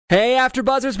Hey,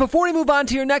 AfterBuzzers, before we move on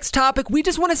to your next topic, we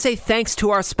just want to say thanks to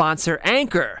our sponsor,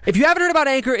 Anchor. If you haven't heard about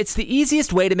Anchor, it's the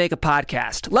easiest way to make a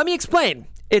podcast. Let me explain.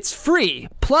 It's free.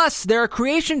 Plus, there are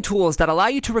creation tools that allow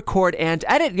you to record and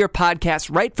edit your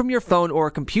podcast right from your phone or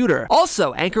computer.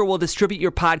 Also, Anchor will distribute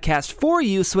your podcast for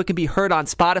you so it can be heard on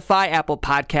Spotify, Apple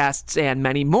Podcasts, and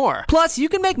many more. Plus, you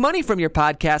can make money from your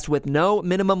podcast with no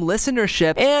minimum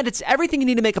listenership, and it's everything you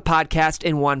need to make a podcast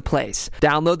in one place.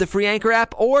 Download the free Anchor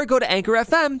app or go to Anchor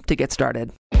FM to get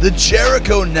started. The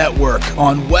Jericho Network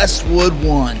on Westwood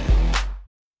One.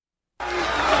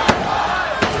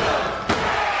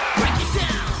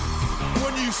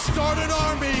 Start an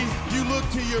army, you look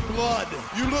to your blood,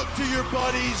 you look to your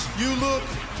buddies, you look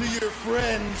to your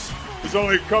friends. There's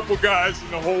only a couple guys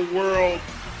in the whole world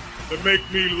that make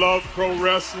me love pro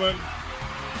wrestling,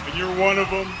 and you're one of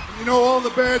them. You know, all the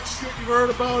bad shit you've heard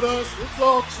about us, it's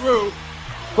all true.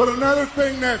 But another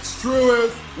thing that's true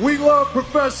is we love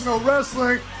professional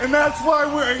wrestling, and that's why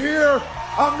we're here.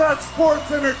 I'm not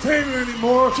sports entertainment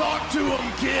anymore. Talk to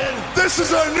him, kid. This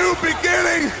is a new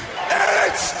beginning.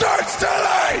 And it starts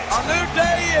tonight! A new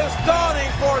day is dawning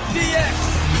for DX.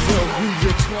 So who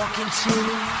you talking to?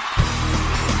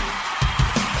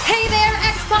 Hey there,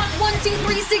 X-Pac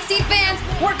 12360 fans.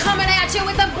 We're coming at you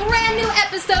with a brand new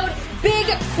episode. Big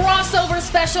crossover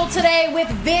special today with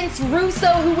Vince Russo,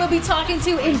 who we'll be talking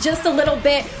to in just a little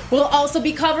bit. We'll also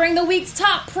be covering the week's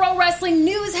top pro wrestling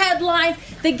news headlines.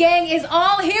 The gang is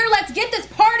all here. Let's get this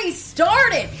party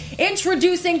started.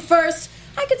 Introducing first,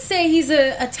 I could say he's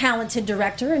a talented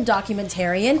director and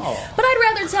documentarian, but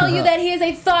I'd rather tell you that he is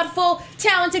a thoughtful,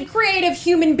 talented, creative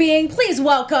human being. Please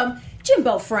welcome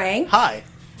Jimbo Frank. Hi.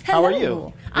 Hello. How are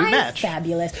you? I'm match.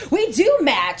 Fabulous. We do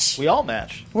match. We all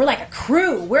match. We're like a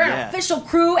crew. We're an official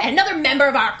crew. And another member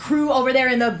of our crew over there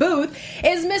in the booth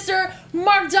is Mr.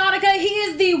 Mark Donica. He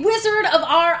is the Wizard of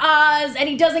our Oz, and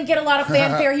he doesn't get a lot of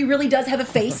fanfare. He really does have a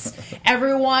face,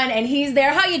 everyone, and he's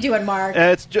there. How you doing, Mark?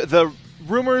 The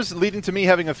rumors leading to me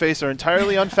having a face are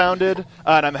entirely unfounded,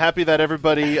 and I'm happy that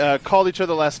everybody called each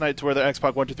other last night to wear their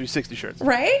X-Pac 12360 shirts.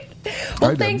 Right?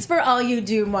 Well, thanks for all you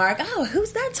do, Mark. Oh,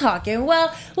 who's that talking?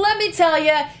 Well, let me tell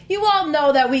you, you all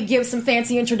know that we give some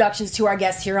fancy introductions to our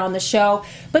guests here on the show,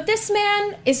 but this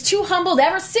man is too humble to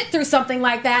ever sit through something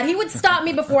like that. He would stop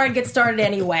me before I'd get started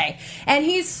anyway. And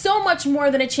he's so much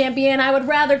more than a champion. I would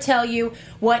rather tell you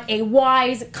what a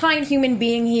wise, kind human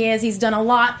being he is. He's done a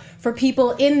lot for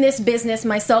people in this business,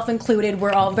 myself included.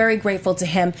 We're all very grateful to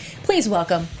him. Please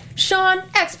welcome Sean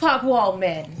X-Pac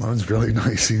Waldman. That was really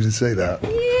nice of you to say that.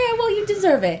 Yeah, well, you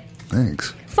deserve it.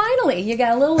 Thanks. Finally, you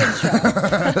got a little intro.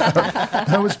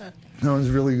 That was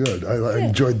really good. I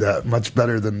enjoyed that much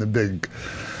better than the big,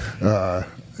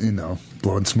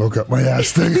 blowing smoke up my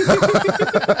ass thing.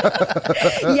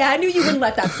 Yeah, I knew you wouldn't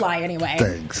let that fly anyway.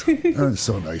 Thanks. That was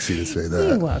so nice of you to say that.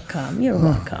 You're welcome. You're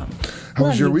welcome. How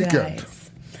was your you weekend? Guys.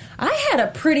 I had a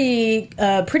pretty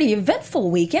eventful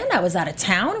weekend. I was out of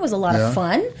town. It was a lot of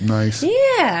fun. Nice.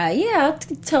 Yeah. I'll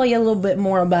tell you a little bit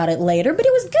more about it later, but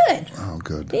it was good. Oh,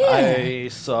 good. Yeah. I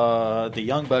saw the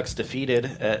Young Bucks defeated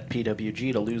at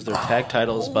PWG to lose their tag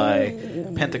titles by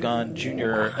Pentagon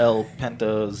Jr. El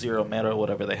Penta Zero Mero,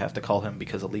 whatever they have to call him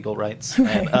because of legal rights,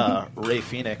 and Ray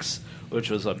Phoenix, which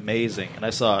was amazing. And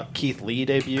I saw Keith Lee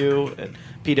debut, and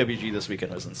PWG this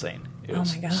weekend was insane. It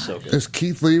was so good. Is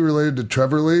Keith Lee related to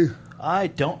Trevor Lee? I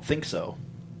don't think so.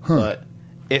 But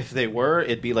if they were,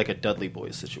 it'd be like a Dudley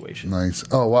Boys situation. Nice.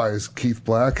 Oh, why? Is Keith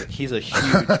black? He's a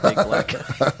huge big black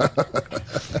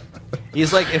guy.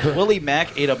 He's like if Willie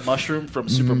Mack ate a mushroom from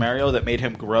Super Mario that made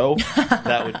him grow,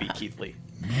 that would be Keith Lee.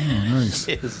 Oh, nice.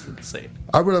 It is insane.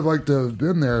 I would have liked to have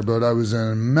been there, but I was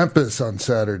in Memphis on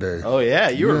Saturday. Oh, yeah.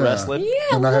 You were wrestling.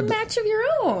 Yeah, And a I little had to- match of your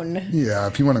own. Yeah,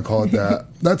 if you want to call it that.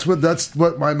 That's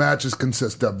what my matches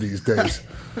consist of these days.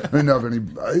 I know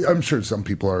I'm sure some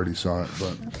people already saw it,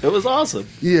 but It was awesome.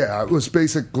 yeah, it was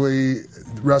basically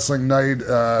wrestling night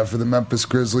for the Memphis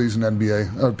Grizzlies and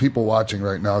NBA. People watching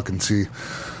right now can see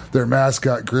their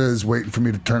mascot Grizz waiting for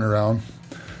me to turn around.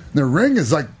 Their ring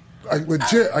is like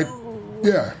legit.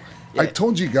 I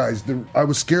told you guys I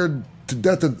was scared to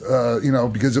death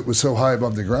of, because it was so high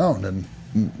above the ground, and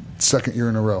second year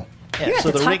in a row. Yeah, You're at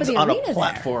so the the top ring's of the on a arena there.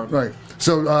 platform. Right.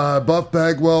 So Buff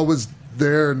Bagwell was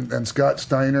there, and Scott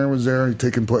Steiner was there. He'd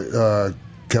taken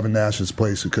Kevin Nash's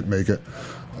place, who couldn't make it.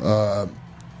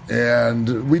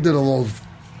 And we did a little,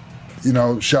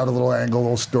 shot a little angle, a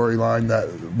little storyline that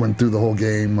went through the whole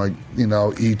game. Like,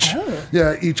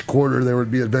 each quarter there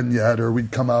would be a vignette, or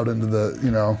we'd come out into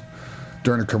the,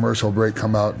 during a commercial break,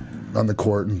 come out on the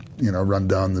court and, run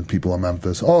down the people of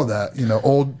Memphis. All of that,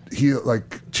 old heel,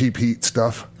 like cheap heat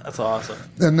stuff. That's awesome.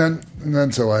 And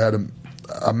then so I had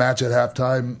a match at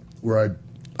halftime where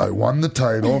I won the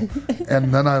title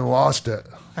and then I lost it.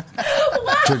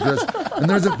 To Chris. And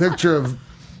there's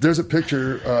a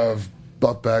picture of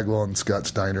Buff Bagwell and Scott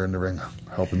Steiner in the ring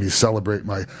helping me celebrate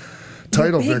my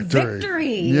title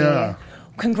victory. Yeah.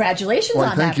 Congratulations on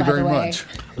that, thank you by very the way. much.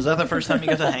 Was that the first time you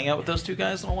got to hang out with those two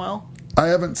guys in a while? I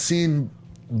haven't seen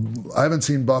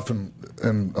Buff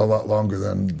in a lot longer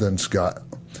than Scott.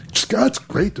 Scott's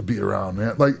great to be around,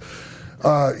 man. Like,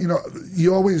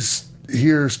 you always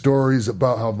hear stories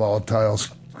about how volatile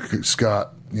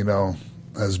Scott,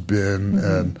 has been,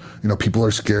 and people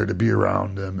are scared to be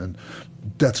around him, and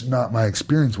that's not my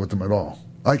experience with him at all.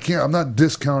 I'm not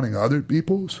discounting other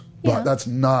people's, but that's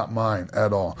not mine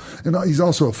at all. And he's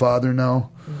also a father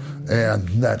now, and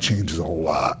that changes a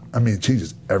lot. I mean, it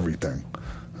changes everything.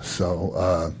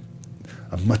 So,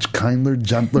 a much kinder,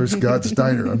 gentler Scott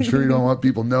Steiner. I'm sure you don't want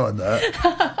people knowing that.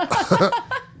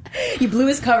 You blew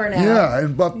his cover now. Yeah,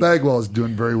 and Buff Bagwell is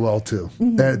doing very well too.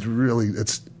 And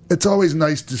it's always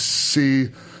nice to see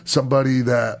somebody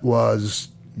that was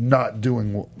not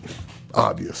doing well,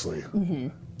 obviously.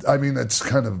 I mean, it's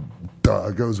kind of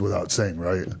it goes without saying,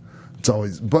 right? It's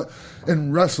always, but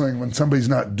in wrestling, when somebody's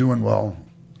not doing well,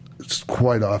 it's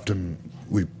quite often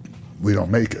we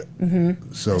don't make it.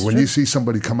 So that's when true. You see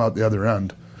somebody come out the other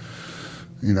end,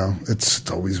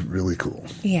 it's always really cool.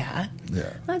 Yeah.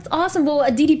 That's awesome. Well,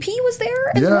 DDP was there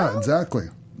as well? Yeah, exactly.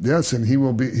 Yes, and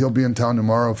he'll be in town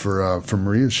tomorrow for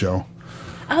Maria's show.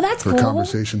 Oh, that's cool. For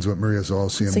conversations with Maria, so I'll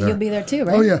see him there. So you'll be there too,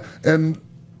 right? Oh yeah, and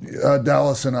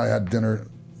Dallas and I had dinner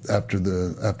after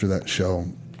that show.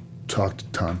 Talked to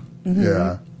Tom.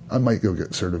 Yeah, I might go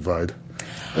get certified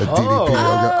at DDP yoga.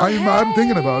 I'm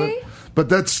thinking about it,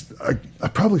 but I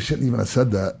probably shouldn't even have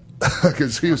said that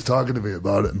because he was talking to me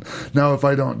about it. And now if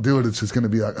I don't do it, it's just going to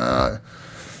be like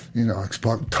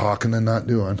talking and not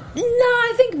doing. No,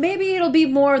 I think maybe it'll be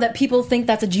more that people think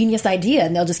that's a genius idea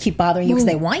and they'll just keep bothering you because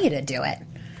they want you to do it.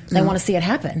 They want to see it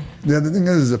happen. Yeah, the thing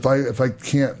is, if I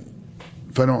can't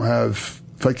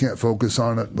focus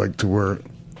on it, like to where,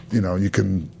 you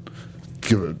can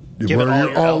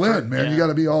you're all in, man. Yeah. You got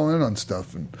to be all in on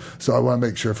stuff, and so I want to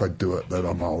make sure if I do it that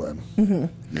I'm all in.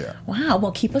 Yeah. Wow.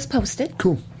 Well, keep us posted.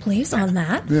 Cool. Please on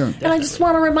that. Yeah. And I just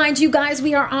want to remind you guys,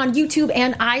 we are on YouTube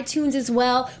and iTunes as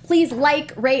well. Please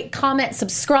like, rate, comment,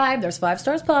 subscribe. There's 5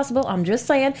 stars possible. I'm just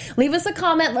saying. Leave us a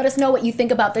comment. Let us know what you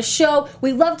think about the show.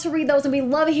 We love to read those, and we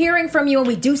love hearing from you, and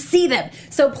we do see them.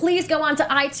 So please go on to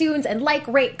iTunes and like,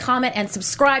 rate, comment, and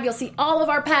subscribe. You'll see all of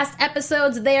our past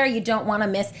episodes there. You don't want to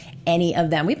miss any of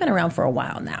them. We've been around for a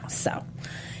while now, so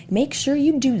make sure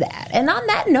you do that. And on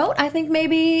that note, I think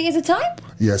maybe, is it time?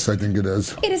 Yes, I think it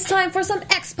is. It is time for some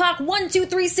X-Pac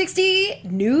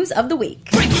 1-2-3-60 news of the week.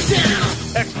 Break it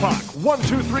down! X-Pac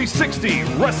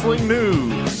 1-2-3-60 wrestling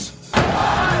news.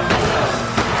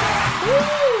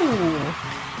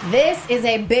 This is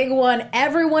a big one.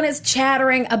 Everyone is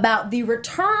chattering about the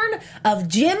return of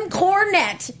Jim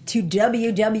Cornette to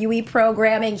WWE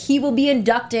programming. He will be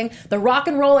inducting the Rock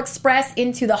and Roll Express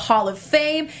into the Hall of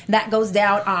Fame. That goes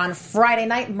down on Friday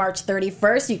night, March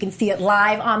 31st. You can see it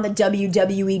live on the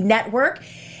WWE Network.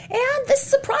 And this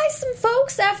surprised some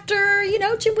folks after,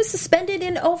 Jim was suspended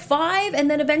in 2005 and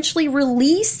then eventually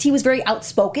released. He was very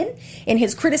outspoken in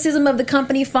his criticism of the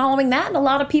company following that, and a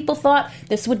lot of people thought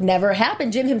this would never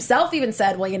happen. Jim himself even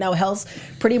said, well, hell's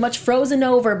pretty much frozen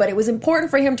over, but it was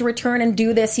important for him to return and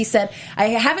do this. He said, I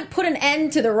haven't put an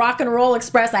end to the Rock and Roll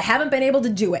Express. I haven't been able to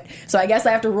do it. So I guess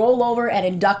I have to roll over and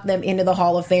induct them into the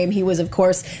Hall of Fame. He was, of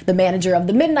course, the manager of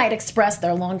the Midnight Express,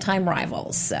 their longtime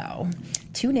rivals. So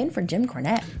tune in for Jim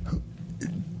Cornette.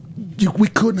 We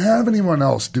couldn't have anyone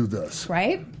else do this.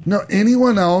 Right? No,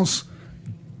 anyone else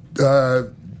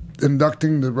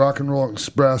inducting the Rock and Roll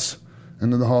Express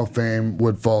into the Hall of Fame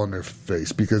would fall in their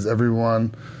face because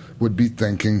everyone would be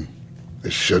thinking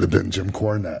it should have been Jim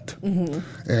Cornette.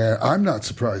 And I'm not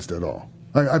surprised at all.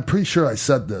 I'm pretty sure I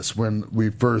said this when we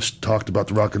first talked about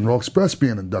the Rock and Roll Express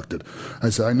being inducted. I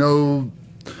said, I know,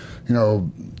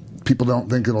 people don't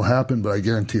think it'll happen, but I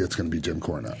guarantee it's going to be Jim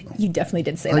Cornette. You definitely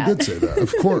did say that. I did say that,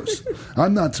 of course.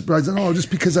 I'm not surprised at all, just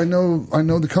because I know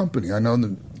the company. I know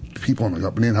the people in the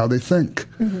company and how they think.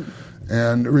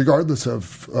 And regardless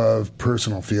of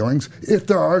personal feelings, if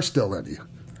there are still any.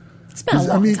 It's been a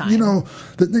long time.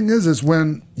 The thing is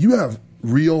when you have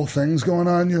real things going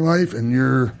on in your life and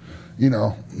you're,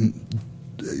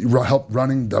 help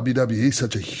running WWE,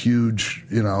 such a huge,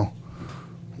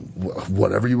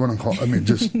 whatever you want to call it. I mean,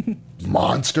 just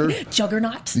monster.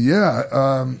 Juggernaut. Yeah.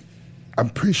 I'm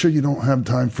pretty sure you don't have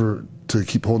time to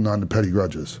keep holding on to petty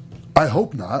grudges. I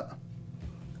hope not.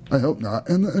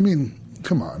 And, I mean,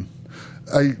 come on.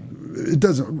 it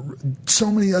doesn't.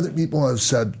 So many other people have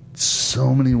said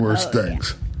so many worse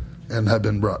things and have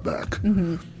been brought back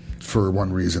for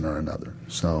one reason or another.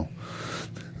 So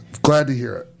glad to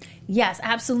hear it. Yes,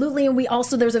 absolutely. And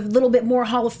there's a little bit more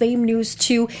Hall of Fame news,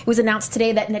 too. It was announced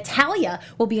today that Natalya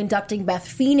will be inducting Beth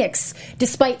Phoenix,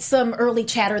 despite some early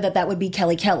chatter that would be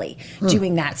Kelly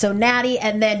doing that. So Natty,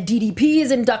 and then DDP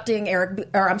is inducting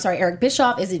Eric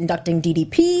Bischoff is inducting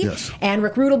DDP. Yes. And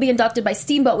Rick Rude will be inducted by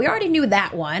Steamboat. We already knew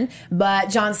that one. But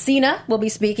John Cena will be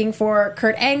speaking for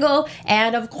Kurt Angle.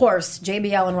 And, of course,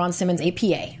 JBL and Ron Simmons,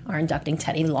 APA, are inducting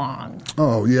Teddy Long.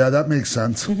 Oh, yeah, that makes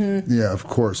sense. Yeah, of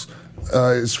course.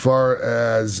 As far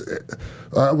as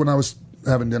when I was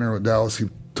having dinner with Dallas, he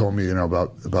told me,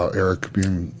 about Eric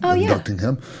being inducting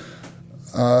him.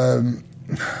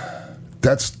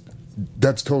 That's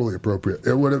totally appropriate.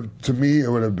 It would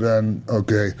have been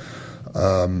okay.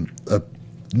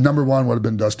 Number one would have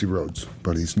been Dusty Rhodes,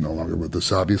 but he's no longer with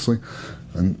us, obviously.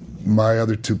 And my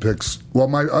other two picks. Well,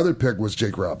 my other pick was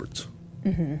Jake Roberts.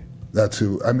 That's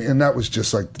who. I mean, and that was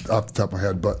just like off the top of my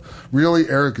head. But really,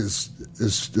 Eric is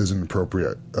an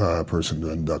appropriate person to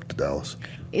induct to Dallas.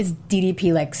 Is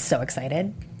DDP so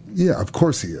excited? Yeah, of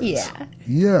course he is.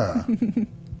 Yeah.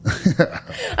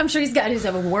 I'm sure he's got his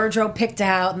wardrobe picked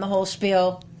out and the whole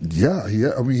spiel. Yeah.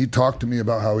 I mean, he talked to me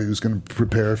about how he was going to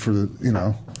prepare for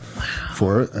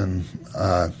for it, and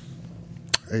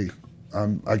hey.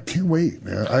 I can't wait,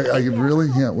 man. I really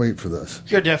can't wait for this.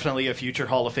 You're definitely a future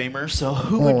Hall of Famer, so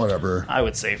whatever. I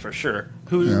would say for sure.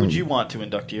 Who would you want to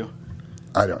induct you?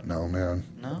 I don't know, man.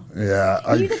 No?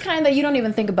 Yeah. You're the kind that you don't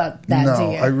even think about that, do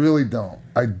you? No, I really don't.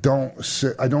 I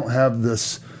don't have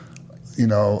this,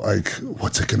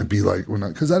 what's it going to be like?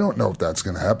 Because I don't know if that's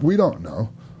going to happen. We don't know.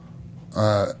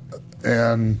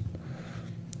 And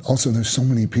also, there's so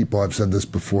many people, I've said this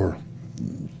before,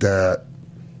 that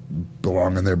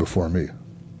belong in there before me.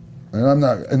 And I'm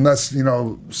not, unless,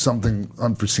 something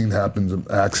unforeseen happens, an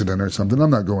accident or something, I'm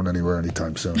not going anywhere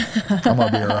anytime soon. I'm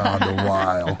going to be around a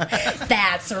while.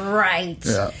 That's right.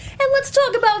 Yeah. And let's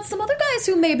talk about some other guys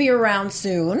who may be around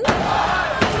soon.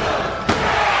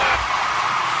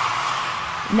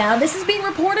 Now, this is being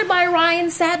reported by Ryan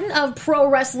Satin of Pro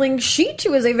Wrestling Sheet,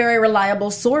 who is a very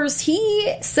reliable source.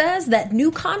 He says that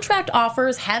new contract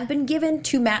offers have been given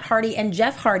to Matt Hardy and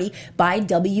Jeff Hardy by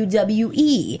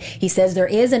WWE. He says there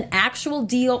is an actual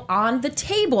deal on the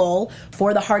table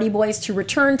for the Hardy Boys to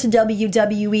return to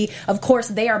WWE. Of course,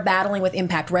 they are battling with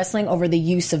Impact Wrestling over the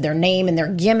use of their name and their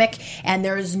gimmick, and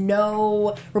there's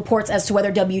no reports as to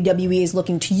whether WWE is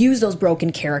looking to use those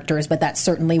broken characters, but that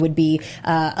certainly would be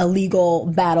a legal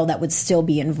battle that would still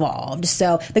be involved.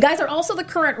 So the guys are also the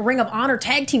current Ring of Honor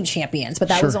Tag Team Champions, but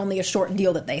that was only a short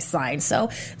deal that they signed. So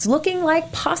it's looking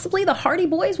like possibly the Hardy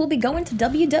Boys will be going to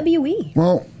WWE.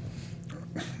 Well,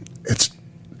 it's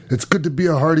good to be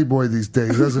a Hardy Boy these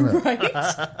days, isn't it?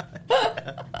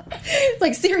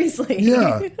 Right? Seriously.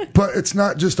 Yeah, but it's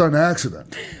not just on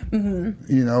accident.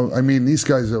 I mean, these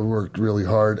guys have worked really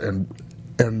hard and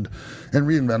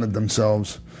reinvented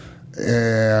themselves,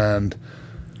 and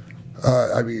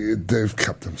I mean, they've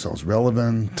kept themselves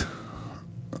relevant.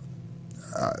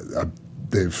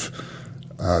 They've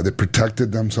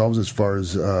protected themselves as far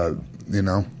as in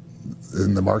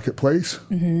the marketplace.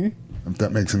 If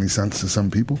that makes any sense to some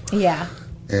people. Yeah.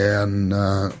 And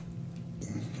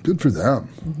good for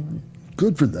them.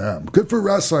 Good for them. Good for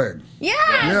wrestling.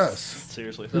 Yes.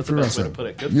 Seriously, that's the best way to put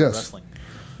it. Good for wrestling.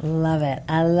 Love it.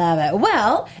 I love it.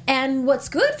 Well, and what's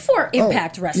good for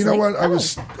Impact Wrestling? You know what? I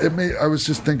was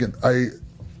just thinking.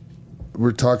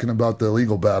 We're talking about the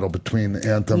legal battle between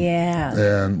Anthem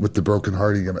and with the Broken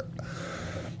Hardy.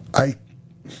 I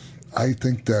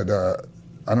think that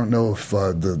I don't know if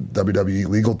the WWE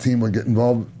legal team would get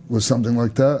involved with something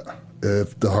like that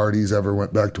if the Hardys ever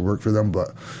went back to work for them,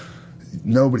 but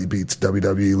nobody beats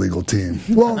WWE legal team.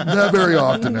 Well, not very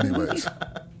often, anyways.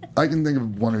 I can think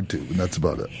of one or two, and that's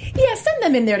about it. Yeah, send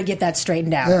them in there to get that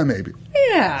straightened out. Yeah, maybe.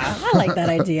 Yeah, I like that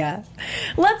idea.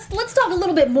 Let's talk a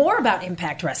little bit more about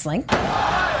Impact Wrestling.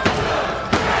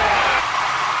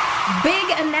 Big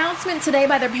announcement today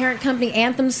by their parent company,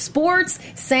 Anthem Sports,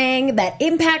 saying that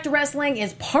Impact Wrestling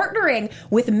is partnering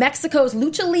with Mexico's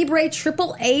Lucha Libre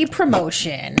AAA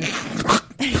promotion.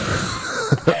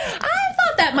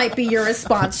 That might be your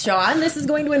response, Sean. This is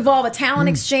going to involve a talent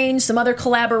exchange, some other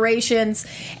collaborations,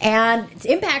 and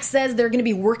Impact says they're going to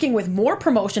be working with more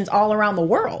promotions all around the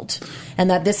world, and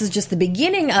that this is just the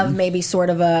beginning of maybe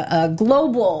sort of a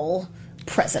global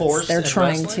presence. Force they're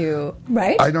trying to,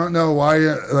 right? I don't know why,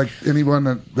 anyone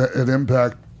at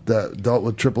Impact that dealt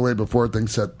with AAA before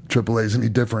thinks that AAA is any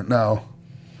different now.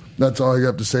 That's all I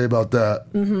have to say about that.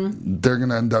 They're going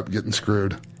to end up getting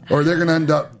screwed. or they're going to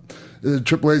end up.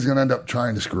 AAA is going to end up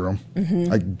trying to screw them.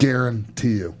 Mm-hmm. I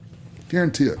guarantee you.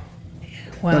 Guarantee it.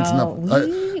 Well,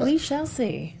 we shall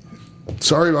see.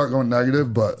 Sorry about going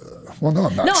negative, but well, no,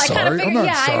 I'm not sorry. I kind of figured. I'm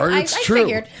not sorry. It's true.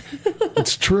 Figured.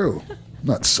 It's true. I'm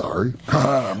not sorry.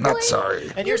 I'm not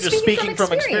sorry. And you're just speaking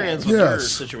from experience with your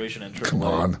situation in AAA. Come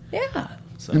on. Yeah.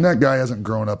 So. And that guy hasn't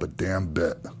grown up a damn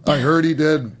bit. I heard he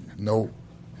did. No,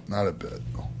 not a bit.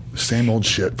 Same old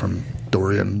shit from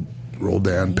Dorian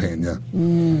Roldan Pena.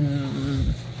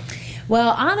 Well,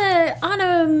 on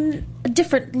a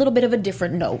different, little bit of a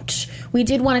different note, we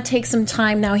did want to take some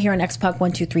time now here on X-Pac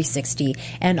 12360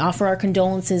 and offer our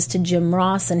condolences to Jim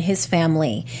Ross and his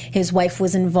family. His wife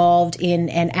was involved in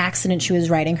an accident. She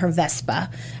was riding her Vespa.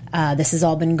 This has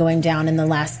all been going down in the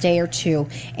last day or two,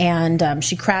 and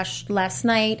she crashed last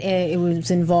night. It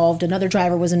was involved. Another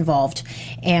driver was involved,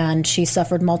 and she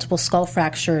suffered multiple skull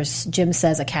fractures. Jim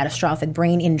says a catastrophic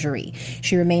brain injury.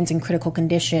 She remains in critical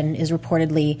condition, is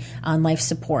reportedly on life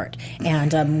support,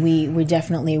 and we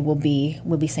definitely will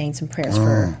be saying some prayers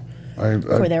for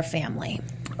their family.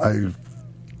 I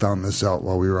found this out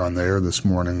while we were on the air this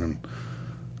morning and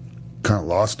kind of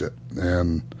lost it,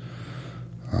 and.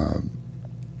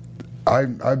 I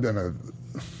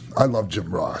love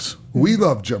Jim Ross. We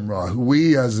love Jim Ross.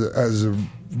 We as the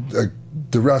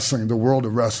wrestling, the world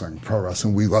of wrestling, pro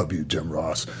wrestling, we love you, Jim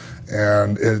Ross.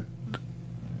 And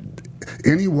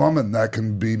any woman that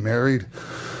can be married,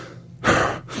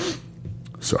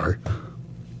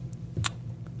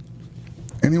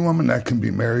 any woman that can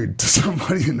be married to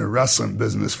somebody in the wrestling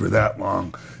business for that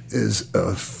long is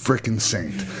a freaking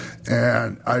saint.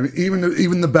 And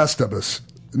even the best of us.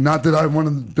 Not that I've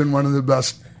been one of the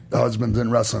best husbands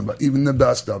in wrestling, but even the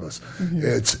best of us,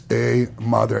 it's a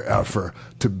mother effer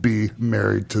to be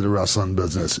married to the wrestling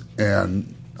business.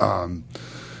 And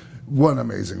what an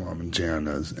amazing woman Jan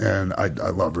is. And I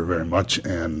love her very much.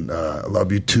 And I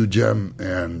love you too, Jim.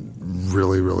 And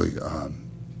really, really,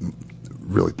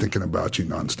 really thinking about you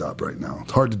nonstop right now.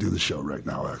 It's hard to do the show right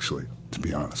now, actually, to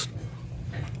be honest.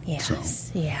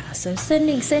 Yes, So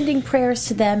sending prayers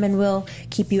to them, and we'll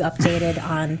keep you updated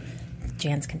on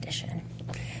Jan's condition.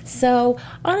 So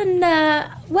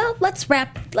let's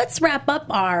wrap up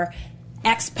our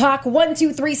X-Pac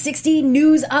 12360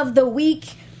 news of the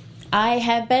week. I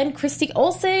have been Christy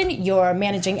Olson, your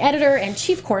managing editor and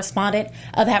chief correspondent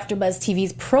of AfterBuzz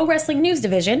TV's Pro Wrestling News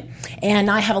Division, and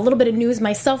I have a little bit of news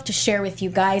myself to share with you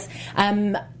guys.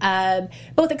 I'm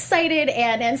both excited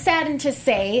and saddened to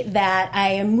say that I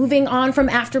am moving on from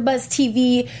AfterBuzz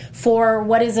TV for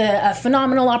what is a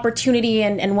phenomenal opportunity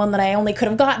and one that I only could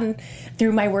have gotten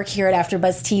through my work here at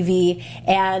AfterBuzz TV.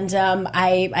 And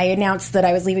I announced that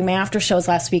I was leaving my after shows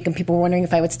last week, and people were wondering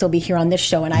if I would still be here on this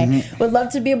show, and I would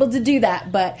love to be able to do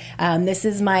that. But this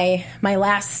is my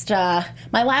last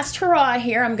hurrah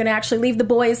here. I'm going to actually leave the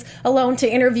boys alone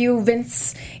to interview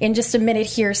Vince in just a minute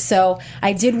here. So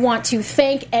I did want to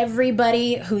thank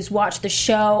everybody who's watched the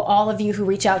show, all of you who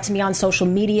reach out to me on social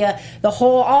media,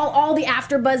 all the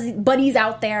AfterBuzz buddies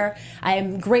out there. I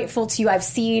am grateful to you. I've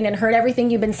seen and heard everything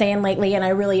you've been saying lately, and I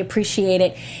really appreciate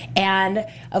it. And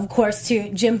of course to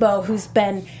Jimbo, who's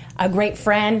been a great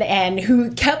friend and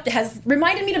who has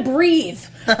reminded me to breathe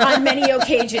on many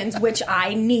occasions, which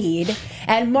I need.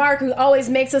 And Mark, who always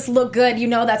makes us look good. You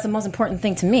know that's the most important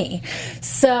thing to me.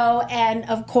 So, and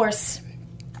of course,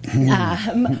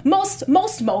 most,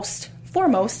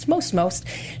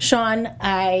 Sean,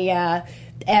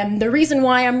 and the reason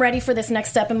why I'm ready for this next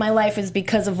step in my life is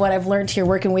because of what I've learned here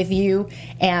working with you,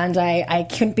 and I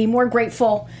couldn't be more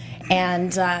grateful.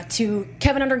 And to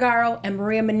Kevin Undergaro and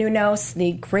Maria Menounos,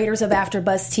 the creators of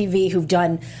AfterBuzz TV, who've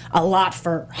done a lot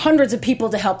for hundreds of people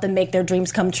to help them make their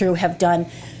dreams come true, have done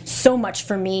so much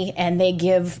for me, and they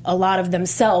give a lot of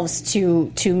themselves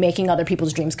to making other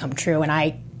people's dreams come true. And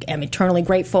I am eternally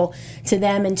grateful to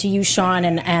them and to you, Sean,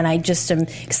 and I just am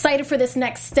excited for this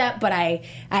next step, but I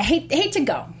hate to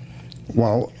go.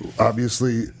 Well,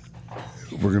 obviously,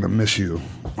 we're going to miss you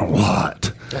a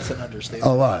lot. That's an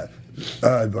understatement. A lot.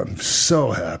 I'm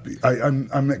so happy.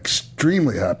 I'm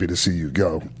extremely happy to see you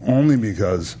go, only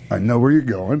because I know where you're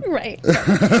going. Right.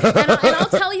 and I'll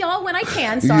tell y'all when I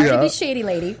can. Sorry to be shady,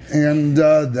 lady. And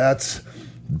that's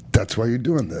why you're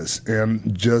doing this.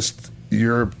 And just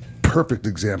you're a perfect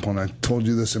example, and I told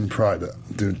you this in private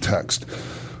through text.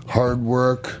 Hard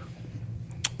work,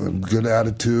 a good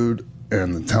attitude,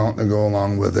 and the talent to go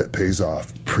along with it pays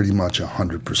off pretty much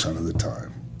 100% of the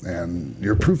time. And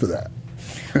you're proof of that.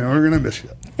 And we're going to miss you.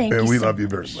 Thank you. And we so love you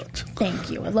much. very much.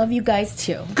 Thank you. I love you guys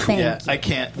too. Thank you. I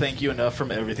can't thank you enough from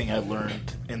everything I've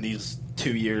learned in these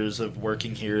 2 years of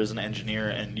working here as an engineer,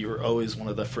 and you were always one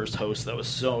of the first hosts that was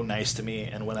so nice to me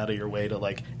and went out of your way to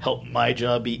like help my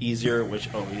job be easier,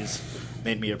 which always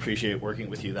made me appreciate working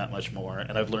with you that much more.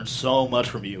 And I've learned so much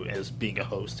from you as being a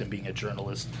host and being a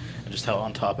journalist, and just how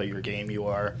on top of your game you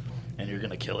are, and you're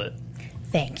gonna kill it.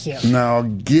 Thank you. Now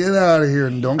get out of here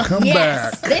and don't come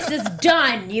back. Yes, this is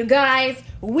done, you guys.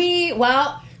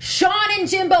 Sean and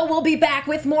Jimbo will be back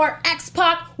with more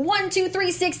X-Pac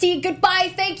 12360.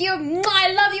 Goodbye, thank you.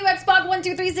 I love you, X-Pac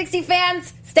 12360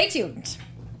 fans. Stay tuned.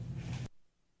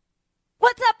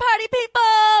 What's up, party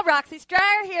people? Roxy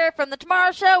Stryer here from The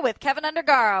Tomorrow Show with Kevin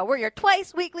Undergaro. We're your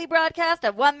twice-weekly broadcast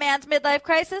of one man's midlife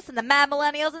crisis and the mad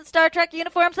millennials in Star Trek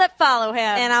uniforms that follow him.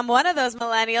 And I'm one of those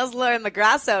millennials, Lauren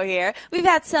LaGrasso here. We've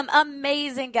had some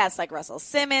amazing guests like Russell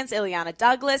Simmons, Ileana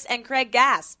Douglas, and Craig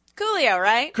Gass. Coolio,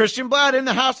 right? Christian Blatt in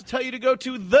the house to tell you to go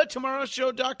to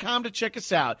thetomorrowshow.com to check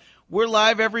us out. We're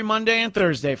live every Monday and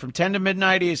Thursday from 10 to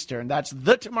midnight Eastern. That's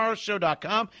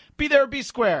thetomorrowshow.com. Be there or be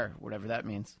square, whatever that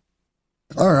means.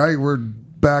 All right, we're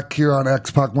back here on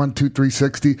X-Pac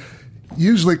 12360.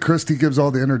 Usually Christy gives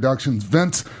all the introductions.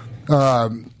 Vince,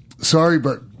 sorry,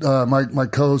 but my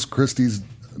co-host Christy's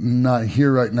not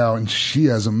here right now, and she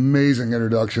has amazing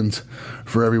introductions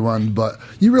for everyone. But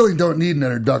you really don't need an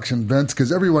introduction, Vince,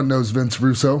 because everyone knows Vince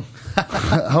Russo.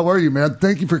 How are you, man?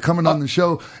 Thank you for coming on the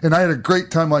show, and I had a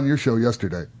great time on your show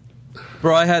yesterday.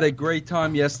 Bro, I had a great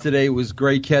time yesterday. It was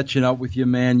great catching up with you,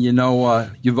 man. You know,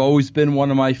 you've always been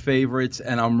one of my favorites,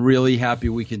 and I'm really happy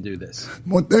we can do this.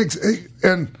 Well, thanks.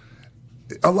 And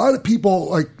a lot of people,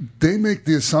 like, they make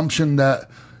the assumption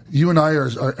that you and I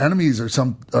are enemies or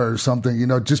something, you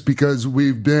know, just because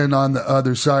we've been on the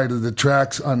other side of the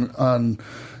tracks on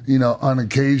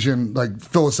occasion, like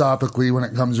philosophically when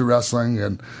it comes to wrestling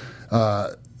and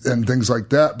things like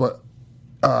that. But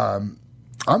I'm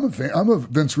a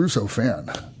Vince Russo fan,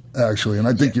 actually, and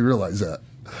I think you realize that.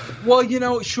 Well, you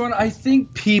know, Sean, I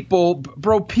think people,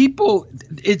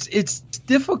 it's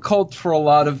difficult for a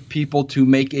lot of people to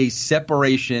make a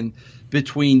separation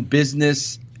between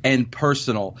business and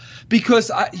personal, because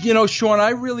Sean, I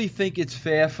really think it's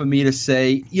fair for me to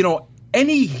say, you know,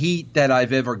 any heat that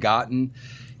I've ever gotten,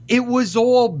 it was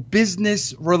all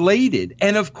business related.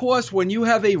 And of course, when you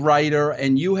have a writer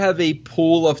and you have a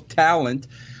pool of talent,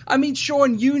 I mean,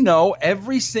 Sean, you know,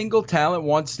 every single talent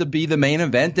wants to be the main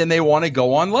event and they want to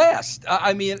go on last.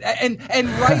 I mean, and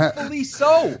rightfully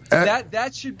so.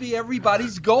 That should be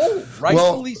everybody's goal.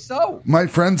 Rightfully so. My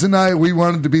friends and I, we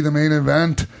wanted to be the main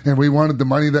event and we wanted the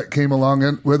money that came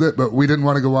along with it, but we didn't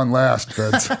want to go on last,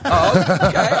 Vince. Okay.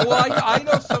 Well, I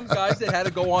know some guys that had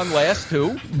to go on last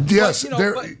too. Yes,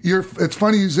 but, it's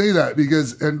funny you say that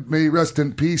because, and may he rest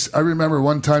in peace, I remember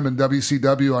one time in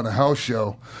WCW on a house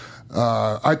show,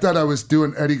 I thought I was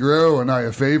doing Eddie Guerrero and I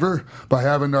a favor by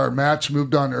having our match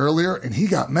moved on earlier, and he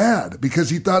got mad because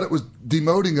he thought it was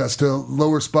demoting us to a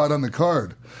lower spot on the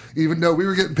card, even though we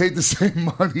were getting paid the same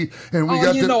money. And we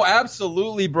got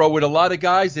absolutely, bro. With a lot of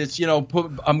guys, it's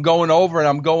I'm going over and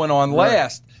I'm going on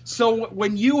last. So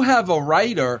when you have a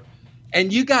writer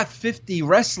and you got 50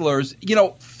 wrestlers,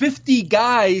 50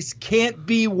 guys can't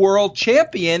be world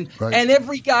champion, and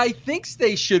every guy thinks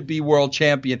they should be world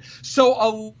champion. So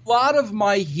a lot of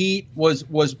my heat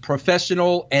was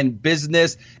professional and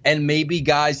business, and maybe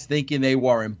guys thinking they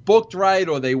weren't booked right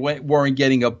or they weren't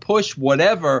getting a push,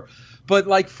 whatever. But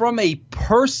like from a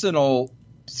personal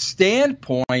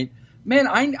standpoint, man,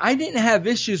 I didn't have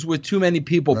issues with too many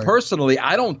people personally.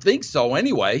 I don't think so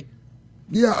anyway.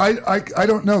 Yeah, I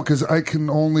don't know, because I can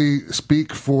only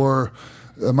speak for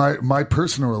my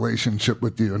personal relationship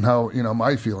with you and how,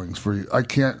 my feelings for you. I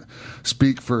can't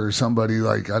speak for somebody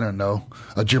like, I don't know,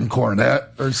 a Jim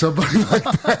Cornette or somebody like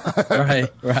that.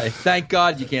 Right. Thank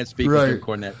God you can't speak for Jim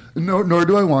Cornette. No, nor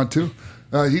do I want to.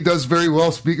 He does very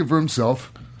well speaking for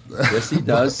himself. Yes, he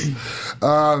does.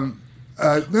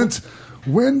 Vince,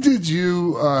 when did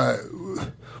you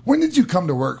come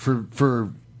to work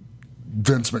for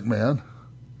Vince McMahon?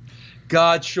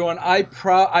 God, Sean,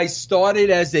 I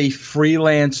started as a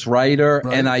freelance writer,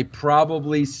 and I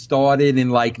probably started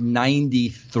in like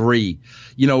 93,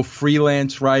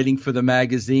 freelance writing for the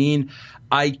magazine.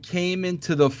 I came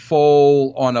into the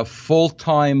fold on a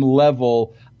full-time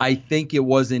level, I think it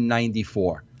was in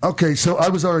 94. Okay, so I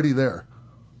was already there.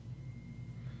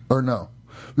 Or no?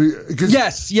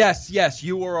 Yes,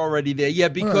 you were already there. Yeah,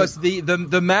 because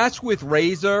the match with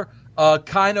Razor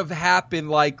kind of happened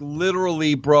like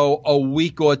literally, bro, a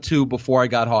week or two before I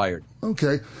got hired.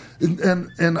 Okay,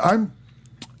 and I'm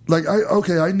like,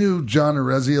 I knew John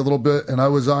Arezzi a little bit, and I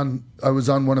was on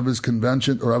one of his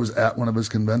conventions, or I was at one of his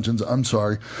conventions. I'm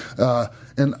sorry,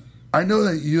 and I know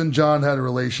that you and John had a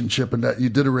relationship and that you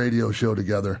did a radio show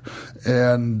together,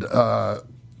 and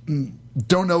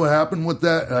don't know what happened with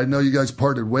that. I know you guys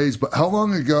parted ways, but how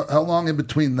long in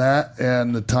between that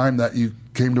and the time that you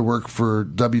came to work for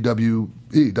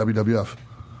WWF?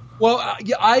 Well,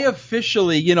 I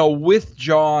officially, with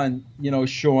John,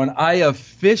 Sean, I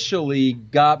officially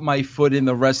got my foot in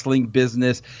the wrestling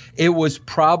business. It was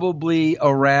probably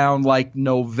around like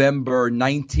November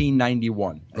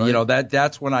 1991. Right.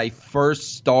 That's when I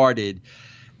first started.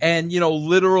 And,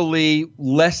 literally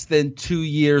less than 2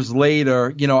 years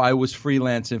later, I was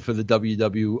freelancing for the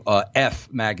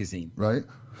WWF magazine. Right.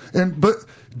 But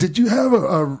did you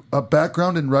have a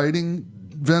background in writing,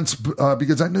 Vince?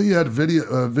 Because I know you had a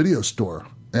video store.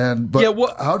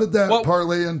 How did that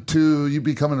parlay into you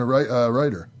becoming a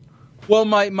writer? Well,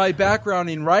 my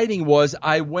background in writing was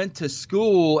I went to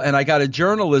school and I got a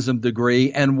journalism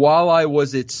degree. And while I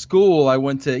was at school, I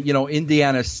went to,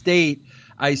 Indiana State.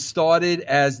 I started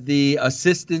as the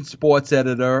assistant sports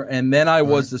editor, and then I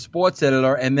was the sports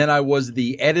editor, and then I was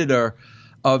the editor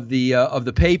of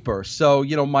the paper. So,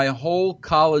 my whole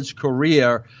college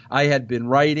career, I had been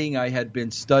writing, I had been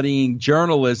studying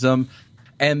journalism,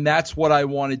 and that's what I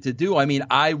wanted to do. I mean,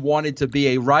 I wanted to be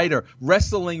a writer.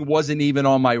 Wrestling wasn't even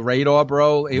on my radar,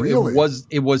 bro. Really?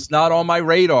 It was not on my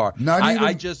radar.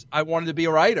 I wanted to be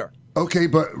a writer. Okay,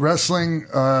 but wrestling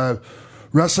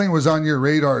was on your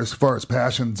radar as far as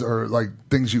passions or like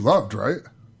things you loved, right?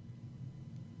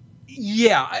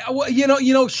 Yeah,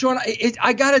 Sean,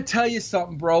 I got to tell you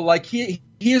something, bro. Like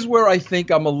here's where I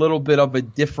think I'm a little bit of a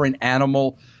different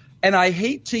animal. And I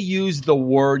hate to use the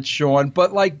word, Sean,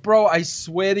 but like, bro, I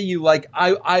swear to you, like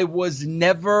I was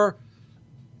never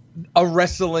a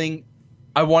wrestling,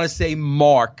 I want to say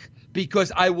mark,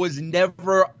 because I was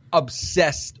never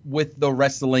obsessed with the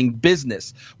wrestling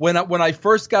business. When I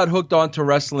first got hooked onto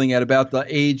wrestling at about the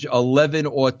age 11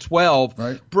 or 12,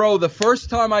 right, bro, the first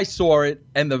time I saw it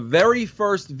and the very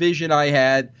first vision I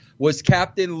had was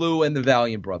Captain Lou and the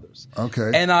Valiant Brothers.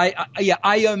 Okay. And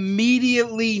I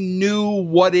immediately knew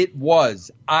what it was.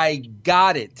 I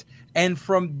got it. And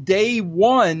from day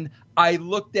one, I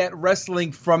looked at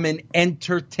wrestling from an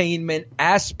entertainment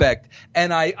aspect,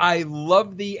 and I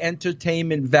love the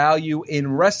entertainment value in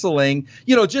wrestling,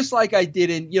 just like I did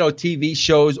in, TV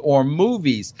shows or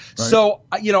movies. Right. So,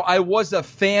 I was a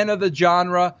fan of the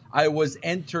genre. I was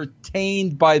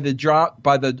entertained by the genre,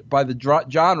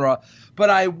 but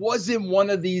I wasn't one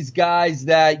of these guys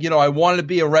that, I wanted to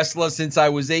be a wrestler since I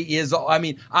was 8 years old. I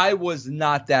mean, I was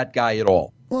not that guy at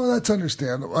all. Well, that's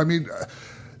understandable. I mean,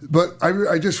 but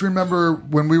I just remember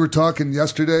when we were talking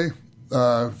yesterday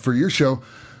for your show,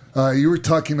 you were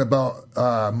talking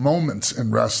about moments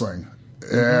in wrestling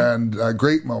and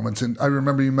great moments. And I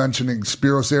remember you mentioning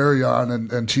Spiros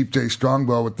Arion and Chief Jay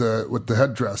Strongbow with the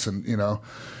headdress and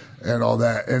and all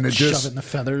that. And it just shoving the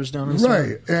feathers down his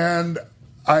right. And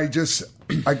I guess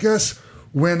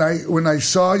when I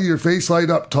saw your face light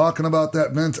up talking about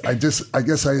that, Vince, I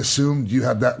guess I assumed you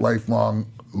had that lifelong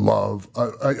love.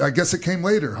 I guess it came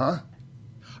later, huh?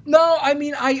 No, I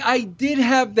mean, I did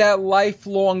have that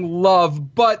lifelong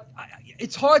love, but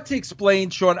it's hard to explain,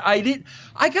 Sean.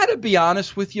 I got to be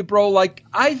honest with you, bro. Like,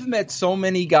 I've met so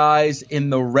many guys in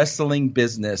the wrestling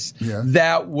business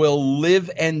that will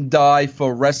live and die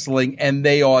for wrestling, and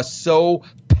they are so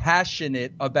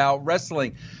passionate about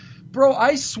wrestling. Bro,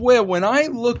 I swear, when I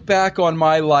look back on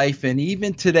my life and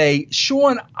even today,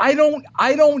 Sean, I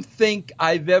don't think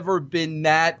I've ever been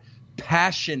that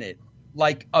passionate,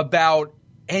 like, about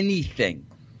anything.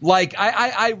 Like,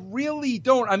 I really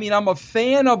don't. I mean, I'm a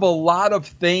fan of a lot of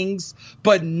things,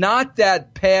 but not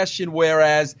that passion,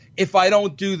 whereas if I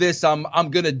don't do this, I'm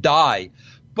going to die.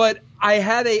 But I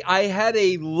had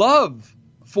a love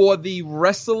for the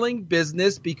wrestling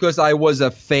business because I was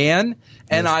a fan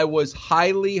and I was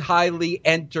highly, highly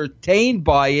entertained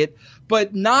by it,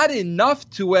 but not enough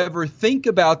to ever think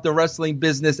about the wrestling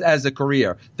business as a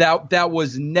career. That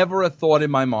was never a thought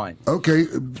in my mind. Okay,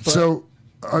 so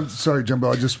I'm sorry,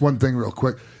 Jumbo. Just one thing real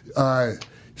quick.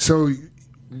 So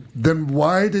then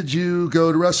why did you go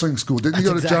to wrestling school? Didn't you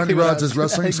go to Johnny Rodz'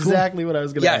 wrestling school? Exactly what I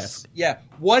was going to ask. Yeah.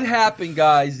 What happened,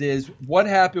 guys,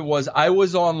 was I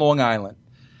was on Long Island.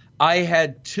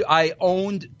 I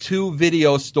owned 2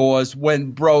 video stores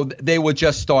when, bro, they were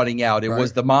just starting out. It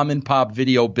was the mom and pop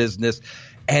video business,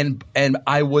 and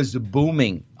I was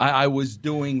booming. I was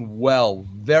doing well,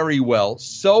 very well,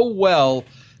 so well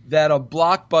that a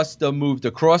Blockbuster moved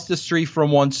across the street from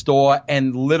one store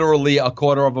and literally a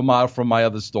quarter of a mile from my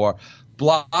other store.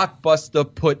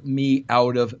 Blockbuster put me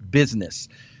out of business.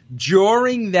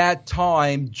 During that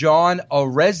time, John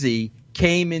Arezzi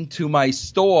came into my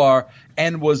store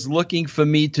and was looking for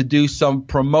me to do some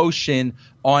promotion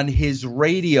on his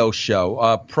radio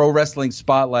show. Pro Wrestling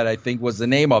Spotlight, I think was the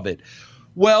name of it.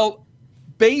 Well,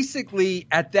 basically,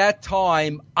 at that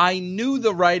time, I knew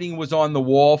the writing was on the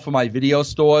wall for my video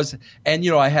stores. And,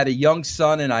 I had a young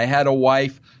son and I had a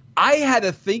wife. I had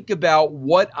to think about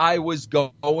what I was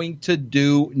going to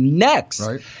do next.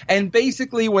 Right. And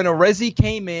basically, when Arezzi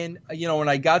came in, when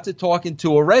I got to talking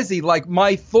to Arezzi, like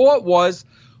my thought was,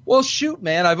 well, shoot,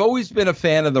 man, I've always been a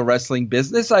fan of the wrestling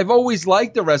business. I've always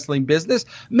liked the wrestling business.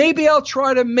 Maybe I'll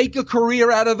try to make a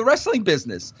career out of the wrestling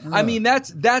business. Yeah. I mean,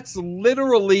 that's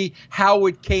literally how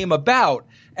it came about.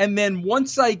 And then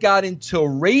once I got into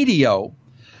radio,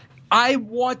 I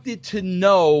wanted to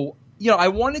know, I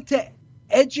wanted to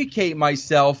educate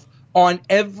myself on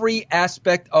every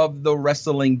aspect of the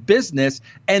wrestling business.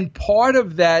 And part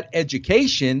of that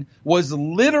education was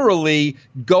literally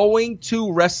going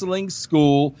to wrestling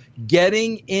school,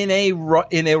 getting in a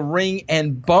ring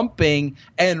and bumping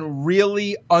and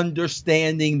really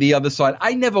understanding the other side.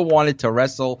 I never wanted to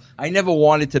wrestle. I never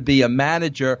wanted to be a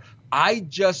manager. I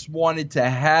just wanted to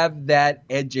have that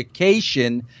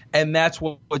education, and that's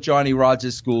what Johnny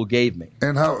Rodz' school gave me.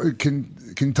 And how can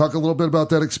you talk a little bit about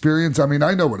that experience? I mean,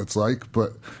 I know what it's like,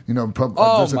 but there's a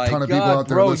ton of people out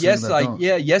there listening.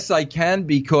 Yes, I can,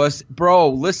 because,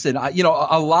 bro, listen,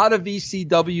 a lot of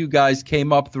ECW guys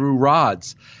came up through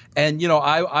Rodz, and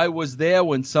I was there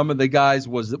when some of the guys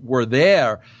were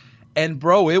there. And,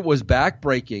 bro, it was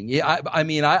backbreaking. Yeah,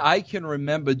 I can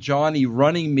remember Johnny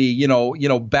running me,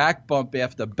 back bump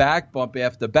after back bump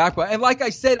after back bump. And like I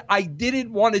said, I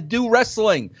didn't want to do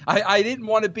wrestling. I didn't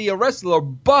want to be a wrestler,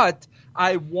 but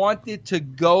I wanted to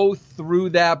go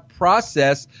through that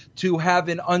process to have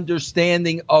an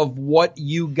understanding of what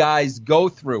you guys go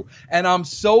through. And I'm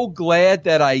so glad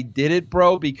that I did it,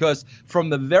 bro, because from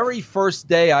the very first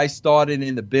day I started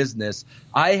in the business,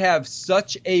 I have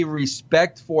such a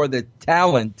respect for the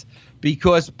talent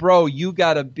because, bro, you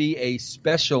got to be a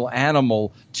special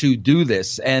animal to do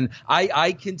this. And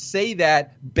I can say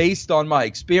that based on my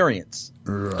experience.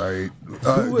 Right.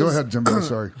 Go ahead, Jimbo.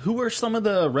 Sorry. Who were some of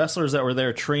the wrestlers that were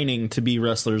there training to be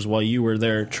wrestlers while you were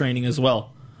there training as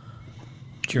well?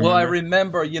 Well, I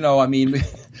remember,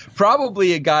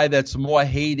 probably a guy that's more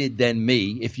hated than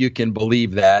me, if you can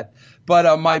believe that.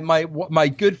 But my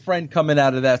good friend coming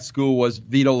out of that school was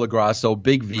Vito LaGrasso,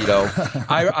 Big Vito.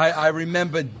 I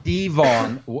remember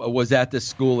Devon was at the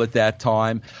school at that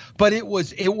time, but it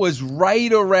was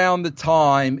right around the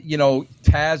time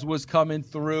Taz was coming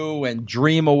through and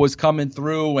Dreamer was coming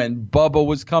through and Bubba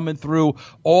was coming through.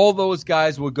 All those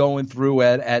guys were going through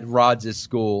at Rodz'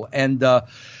 school, and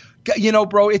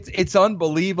bro, it's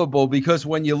unbelievable because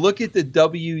when you look at the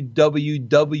WWF.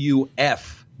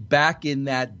 Back in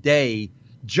that day,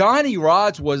 Johnny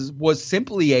Rodz was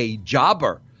simply a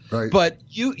jobber. Right. But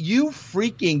you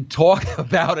freaking talk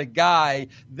about a guy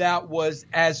that was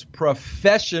as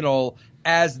professional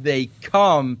as they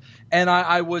come. And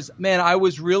I was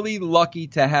really lucky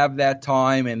to have that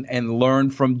time and learn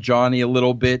from Johnny a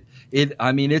little bit.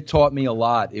 It taught me a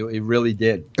lot. It really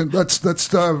did. And let's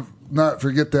not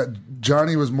forget that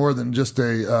Johnny was more than just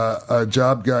a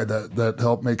job guy that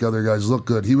helped make other guys look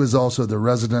good. He was also the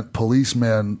resident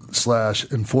policeman /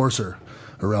 enforcer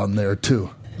around there too.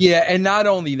 Yeah, and not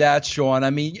only that, Sean. I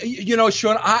mean,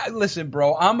 Sean. Listen,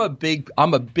 bro. I'm a big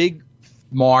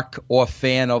mark or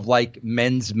fan of like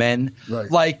men's men, right.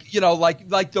 like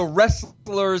the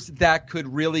wrestlers that could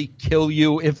really kill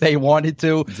you if they wanted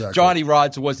to. Exactly. Johnny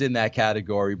Rodz was in that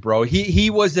category, bro. He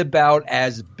was about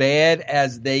as bad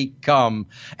as they come,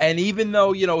 and even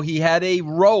though he had a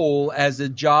role as a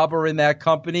jobber in that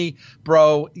company,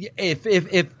 bro,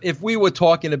 if we were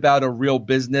talking about a real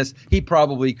business, he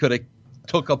probably could have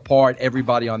took apart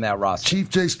everybody on that roster. Chief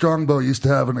Jay Strongbow used to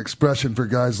have an expression for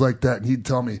guys like that, and he'd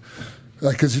tell me,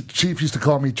 because Chief used to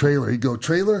call me Trailer. He'd go,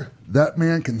 Trailer, that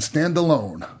man can stand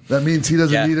alone. That means he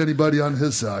doesn't need anybody on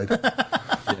his side.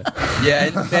 Yeah,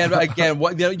 and again,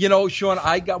 Sean,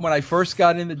 when I first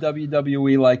got into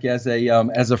WWE, like as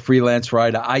a freelance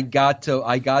writer, I got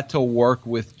to work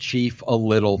with Chief a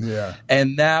little,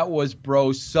 and that was,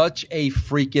 bro, such a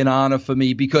freaking honor for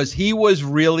me because he was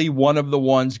really one of the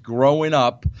ones growing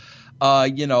up.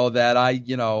 That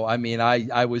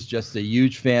I was just a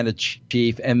huge fan of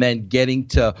Chief, and then getting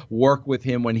to work with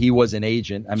him when he was an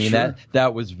agent. I mean,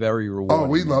 that was very rewarding. Oh,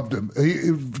 we loved him.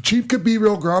 Chief could be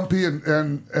real grumpy and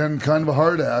kind of a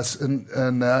hard ass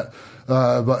and that,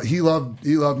 but he loved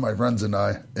my friends and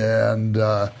I, and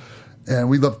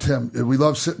we loved him. We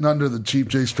loved sitting under the Chief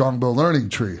Jay Strongbow learning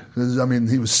tree. I mean,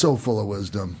 he was so full of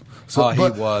wisdom.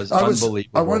 He was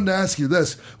unbelievable. I wanted to ask you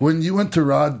this: when you went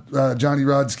to Johnny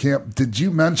Rod's camp, did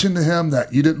you mention to him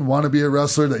that you didn't want to be a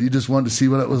wrestler, that you just wanted to see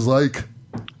what it was like?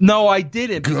 No, I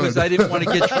didn't, because I didn't want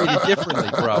to get treated differently,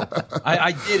 bro.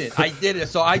 I didn't.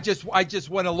 So I just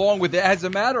went along with it. As a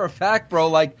matter of fact, bro,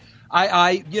 like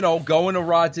I going to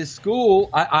Rod's school,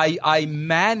 I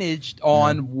managed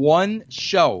on one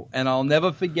show, and I'll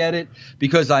never forget it,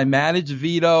 because I managed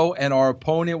Vito, and our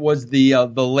opponent was the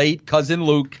late Cousin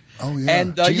Luke. Oh, yeah.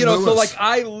 And, so like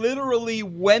I literally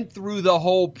went through the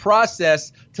whole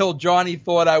process till Johnny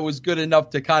thought I was good enough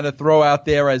to kind of throw out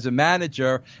there as a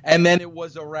manager. And then it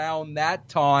was around that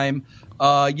time,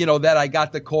 that I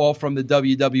got the call from the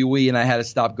WWE, and I had to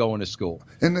stop going to school.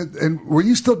 And were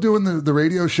you still doing the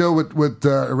radio show with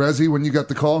Arezzi when you got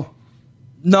the call?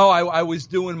 No, I was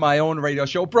doing my own radio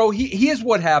show. Bro, here's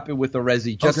what happened with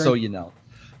Arezzi, just so you know.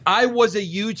 I was a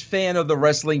huge fan of the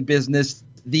wrestling business,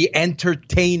 the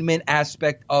entertainment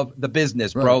aspect of the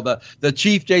business, bro. Right. The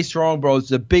Chief Jay Strong bros,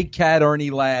 the Big Cat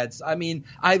Ernie lads. I mean,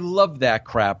 I love that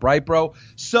crap, right, bro?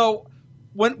 So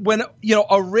when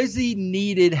Arezzi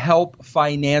needed help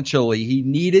financially, he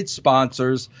needed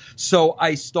sponsors. So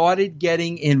I started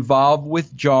getting involved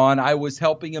with John. I was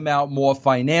helping him out more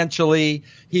financially.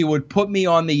 He would put me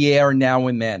on the air now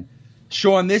and then.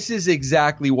 Sean, this is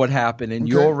exactly what happened, and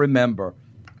you'll remember.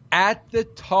 At the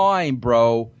time,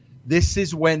 bro, this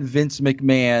is when Vince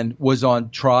McMahon was on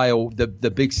trial, the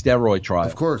big steroid trial.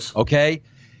 Of course. Okay?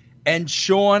 And,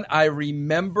 Sean, I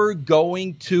remember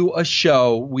going to a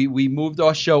show. We moved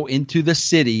our show into the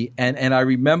city, and I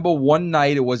remember one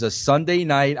night, it was a Sunday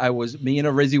night, me and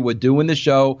Arezzi were doing the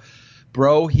show.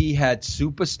 Bro, he had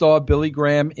superstar Billy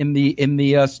Graham in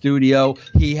the studio.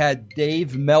 He had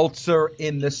Dave Meltzer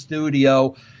in the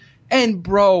studio. And,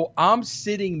 bro, I'm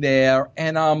sitting there,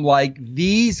 and I'm like,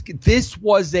 this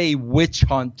was a witch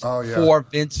hunt for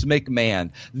Vince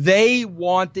McMahon. They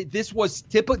wanted – this was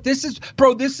typical – this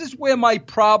is where my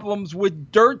problems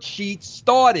with Dirt Sheets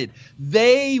started.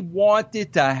 They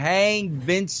wanted to hang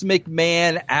Vince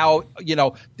McMahon out.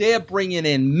 They're bringing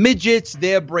in midgets.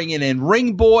 They're bringing in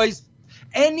ring boys.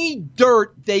 Any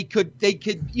dirt they could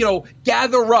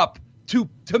gather up to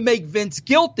make Vince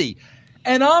guilty.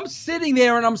 And I'm sitting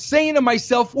there and I'm saying to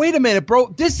myself, wait a minute,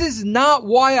 bro, this is not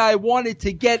why I wanted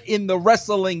to get in the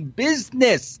wrestling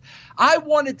business. I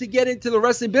wanted to get into the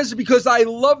wrestling business because I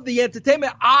love the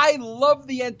entertainment. I love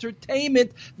the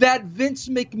entertainment that Vince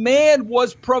McMahon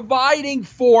was providing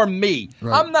for me.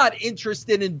 Right. I'm not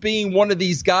interested in being one of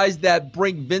these guys that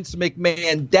bring Vince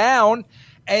McMahon down.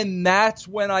 And that's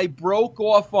when I broke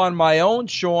off on my own,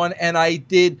 Sean, and I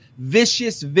did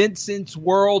Vicious Vincent's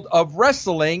World of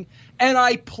Wrestling. And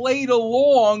I played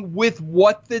along with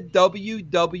what the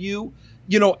WWF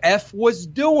was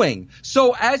doing.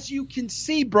 So as you can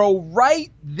see, bro,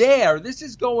 right there, this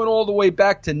is going all the way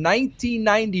back to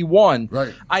 1991.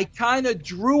 Right. I kind of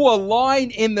drew a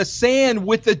line in the sand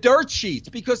with the Dirt Sheets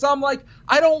because I'm like,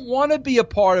 I don't want to be a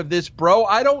part of this, bro.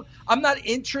 I'm not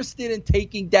interested in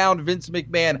taking down Vince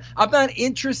McMahon. I'm not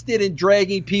interested in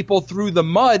dragging people through the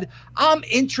mud. I'm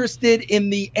interested in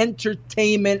the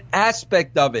entertainment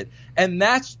aspect of it. And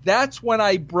that's when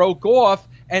I broke off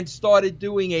and started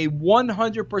doing a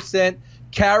 100%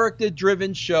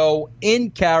 character-driven show in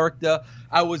character.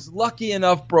 I was lucky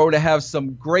enough, bro, to have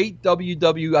some great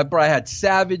WWE. I had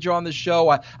Savage on the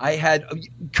show. I had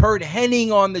Kurt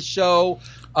Hennig on the show.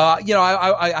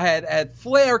 I had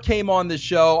Flair came on the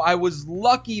show. I was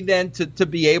lucky then to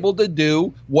be able to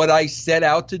do what I set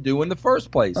out to do in the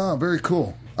first place. Oh, very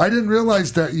cool. I didn't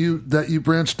realize that you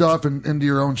branched off into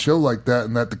your own show like that,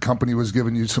 and that the company was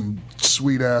giving you some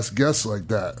sweet ass guests like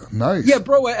that. Nice. Yeah,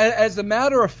 bro. As a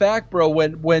matter of fact, bro,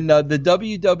 when the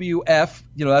WWF,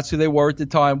 that's who they were at the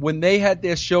time, when they had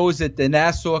their shows at the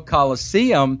Nassau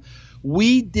Coliseum,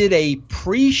 we did a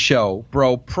pre-show,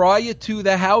 bro, prior to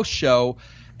the house show.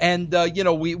 And,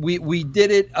 we did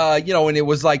it, and it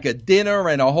was like a dinner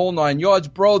and a whole 9 yards,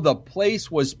 bro. The place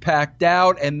was packed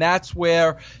out. And that's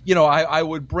where, I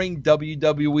would bring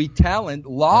WWE talent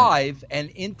live and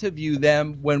interview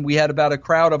them when we had about a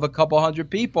crowd of a couple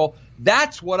hundred people.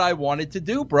 That's what I wanted to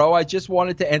do, bro. I just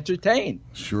wanted to entertain.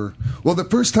 Sure. Well, the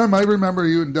first time I remember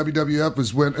you in WWF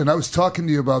was when, and I was talking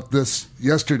to you about this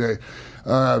yesterday,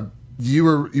 you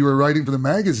were writing for the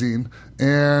magazine,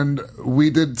 and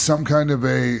we did some kind of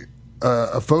a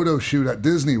photo shoot at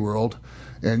Disney World,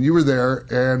 and you were there,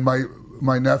 and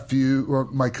my nephew or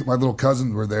my little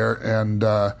cousins were there, and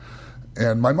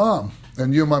my mom,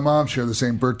 and you and my mom share the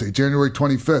same birthday, January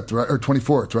 25th, right, or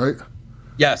 24th, right?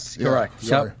 Yes, correct.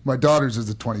 Sorry, yep. My daughter's is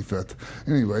the 25th.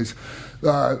 Anyways,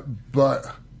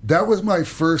 but that was my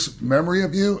first memory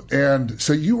of you. And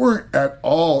so you weren't at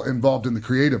all involved in the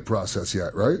creative process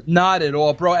yet, right? Not at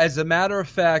all, bro. As a matter of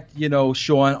fact,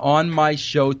 Sean, on my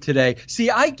show today,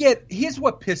 here's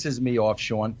what pisses me off,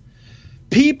 Sean.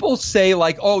 People say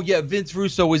like, oh, yeah, Vince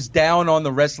Russo is down on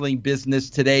the wrestling business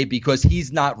today because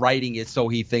he's not writing it, so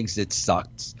he thinks it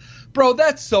sucks. Bro,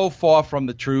 that's so far from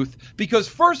the truth because,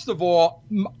 first of all,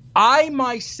 I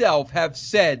myself have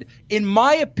said, in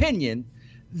my opinion,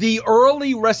 the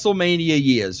early WrestleMania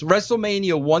years,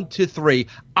 WrestleMania 1 to 3,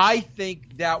 I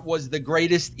think that was the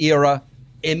greatest era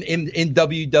in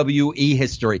WWE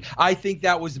history. I think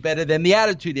that was better than the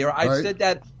Attitude Era. I've said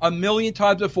that a million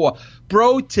times before.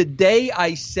 Bro, today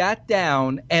I sat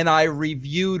down and I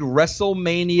reviewed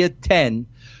WrestleMania 10,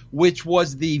 which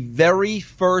was the very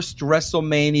first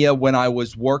WrestleMania when I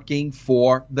was working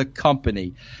for the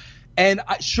company. And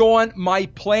Sean, my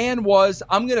plan was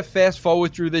I'm going to fast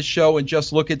forward through this show and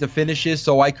just look at the finishes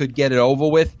so I could get it over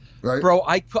with. Right. Bro,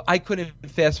 I couldn't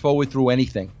fast forward through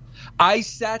anything. I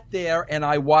sat there and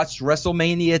I watched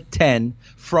WrestleMania 10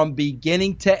 from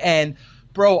beginning to end.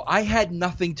 Bro, I had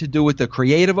nothing to do with the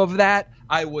creative of that.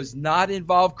 I was not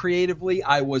involved creatively.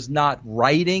 I was not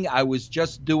writing. I was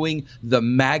just doing the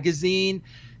magazine.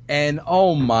 And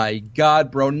oh my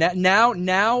God, bro! Now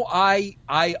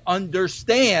I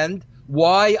understand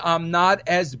why I'm not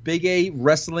as big a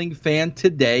wrestling fan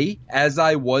today as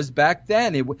I was back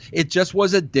then. It just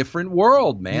was a different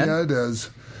world, man. Yeah, it is.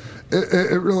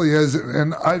 It really is.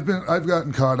 And I've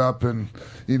gotten caught up in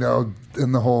in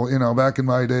the whole back in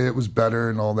my day it was better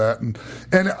and all that, and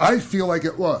I feel like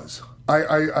it was.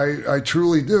 I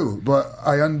truly do, but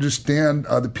I understand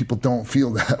other people don't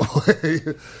feel that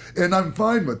way, and I'm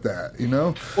fine with that,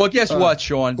 Well, guess what,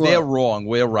 Sean? They're wrong.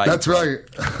 We're right. That's right.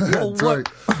 That's right.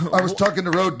 I was talking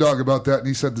to Road Dogg about that, and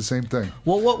he said the same thing.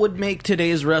 Well, what would make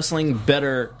today's wrestling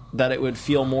better that it would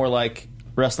feel more like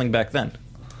wrestling back then?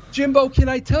 Jimbo, can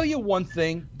I tell you one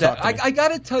thing? I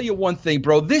got to tell you one thing,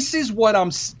 bro. I'm watching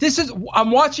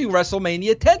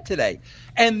WrestleMania 10 today,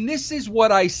 and this is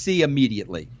what I see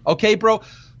immediately. Okay, bro?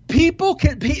 People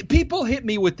hit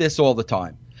me with this all the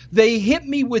time. They hit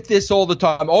me with this all the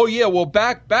time. Oh yeah, well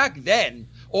back then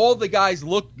all the guys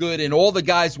looked good and all the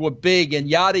guys were big and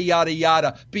yada yada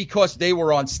yada because they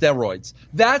were on steroids.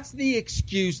 That's the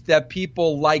excuse that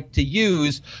people like to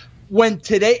use. When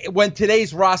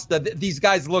today's roster, these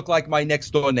guys look like my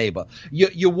next door neighbor.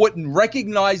 You wouldn't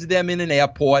recognize them in an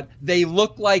airport. They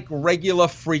look like regular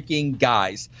freaking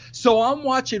guys. So I'm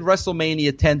watching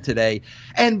WrestleMania 10 today,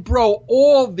 and bro,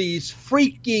 all these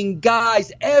freaking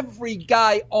guys, every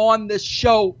guy on the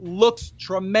show looks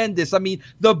tremendous. I mean,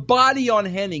 the body on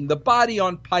Hennig, the body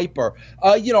on Piper,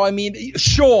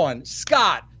 Sean,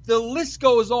 Scott, the list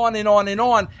goes on and on and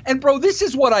on. And bro, this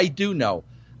is what I do know.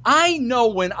 I know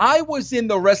when I was in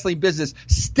the wrestling business,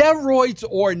 steroids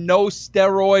or no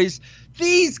steroids,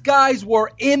 these guys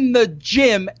were in the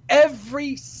gym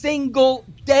every single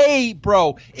day,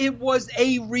 bro. It was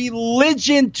a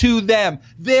religion to them.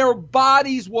 Their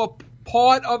bodies were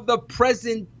part of the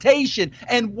presentation.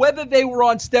 And whether they were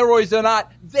on steroids or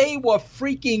not, they were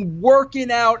freaking working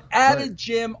out at a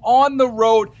gym, on the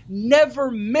road,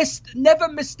 never missed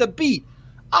a beat.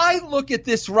 I look at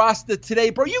this roster today,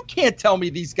 bro. You can't tell me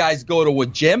these guys go to a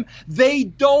gym. They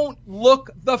don't look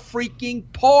the freaking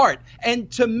part. And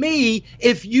to me,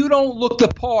 if you don't look the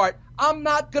part, I'm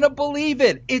not going to believe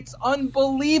it. It's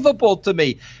unbelievable to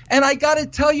me. And I got to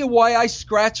tell you why I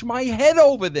scratch my head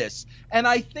over this. And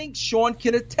I think Sean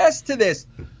can attest to this.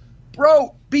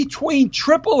 Bro, between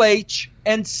Triple H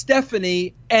and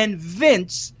Stephanie and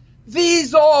Vince,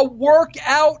 these are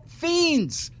workout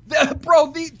fiends.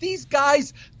 Bro, these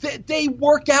guys, they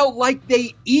work out like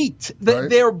they eat.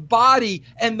 Their body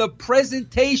and the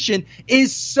presentation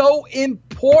is so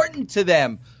important to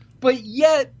them. But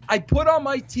yet, I put on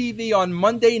my TV on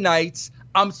Monday nights,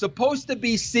 I'm supposed to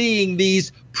be seeing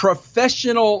these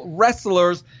professional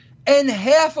wrestlers, and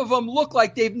half of them look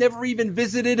like they've never even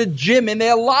visited a gym in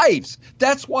their lives.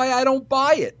 That's why I don't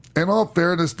buy it. In all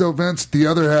fairness, though, Vince, the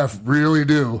other half really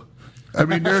do. I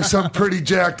mean, there's some pretty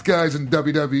jacked guys in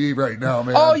WWE right now,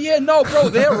 man. Oh yeah, no, bro,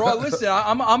 they're all. Listen,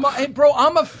 I'm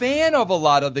a fan of a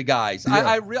lot of the guys.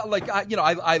 Yeah.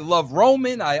 I love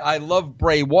Roman. I love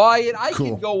Bray Wyatt. I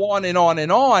can go on and on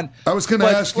and on. I was going to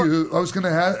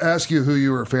ask you who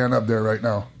you were a fan of there right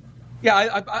now.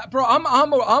 Yeah, bro,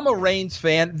 I'm a Reigns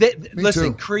fan.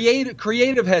 Listen,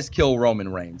 creative has killed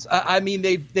Roman Reigns. I mean,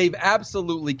 they've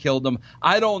absolutely killed him.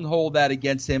 I don't hold that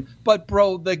against him. But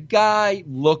bro, the guy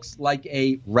looks like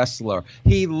a wrestler.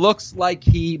 He looks like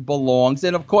he belongs,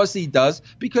 and of course he does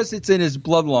because it's in his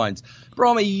bloodlines.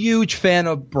 Bro, I'm a huge fan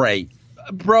of Bray.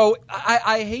 Bro,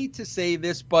 I hate to say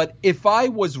this, but if I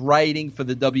was writing for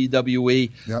the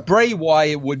WWE, Bray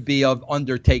Wyatt would be of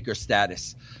Undertaker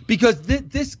status. Because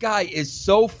this guy is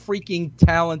so freaking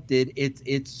talented,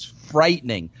 it's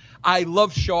frightening. I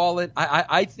love Charlotte.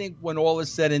 I think when all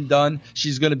is said and done,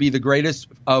 she's going to be the greatest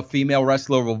female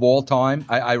wrestler of all time.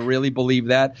 I really believe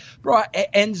that. Bro,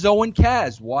 Enzo and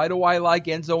Kaz. Why do I like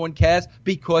Enzo and Kaz?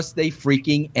 Because they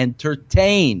freaking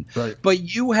entertain. Right. But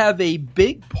you have a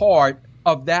big part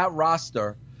of that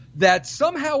roster that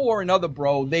somehow or another,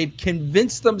 bro, they've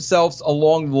convinced themselves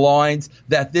along the lines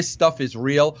that this stuff is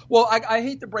real. Well, I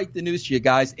hate to break the news to you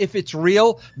guys. If it's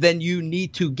real, then you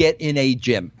need to get in a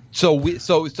gym. So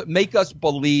make us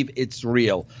believe it's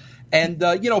real. And,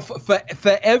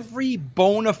 for every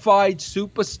bona fide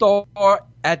superstar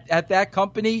at that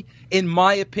company, in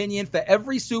my opinion, for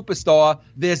every superstar,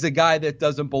 there's a guy that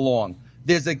doesn't belong.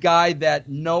 There's a guy that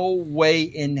no way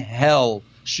in hell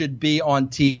should be on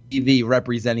TV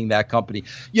representing that company.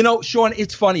 You know, Sean,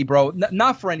 it's funny, bro.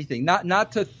 Not for anything,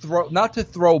 not to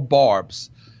throw barbs,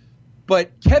 but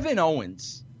Kevin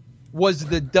Owens was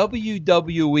the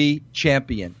WWE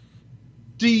champion.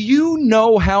 Do you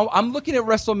know how? I'm looking at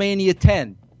WrestleMania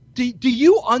 10. Do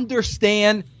you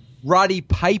understand Roddy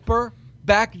Piper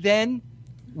back then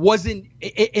wasn't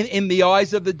in the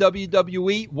eyes of the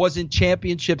WWE wasn't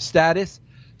championship status?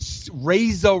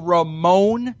 Razor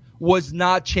Ramon was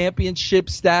not championship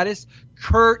status.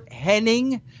 Kurt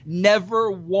Hennig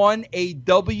never won a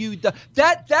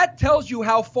That tells you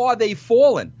how far they've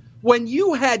fallen. When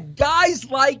you had guys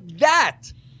like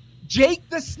that, Jake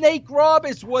the Snake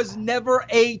Roberts was never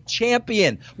a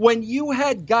champion. When you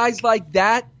had guys like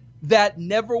that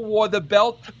never wore the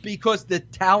belt because the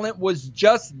talent was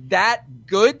just that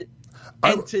good.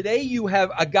 And today you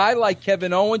have a guy like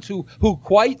Kevin Owens who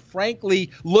quite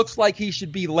frankly looks like he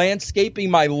should be landscaping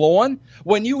my lawn.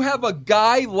 When you have a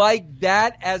guy like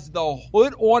that as the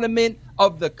hood ornament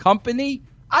of the company,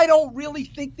 I don't really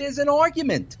think there's an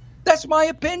argument. That's my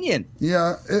opinion.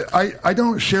 Yeah, I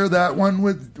don't share that one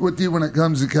with you when it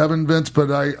comes to Kevin, Vince, but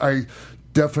I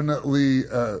definitely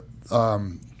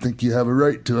think you have a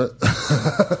right to it.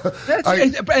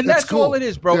 That's cool. all it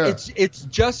is, bro. Yeah. It's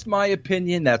just my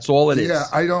opinion. That's all it is. Yeah,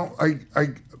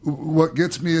 what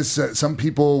gets me is that some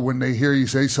people, when they hear you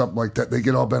say something like that, they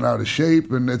get all bent out of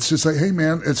shape, and it's just like, hey,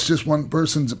 man, it's just one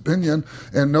person's opinion,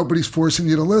 and nobody's forcing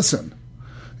you to listen.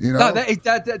 You know? No,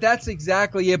 that's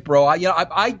exactly it, bro.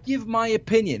 I give my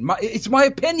opinion. It's my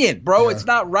opinion, bro. Yeah. It's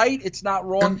not right. It's not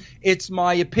wrong. It's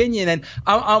my opinion, and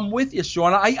I'm with you,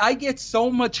 Sean. I get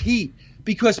so much heat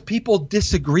because people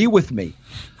disagree with me.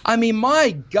 I mean,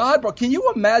 my God, bro, can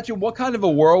you imagine what kind of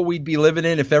a world we'd be living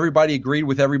in if everybody agreed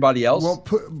with everybody else? Well,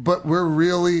 but we're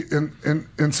really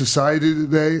in society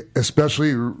today,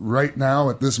 especially right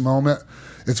now at this moment,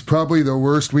 it's probably the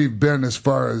worst we've been as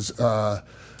far as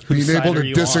being able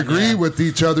to disagree with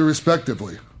each other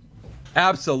respectively.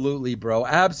 Absolutely, bro.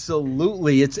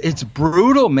 Absolutely. It's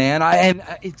brutal, man.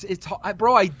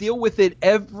 Bro, I deal with it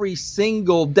every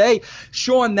single day.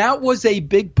 Sean, that was a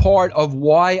big part of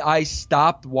why I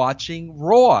stopped watching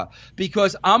Raw,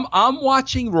 because I'm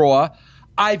watching Raw.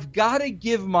 I've got to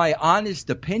give my honest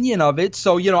opinion of it.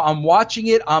 So, I'm watching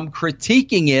it, I'm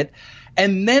critiquing it.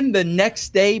 And then the next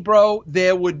day, bro,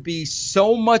 there would be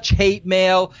so much hate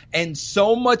mail and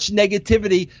so much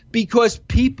negativity because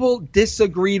people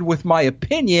disagreed with my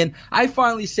opinion. I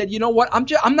finally said, you know what?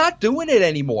 I'm not doing it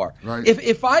anymore. Right.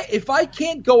 If I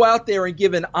can't go out there and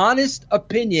give an honest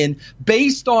opinion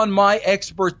based on my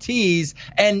expertise,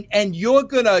 and you're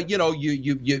gonna,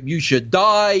 you should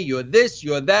die, you're this,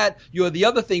 you're that, you're the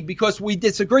other thing because we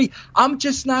disagree, I'm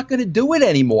just not gonna do it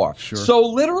anymore. Sure. So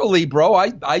literally, bro,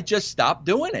 I just stop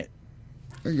doing it.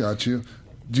 I got you.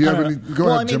 Do you have any? Go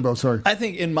ahead, Jimbo. Sorry. I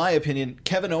think, in my opinion,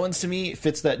 Kevin Owens to me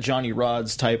fits that Johnny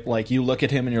Rodz type. Like, you look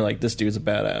at him and you're like, this dude's a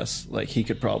badass. Like, he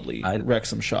could probably wreck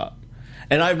some shop.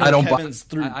 And I've known Kevin's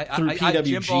through PWG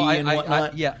Jimbo, and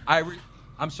whatnot.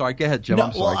 I'm sorry. Go ahead, Jim.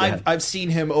 No, I've seen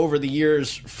him over the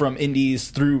years from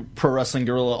indies through Pro Wrestling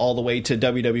Guerrilla all the way to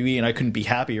WWE, and I couldn't be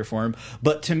happier for him.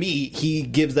 But to me, he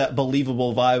gives that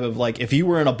believable vibe of, like, if you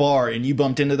were in a bar and you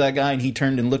bumped into that guy and he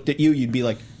turned and looked at you, you'd be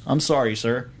like, I'm sorry,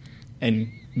 sir.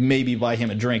 And maybe buy him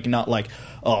a drink, not like,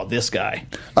 oh, this guy.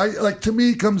 To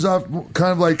me, it comes off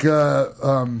kind of like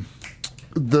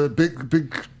the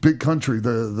big country,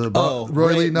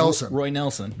 Roy Lee Nelson. Roy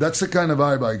Nelson. That's the kind of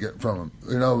vibe I get from him.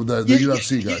 The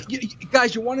UFC guy.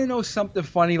 Guys, you want to know something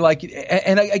funny? Like,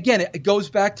 and again, it goes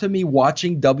back to me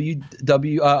watching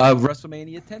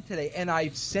WrestleMania 10 today, and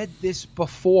I've said this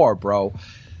before, bro.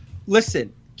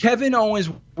 Listen, Kevin Owens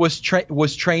was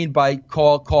trained by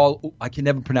Carl. I can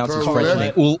never pronounce his French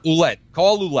name. Ouellet.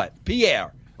 Carl Ouellet.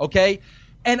 Pierre. Okay,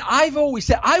 and I've always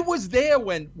said I was there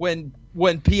when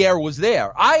Pierre was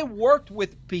there. I worked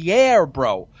with Pierre,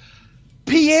 bro.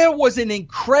 Pierre was an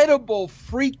incredible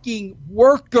freaking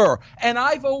worker. And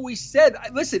I've always said,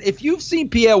 listen, if you've seen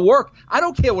Pierre work, I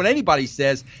don't care what anybody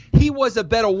says. He was a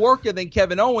better worker than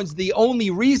Kevin Owens. The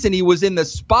only reason he was in the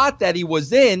spot that he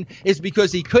was in is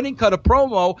because he couldn't cut a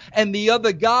promo and the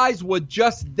other guys were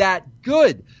just that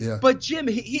good. Yeah. But, Jim,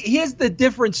 here's the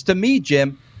difference to me,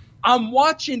 Jim. I'm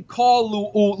watching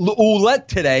Carl Ouellet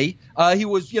today. He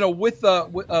was, with as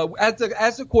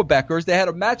the Quebecers. They had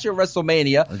a match at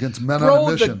WrestleMania against Men on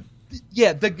a Mission.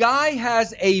 The guy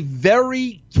has a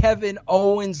very Kevin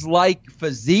Owens-like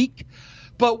physique,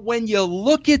 but when you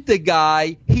look at the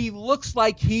guy, he looks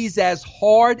like he's as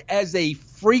hard as a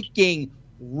freaking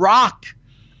rock.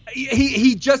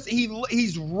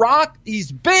 He's rock.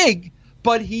 He's big,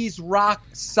 but he's rock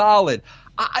solid.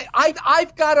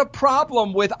 I've got a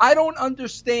problem with, I don't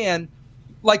understand,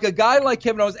 like a guy like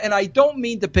Kevin Owens, and I don't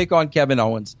mean to pick on Kevin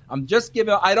Owens.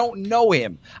 I don't know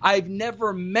him. I've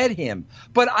never met him.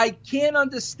 But I can't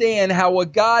understand how a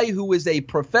guy who is a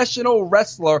professional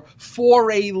wrestler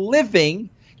for a living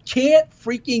can't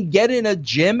freaking get in a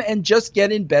gym and just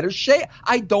get in better shape.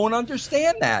 I don't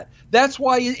understand that. That's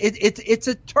why it's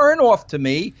a turnoff to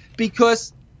me,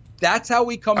 because that's how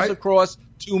he comes across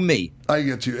to me. I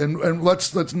get you. And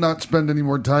let's not spend any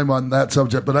more time on that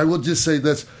subject, but I will just say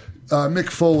this. Mick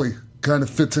Foley kind of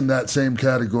fits in that same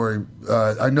category.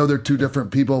 I know they're two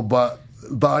different people, but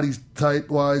body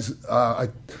type-wise, I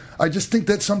just think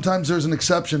that sometimes there's an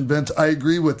exception, Vince. I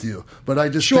agree with you, but I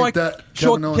just think that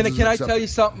Kevin Owens can I tell you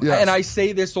something? Yes. And I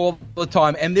say this all the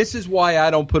time, and this is why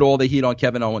I don't put all the heat on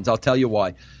Kevin Owens. I'll tell you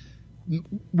why.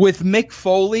 With Mick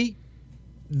Foley,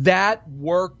 that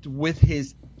worked with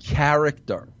his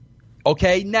character.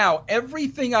 Okay, now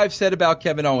everything I've said about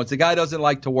Kevin Owens, the guy doesn't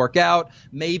like to work out.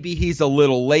 Maybe he's a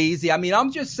little lazy. I mean,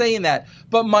 I'm just saying that.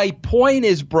 But my point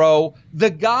is, bro, the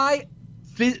guy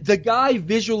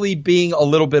visually being a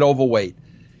little bit overweight.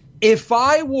 If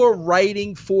I were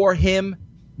writing for him,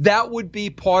 that would be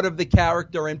part of the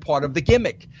character and part of the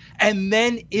gimmick, and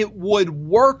then it would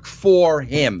work for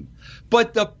him.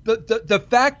 But the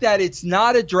fact that it's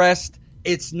not addressed,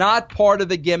 it's not part of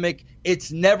the gimmick,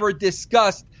 it's never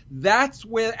discussed, that's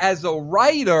where, as a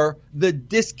writer, the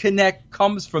disconnect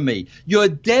comes from me. You're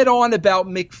dead on about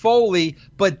Mick Foley,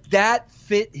 but that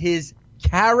fit his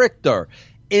character.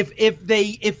 If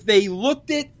they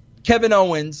looked at Kevin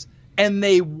Owens and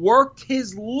they worked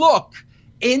his look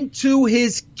into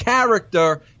his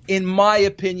character, in my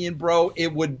opinion, bro,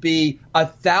 it would be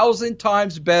 1,000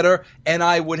 times better, and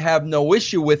I would have no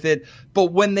issue with it.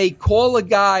 But when they call a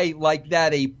guy like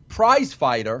that a prize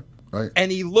fighter, right,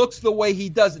 and he looks the way he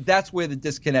does, that's where the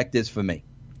disconnect is for me.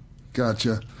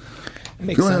 Gotcha.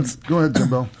 Makes sense. Go ahead,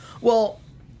 Jimbo. Well,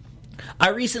 I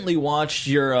recently watched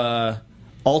your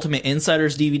Ultimate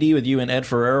Insiders DVD with you and Ed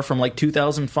Ferreira from like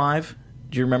 2005.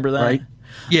 Do you remember that? Right.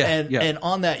 Yeah. And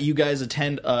on that, you guys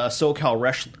attend a SoCal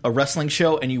wrestling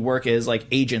show, and you work as like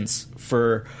agents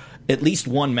for at least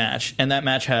one match. And that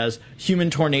match has Human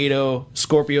Tornado,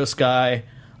 Scorpio Sky,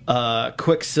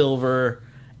 Quicksilver,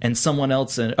 and someone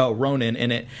else, Ronan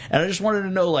in it. And I just wanted to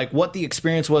know like what the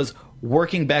experience was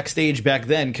working backstage back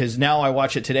then, because now I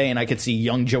watch it today and I could see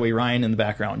young Joey Ryan in the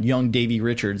background, young Davey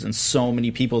Richards, and so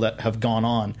many people that have gone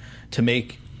on to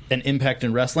make an impact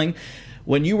in wrestling.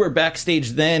 When you were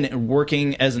backstage then and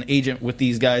working as an agent with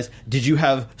these guys, did you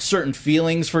have certain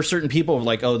feelings for certain people of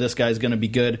like, oh, this guy's going to be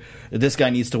good, this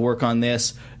guy needs to work on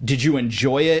this? Did you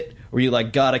enjoy it? Were you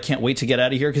like, God, I can't wait to get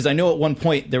out of here? Because I know at one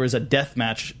point there was a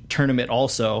deathmatch tournament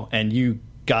also, and you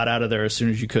got out of there as soon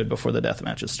as you could before the death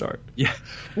matches start. Yeah.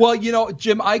 Well,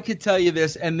 Jim, I could tell you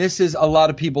this, and this is, a lot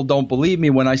of people don't believe me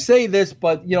when I say this,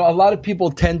 but, a lot of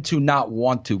people tend to not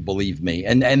want to believe me,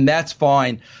 and that's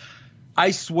fine.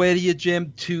 I swear to you,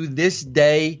 Jim, to this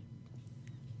day,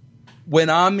 when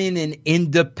I'm in an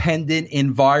independent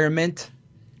environment,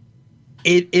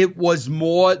 it was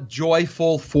more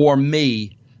joyful for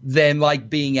me than like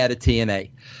being at a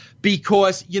TNA,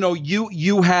 because,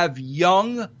 you have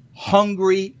young,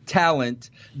 hungry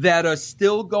talent that are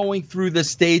still going through the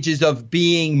stages of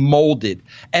being molded,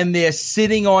 and they're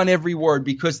sitting on every word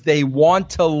because they want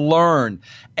to learn,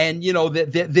 and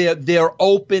they're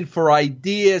open for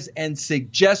ideas and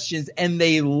suggestions, and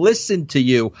they listen to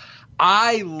you.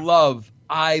 I love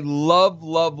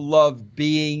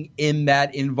being in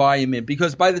that environment,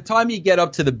 because by the time you get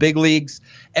up to the big leagues,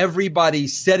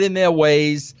 everybody's set in their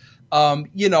ways.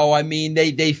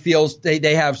 They feel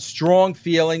they have strong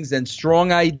feelings and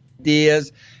strong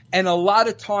ideas. And a lot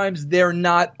of times they're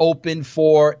not open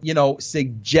for,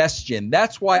 suggestion.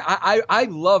 That's why I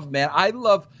love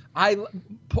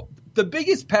the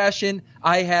biggest passion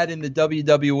I had in the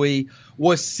WWE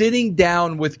was sitting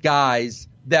down with guys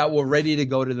that were ready to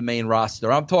go to the main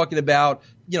roster. I'm talking about,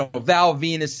 Val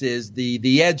Venus's,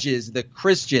 the Edges, the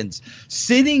Christians,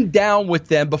 sitting down with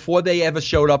them before they ever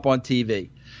showed up on TV.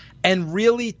 And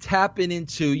really tapping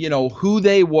into, who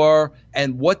they were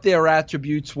and what their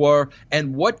attributes were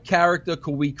and what character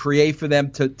could we create for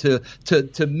them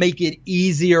to make it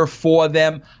easier for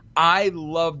them. I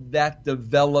love that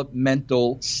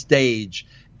developmental stage.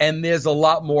 And there's a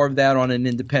lot more of that on an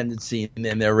independent scene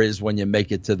than there is when you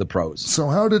make it to the pros. So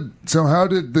how did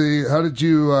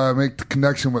you make the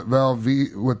connection with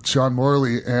with Sean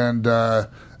Morley and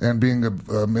being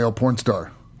a male porn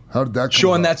star? How did that come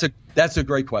Sean, about? That's a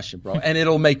great question, bro. And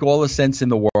it'll make all the sense in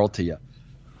the world to you.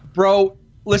 Bro,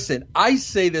 listen, I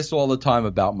say this all the time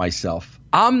about myself.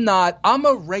 I'm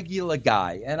a regular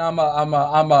guy, and I'm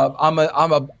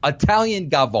a Italian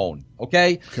Gavone,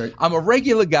 okay? I'm a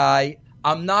regular guy.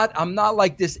 I'm not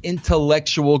like this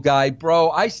intellectual guy, bro.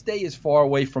 I stay as far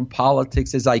away from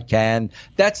politics as I can.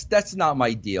 That's not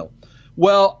my deal.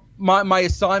 Well, my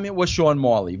assignment was Sean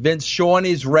Morley. Vince, Sean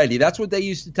is ready. That's what they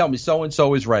used to tell me.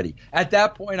 So-and-so is ready. At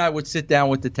that point, I would sit down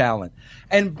with the talent.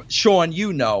 And Sean,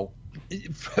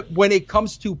 when it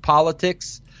comes to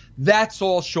politics, that's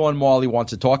all Sean Morley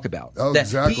wants to talk about. Oh,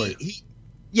 exactly.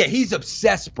 He's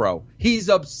obsessed, bro. He's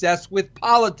obsessed with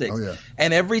politics. Oh, yeah.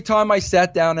 And every time I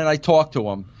sat down and I talked to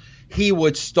him, he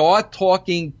would start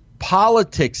talking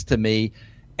politics to me.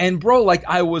 And, bro,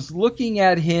 I was looking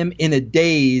at him in a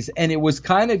daze, and it was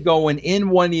kind of going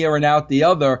in one ear and out the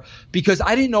other because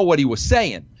I didn't know what he was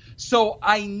saying. So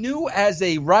I knew as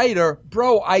a writer,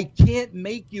 bro, I can't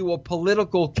make you a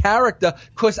political character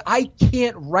because I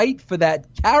can't write for that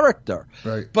character.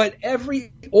 Right. But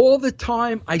all the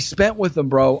time I spent with him,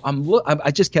 bro,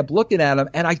 I just kept looking at him,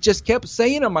 and I just kept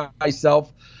saying to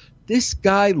myself, this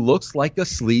guy looks like a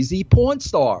sleazy porn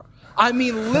star. I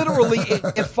mean, literally,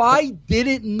 if I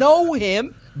didn't know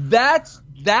him, that's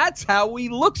how he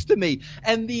looks to me.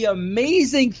 And the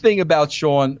amazing thing about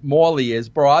Sean Morley is,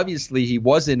 bro, obviously he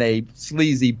wasn't a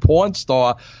sleazy porn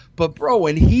star, but, bro,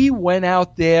 when he went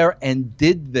out there and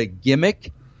did the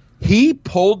gimmick, he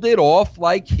pulled it off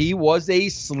like he was a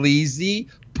sleazy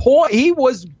porn. He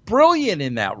was brilliant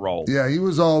in that role. Yeah, he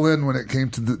was all in when it came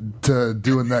to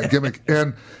doing that gimmick.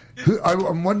 And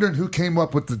I'm wondering who came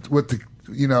up with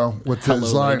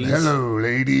his line, ladies. "Hello,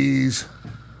 ladies."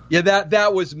 Yeah,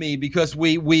 that was me because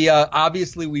we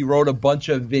obviously we wrote a bunch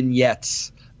of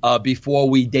vignettes before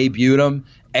we debuted them,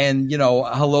 and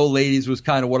 "Hello, ladies" was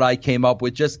kind of what I came up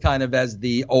with, just kind of as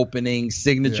the opening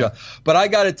signature. Yeah. But I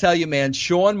got to tell you, man,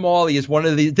 Sean Morley is one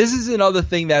of the. This is another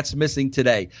thing that's missing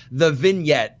today: the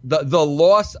vignette, the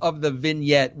loss of the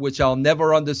vignette, which I'll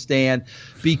never understand,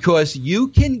 because you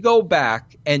can go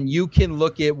back and you can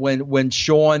look at when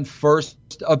Sean first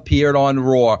appeared on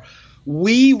Raw.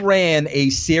 We ran a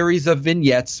series of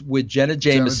vignettes with Jenna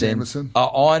Jameson.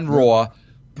 On Raw.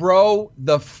 Bro,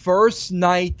 the first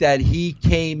night that he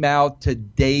came out to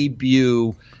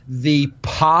debut, the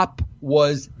pop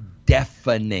was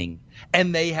deafening.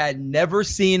 And they had never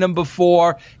seen him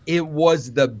before. It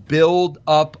was the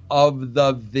build-up of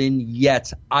the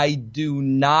vignettes. I do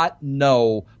not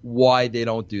know why they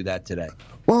don't do that today.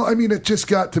 Well, I mean, it just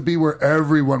got to be where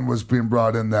everyone was being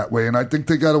brought in that way, and I think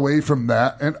they got away from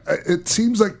that, and it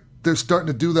seems like they're starting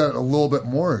to do that a little bit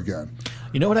more again.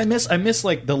 You know what I miss? I miss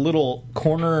the little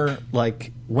corner,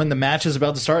 when the match is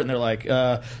about to start and they're like,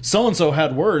 so-and-so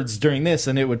had words during this,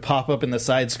 and it would pop up in the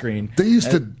side screen. They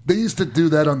used to do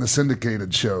that on the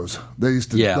syndicated shows. They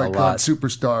used to on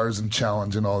Superstars and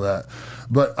Challenge and all that.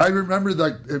 But I remember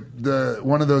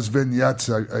one of those vignettes.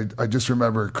 I just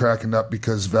remember cracking up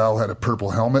because Val had a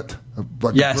purple helmet.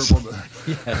 Yes.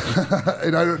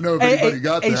 And I don't know if anybody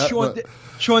got that. Sean,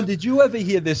 Sean, did you ever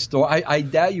hear this story? I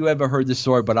doubt you ever heard this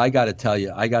story, but I got to tell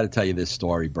you this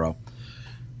story, bro.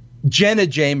 Jenna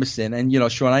Jameson,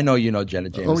 and Sean, I know you know Jenna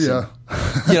Jameson. Oh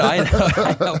yeah.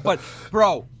 I know, but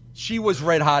bro, she was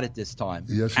red hot at this time.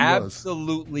 Yes, she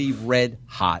absolutely was. Red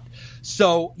hot.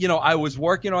 So, I was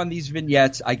working on these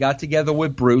vignettes. I got together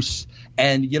with Bruce,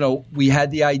 and we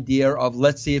had the idea of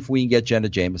let's see if we can get Jenna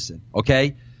Jameson.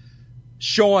 Okay,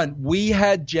 Sean, we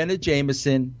had Jenna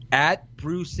Jameson at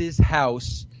Bruce's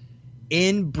house,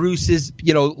 in Bruce's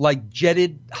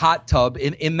jetted hot tub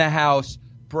in the house.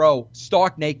 Bro,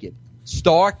 stark naked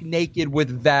with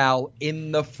Val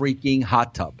in the freaking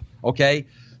hot tub. Okay,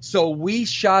 So we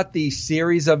shot these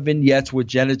series of vignettes with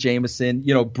Jenna Jameson.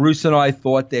 You know, Bruce and I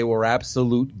thought they were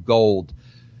absolute gold.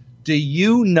 Do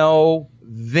you know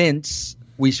Vince?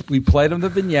 We played him the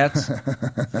vignettes.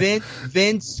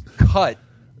 Vince cut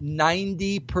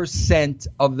 90%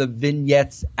 of the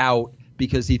vignettes out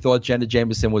because he thought Jenna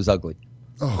Jameson was ugly.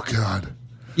 Oh, God.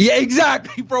 Yeah,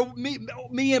 exactly, bro.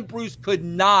 Me and Bruce could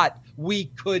not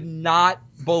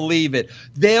believe it.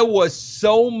 There was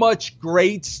so much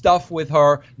great stuff with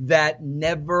her that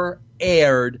never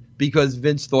aired because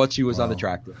Vince thought she was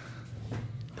unattractive.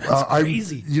 That's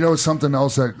crazy. You know, something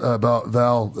else about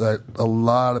Val that a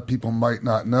lot of people might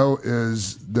not know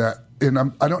is that, and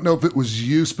I don't know if it was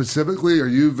you specifically or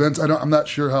you, Vince. I'm not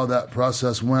sure how that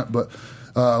process went, but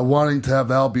wanting to have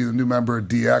Val be the new member of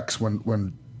DX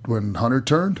when Hunter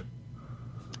turned.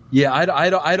 Yeah,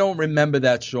 I don't remember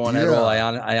that, Sean, at all.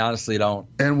 I honestly don't.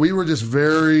 And we were just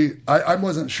I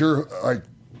wasn't sure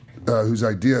whose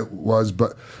idea it was,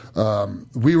 but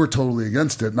we were totally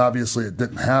against it, and obviously it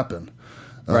didn't happen.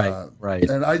 Right.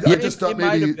 And I just thought maybe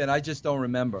might have been. I just don't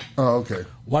remember. Oh, okay.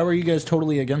 Why were you guys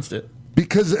totally against it?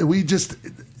 Because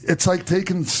it's like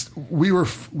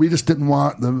we just didn't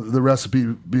want the recipe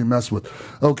being messed with.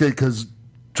 Okay, because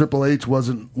Triple H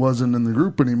wasn't in the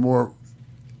group anymore.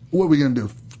 What are we going to do?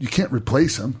 You can't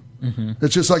replace him. Mm-hmm.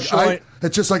 It's just like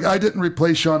I didn't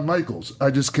replace Shawn Michaels.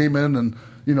 I just came in and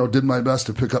did my best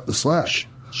to pick up the slack.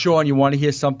 Sean, you want to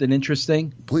hear something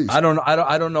interesting? Please. I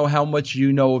don't know how much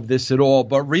you know of this at all,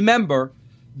 but remember,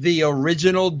 the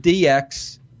original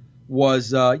DX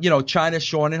was China,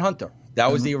 Shawn, and Hunter.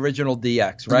 That was the original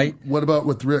DX, right? And what about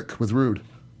with Rude?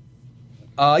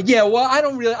 Yeah, well,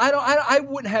 I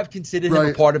wouldn't have considered him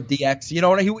a part of DX. You know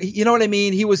what I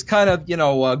mean? He was kind of,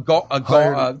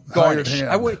 garnish.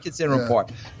 I wouldn't consider him a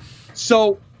part.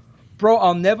 So, bro,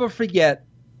 I'll never forget.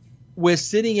 We're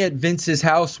sitting at Vince's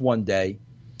house one day,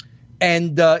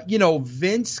 and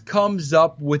Vince comes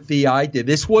up with the idea.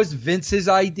 This was Vince's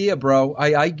idea, bro.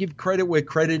 I give credit where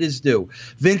credit is due.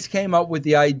 Vince came up with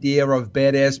the idea of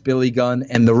Badass Billy Gunn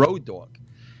and the Road Dogg.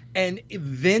 And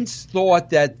Vince thought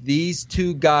that these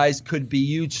two guys could be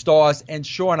huge stars. And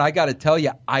Sean, I got to tell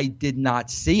you, I did not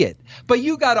see it. But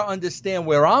you got to understand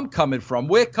where I'm coming from.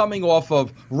 We're coming off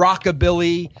of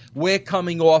Rockabilly. We're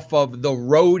coming off of the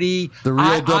Roadie. The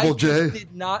real Double J.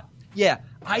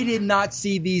 I did not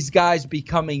see these guys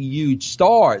becoming huge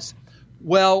stars.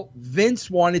 Well,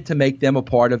 Vince wanted to make them a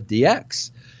part of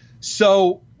DX.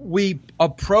 So we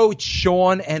approached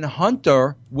Shawn and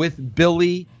Hunter with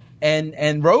Billy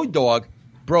and Road Dogg.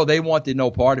 Bro, they wanted no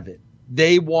part of it.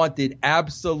 They wanted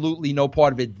absolutely no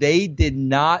part of it. They did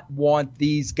not want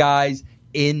these guys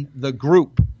in the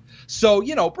group. So,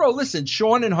 bro, listen,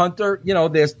 Shawn and Hunter,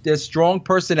 they're strong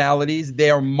personalities.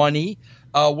 They're money.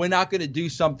 We're not going to do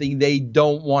something they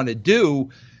don't want to do.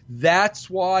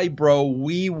 That's why, bro,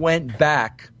 we went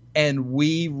back and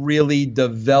we really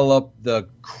developed the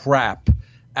crap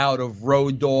out of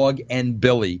Road Dogg and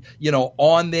Billy,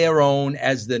 on their own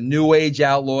as the New Age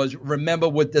Outlaws. Remember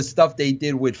with the stuff they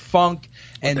did with Funk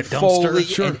and Foley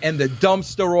and the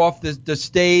dumpster off the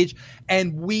stage.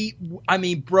 And we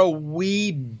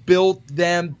built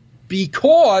them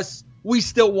because we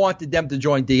still wanted them to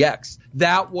join DX.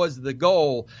 That was the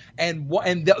goal. And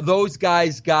those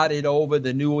guys got it over,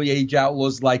 the New Age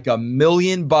Outlaws, like $1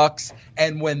 million.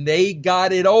 And when they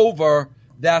got it over,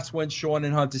 that's when Shawn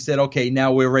and Hunter said, okay,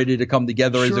 now we're ready to come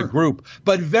together as a group.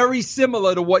 But very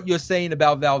similar to what you're saying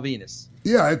about Val Venis.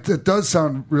 Yeah, it does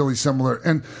sound really similar.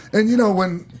 And when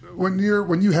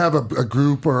you have a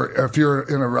group, or if you're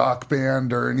in a rock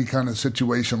band or any kind of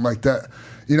situation like that,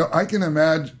 I can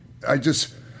imagine.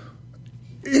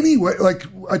 Anyway, like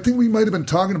I think we might have been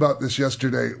talking about this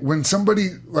yesterday. When somebody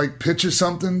like pitches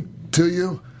something to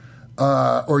you,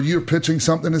 or you're pitching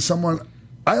something to someone,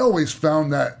 I always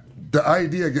found that the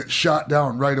idea gets shot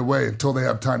down right away until they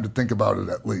have time to think about it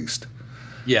at least.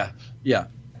 Yeah.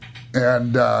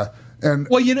 And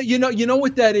well, you know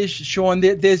what that is, Sean.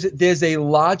 There's a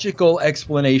logical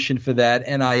explanation for that,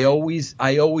 and I always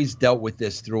dealt with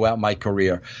this throughout my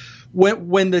career.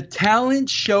 When the talent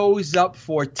shows up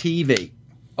for TV,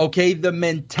 okay, the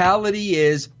mentality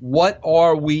is, what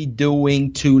are we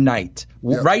doing tonight?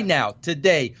 Yep. Right now,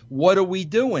 today, what are we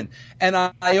doing? And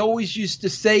I always used to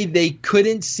say they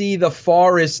couldn't see the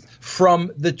forest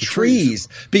from the trees.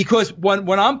 Because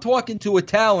when I'm talking to a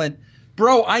talent,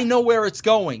 bro, I know where it's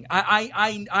going.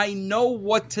 I know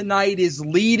what tonight is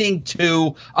leading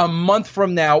to a month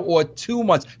from now or 2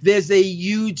 months. There's a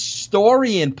huge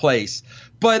story in place.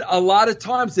 But a lot of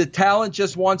times the talent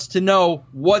just wants to know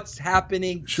what's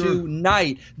happening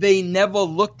tonight. They never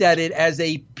looked at it as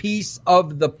a piece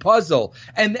of the puzzle.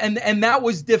 And that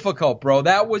was difficult, bro.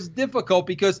 That was difficult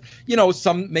because,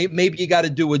 maybe you got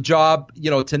to do a job,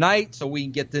 tonight so we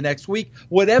can get to next week,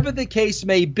 whatever the case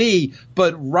may be.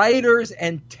 But writers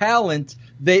and talent,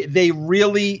 they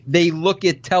look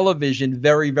at television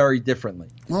very, very differently.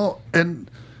 Well,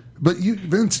 but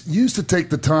Vince used to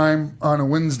take the time on a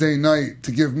Wednesday night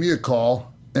to give me a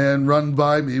call and run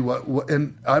by me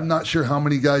and I'm not sure how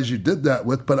many guys you did that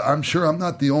with, but I'm sure I'm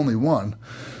not the only one.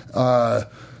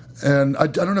 And I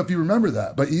don't know if you remember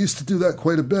that, but you used to do that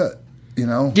quite a bit.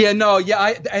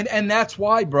 And that's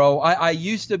why, bro. I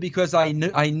used to, because I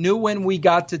knew when we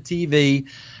got to TV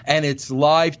and it's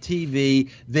live TV,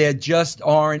 there just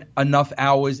aren't enough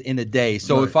hours in a day.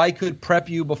 So Right. If I could prep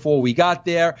you before we got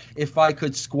there, if I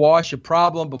could squash a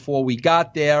problem before we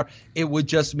got there, it would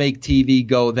just make TV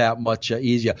go that much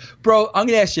easier. Bro, I'm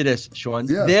going to ask you this, Sean.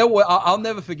 Yeah. I'll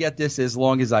never forget this as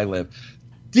long as I live.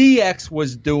 DX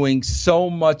was doing so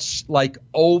much like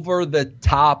over the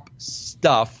top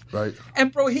stuff. Right. And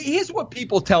bro, here's what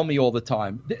people tell me all the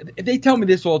time. They tell me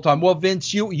this all the time. Well,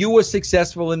 Vince, you were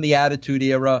successful in the Attitude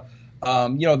Era.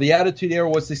 The Attitude Era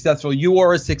was successful. You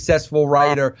were a successful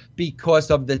writer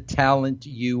because of the talent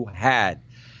you had.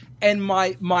 And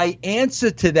my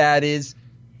answer to that is,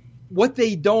 what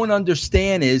they don't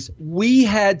understand is we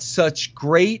had such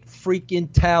great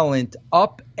freaking talent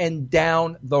up and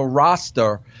down the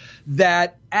roster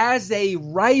that as a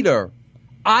writer,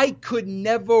 I could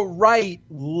never write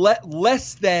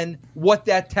less than what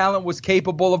that talent was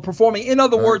capable of performing. In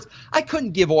other words, I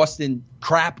couldn't give Austin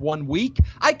crap 1 week.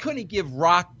 I couldn't give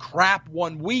Rock crap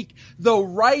 1 week. The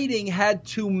writing had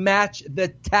to match the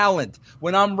talent.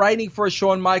 When I'm writing for a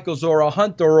Shawn Michaels or a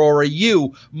Hunter or a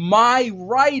you, my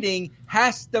writing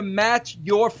has to match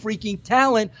your freaking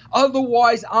talent.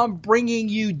 Otherwise, I'm bringing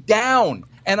you down.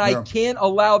 And I can't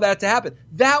allow that to happen.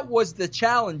 That was the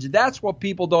challenge. That's what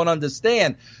people don't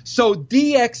understand. So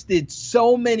DX did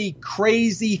so many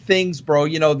crazy things, bro.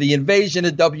 The invasion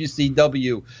of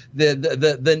WCW,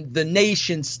 the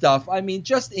nation stuff. I mean,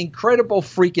 just incredible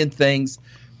freaking things.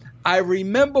 I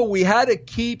remember we had to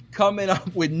keep coming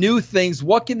up with new things.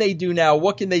 What can they do now?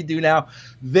 What can they do now?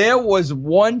 There was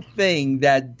one thing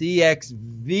that DX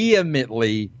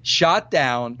vehemently shot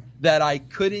down that I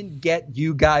couldn't get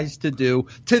you guys to do.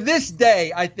 To this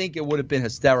day, I think it would have been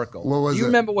hysterical. What was do you it?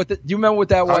 remember what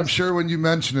that was? I'm sure when you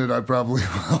mention it, I probably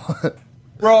will.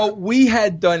 Bro, we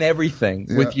had done everything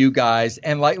with you guys,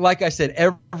 and like I said,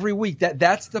 every week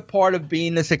that's the part of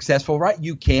being a successful, right?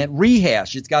 You can't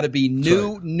rehash. It's got to be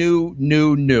new.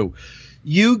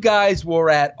 You guys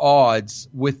were at odds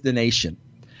with the nation.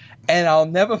 And I'll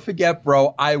never forget,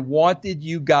 bro, I wanted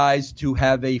you guys to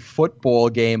have a football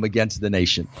game against the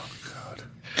nation.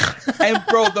 And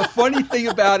bro, the funny thing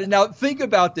about it, now think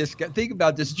about this,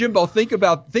 Jimbo, think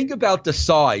about the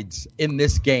sides in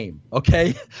this game,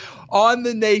 okay? On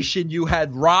the nation, you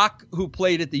had Rock, who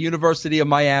played at the University of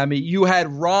Miami. You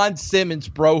had Ron Simmons,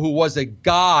 bro, who was a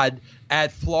god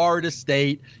at Florida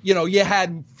State. You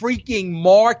had freaking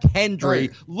Mark Hendry.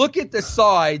 Right. Look at the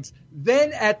sides.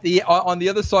 Then on the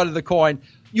other side of the coin,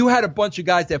 you had a bunch of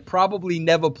guys that probably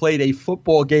never played a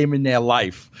football game in their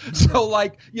life. So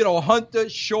Hunter,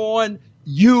 Sean,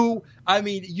 you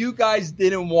guys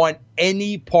didn't want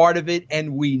any part of it,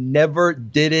 and we never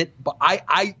did it. But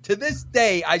I to this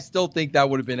day, I still think that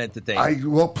would have been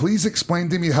entertaining. Well, please explain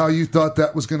to me how you thought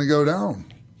that was going to go down.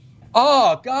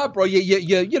 Oh God, bro!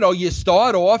 You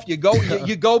start off, you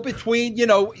go between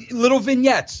little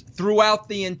vignettes throughout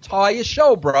the entire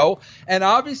show, bro, and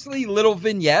obviously little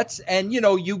vignettes, and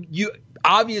you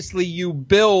obviously you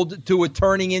build to it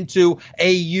turning into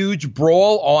a huge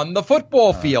brawl on the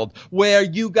football field where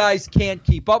you guys can't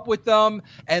keep up with them,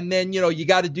 and then you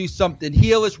got to do something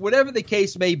heelish, whatever the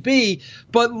case may be.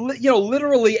 But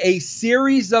literally a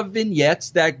series of vignettes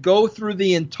that go through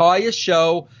the entire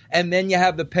show. And then you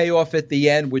have the payoff at the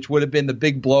end, which would have been the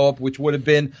big blow up, which would have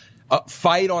been a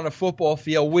fight on a football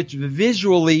field, which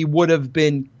visually would have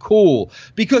been cool.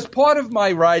 Because part of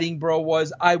my writing, bro,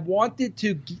 was I wanted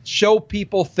to show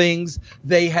people things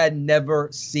they had never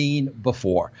seen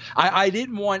before. I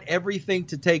didn't want everything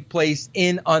to take place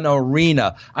in an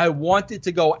arena. I wanted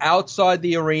to go outside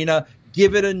the arena,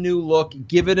 give it a new look,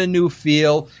 give it a new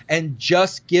feel, and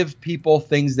just give people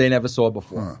things they never saw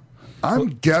before.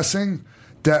 I'm guessing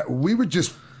that we were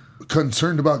just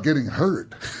concerned about getting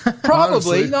hurt.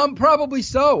 Probably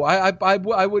so.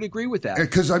 I would agree with that.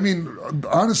 Because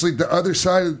honestly, the other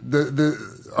side of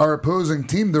our opposing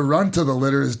team, the run to the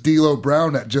litter is D'Lo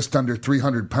Brown at just under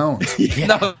 300 pounds.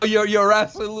 No, you're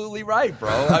absolutely right, bro.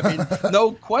 I mean,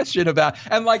 no question about it.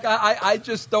 And like I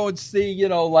just don't see,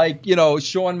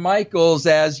 Shawn Michaels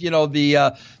as,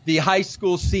 the high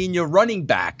school senior running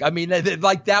back. I mean,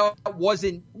 like that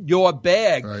wasn't your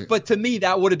bag. Right. But to me,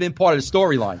 that would have been part of the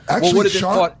storyline.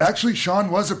 Actually,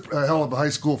 Shawn was a hell of a high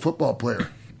school football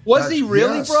player. Was he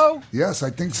really, yes. bro? Yes, I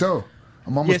think so.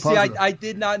 I'm almost positive. I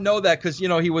did not know that because, he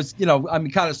was,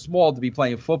 kind of small to be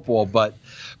playing football. But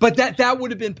that would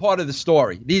have been part of the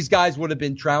story. These guys would have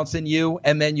been trouncing you,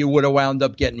 and then you would have wound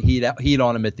up getting heat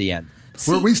on them at the end.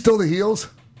 Were we still the heels?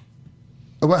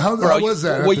 Well, how was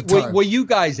that at the time? Were you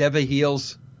guys ever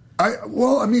heels?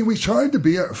 We tried to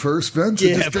be at first, Vince.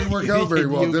 It just didn't work out very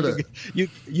well, did it?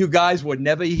 You guys were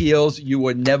never heels. You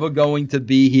were never going to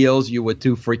be heels. You were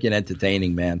too freaking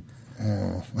entertaining, man.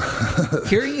 Oh.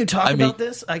 Hearing you talk about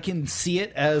this, I can see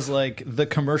it as like the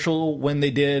commercial when they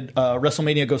did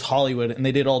WrestleMania Goes Hollywood and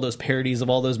they did all those parodies of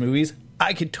all those movies.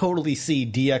 I could totally see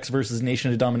DX versus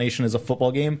Nation of Domination as a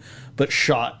football game, but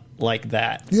shot like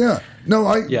that. Yeah.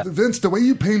 No, Vince, the way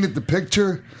you painted the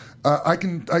picture, I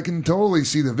can totally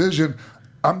see the vision.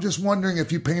 I'm just wondering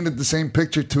if you painted the same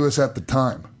picture to us at the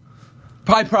time.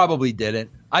 I probably didn't.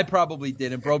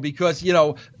 Bro, because,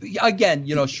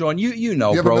 again, Sean, you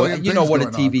know, bro, you know what a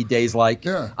TV day's like.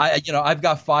 Yeah. I've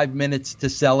got 5 minutes to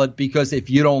sell it because if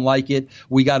you don't like it,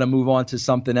 we got to move on to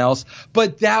something else.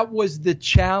 But that was the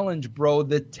challenge, bro.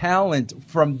 The talent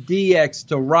from DX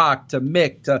to Rock to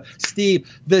Mick to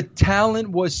Steve, the talent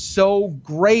was so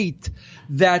great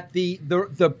that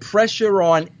the pressure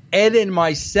on Ed and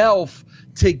myself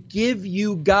to give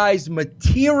you guys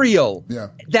material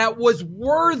that was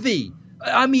worthy.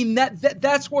 I mean,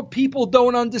 that's what people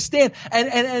don't understand.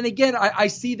 And again, I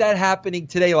see that happening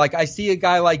today. Like, I see a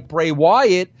guy like Bray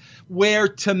Wyatt, where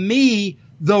to me,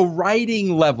 the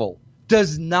writing level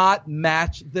does not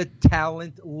match the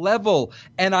talent level.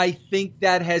 And I think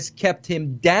that has kept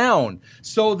him down.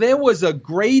 So there was a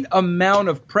great amount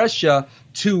of pressure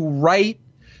to write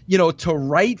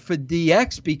for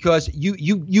DX because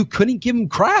you couldn't give him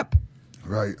crap.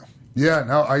 Right. Yeah.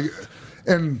 No,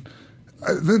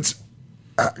 Vince,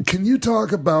 can you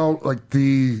talk about like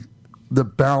the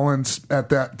balance at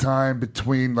that time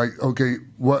between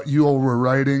what you all were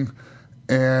writing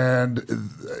and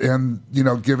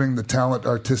giving the talent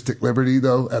artistic liberty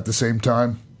though at the same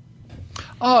time?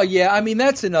 Oh, yeah. I mean,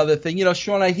 that's another thing.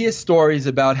 Sean, I hear stories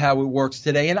about how it works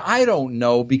today, and I don't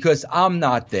know because I'm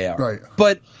not there. Right.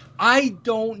 But I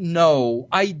don't know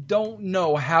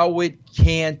how it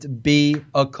can't be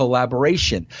a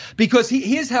collaboration. Because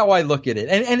here's how I look at it.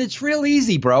 And it's real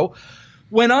easy, bro.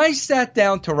 When I sat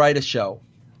down to write a show,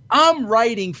 I'm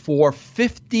writing for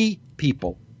 50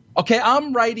 people. Okay,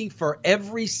 I'm writing for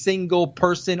every single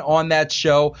person on that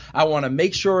show. I want to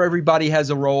make sure everybody has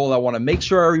a role. I want to make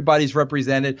sure everybody's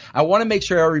represented. I want to make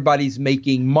sure everybody's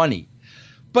making money.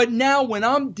 But now when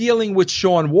I'm dealing with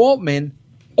Sean Waltman,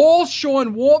 all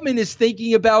Sean Waltman is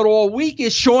thinking about all week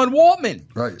is Sean Waltman.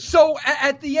 Right. So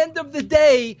at the end of the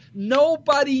day,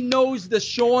 nobody knows the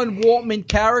Sean Waltman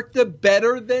character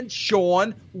better than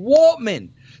Sean Waltman.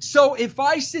 So if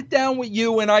I sit down with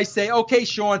you and I say, okay,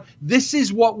 Sean, this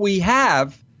is what we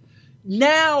have,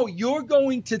 now you're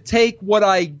going to take what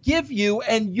I give you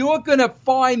and you're going to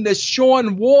find the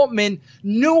Sean Waltman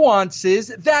nuances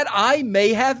that I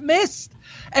may have missed.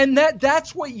 And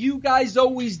that's what you guys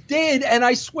always did. And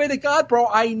I swear to God, bro,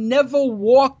 I never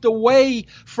walked away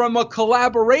from a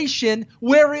collaboration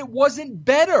where it wasn't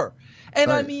better. And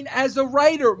right. I mean, as a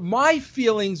writer, my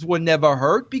feelings were never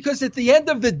hurt because at the end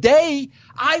of the day,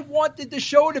 I wanted the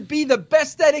show to be the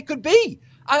best that it could be.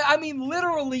 I mean,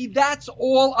 literally, that's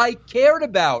all I cared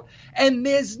about. And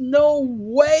there's no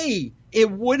way it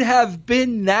would have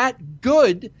been that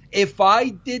good if I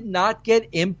did not get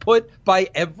input by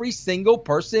every single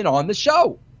person on the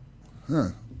show. Huh.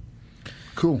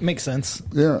 Cool. Makes sense.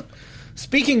 Yeah.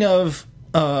 Speaking of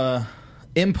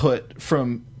input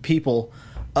from people,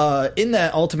 in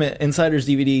that Ultimate Insiders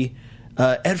DVD,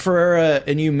 Ed Ferreira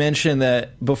and you mentioned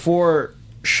that before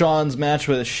Sean's match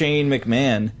with Shane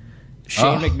McMahon,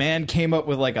 McMahon came up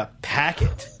with like a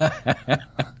packet.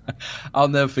 I'll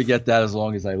never forget that as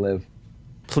long as I live.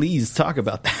 Please talk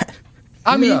about that.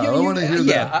 I mean, I want to hear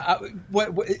that.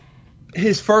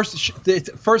 His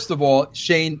first of all,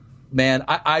 Shane, man,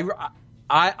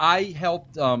 I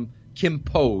helped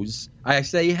compose. I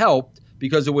say helped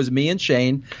because it was me and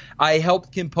Shane. I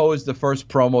helped compose the first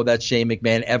promo that Shane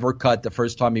McMahon ever cut the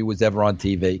first time he was ever on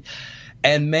TV.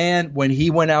 And man, when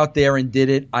he went out there and did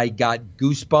it, I got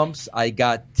goosebumps, I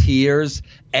got tears,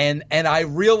 and I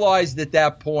realized at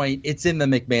that point it's in the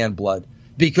McMahon blood,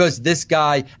 because this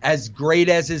guy, as great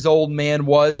as his old man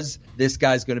was, this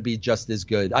guy's going to be just as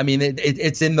good. I mean,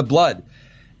 it's in the blood.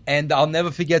 And I'll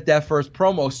never forget that first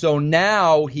promo. So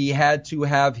now he had to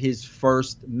have his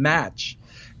first match,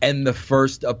 and the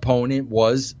first opponent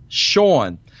was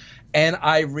Shawn. And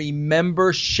I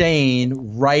remember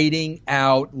Shane writing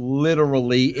out,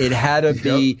 literally, it had to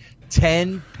be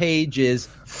 10 pages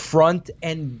front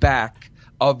and back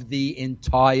of the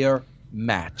entire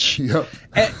match. Yep.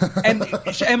 And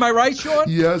am I right, Sean?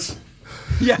 Yes.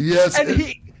 Yeah. Yes.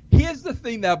 And here's the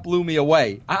thing that blew me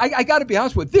away. I got to be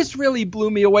honest with you. This really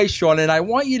blew me away, Sean, and I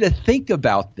want you to think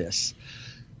about this.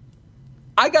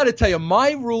 I got to tell you,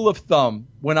 my rule of thumb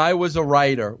when I was a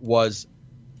writer was,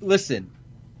 listen,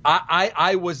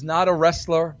 I was not a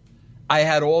wrestler. I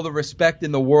had all the respect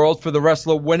in the world for the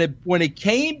wrestler. When it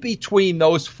came between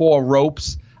those four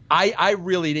ropes, I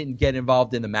really didn't get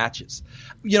involved in the matches.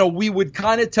 You know, we would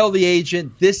kind of tell the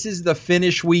agent, this is the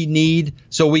finish we need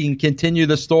so we can continue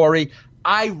the story.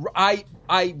 I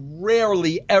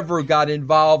rarely ever got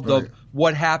involved of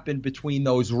what happened between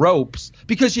those ropes,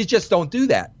 because you just don't do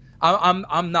that.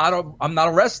 I'm not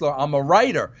a wrestler. I'm a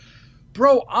writer.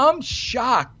 Bro, I'm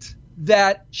shocked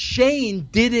that Shane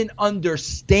didn't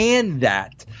understand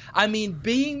that. I mean,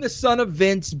 being the son of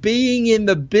Vince, being in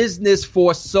the business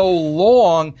for so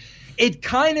long, it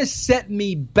kind of set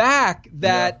me back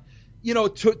that, you know,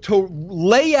 to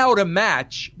lay out a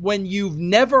match when you've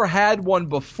never had one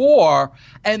before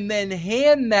and then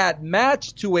hand that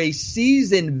match to a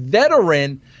seasoned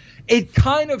veteran, it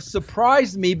kind of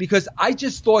surprised me, because I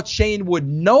just thought Shane would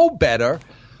know better.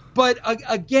 But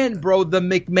again, bro, the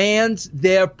McMahons,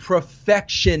 they're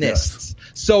perfectionists.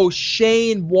 Yes. So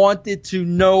Shane wanted to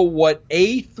know what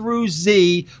A through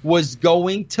Z was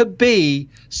going to be,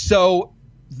 so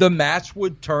the match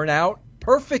would turn out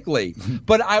perfectly.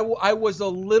 But I was a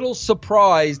little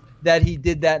surprised that he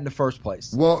did that in the first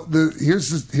place. Well,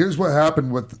 here's what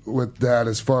happened with that,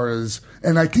 as far as,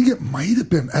 and I think it might have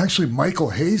been actually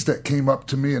Michael Hayes that came up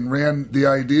to me and ran the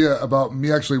idea about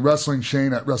me actually wrestling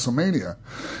Shane at WrestleMania.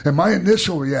 And my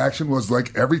initial reaction was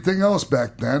like everything else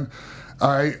back then.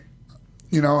 I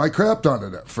crapped on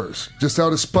it at first, just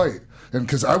out of spite, and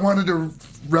because I wanted to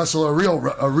wrestle a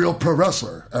real pro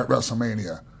wrestler at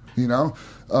WrestleMania, you know,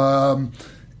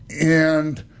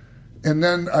 and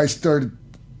then I started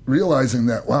realizing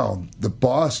that, wow, the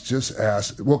boss just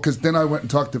asked, well, because then I went and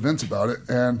talked to Vince about it,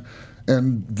 and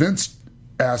Vince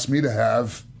asked me to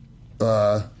have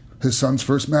his son's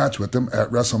first match with him at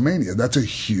WrestleMania. That's a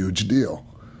huge deal,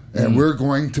 and we're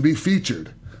going to be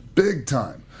featured big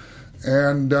time.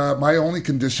 And my only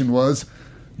condition was,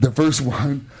 the first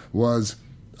one was,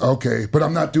 okay, but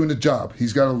I'm not doing the job.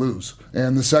 He's got to lose.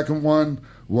 And the second one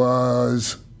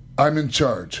was, I'm in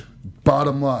charge.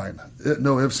 Bottom line.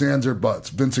 No ifs, ands, or buts.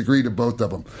 Vince agreed to both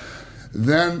of them.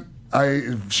 Then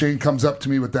Shane comes up to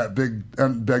me with that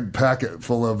big packet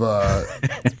full of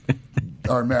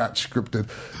our match scripted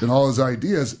and all his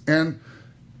ideas. And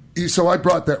so I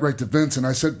brought that right to Vince, and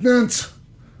I said, Vince,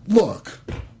 look.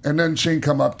 And then Shane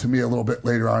come up to me a little bit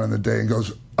later on in the day and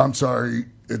goes, I'm sorry,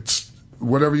 it's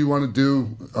whatever you want to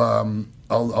do,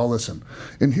 I'll listen.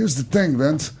 And here's the thing,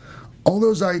 Vince. All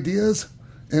those ideas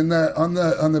in that on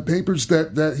the papers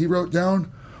that he wrote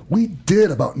down, we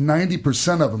did about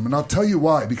 90% of them, and I'll tell you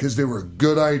why, because they were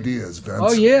good ideas, Vince.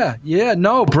 Oh yeah,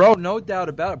 no, bro, no doubt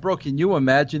about it, bro. Can you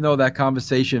imagine though that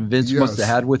conversation Vince must have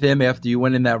had with him after you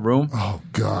went in that room? Oh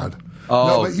God. Oh,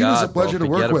 no, but he was a pleasure to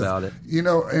work with. About it. You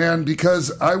know, and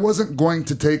because I wasn't going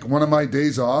to take one of my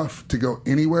days off to go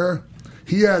anywhere,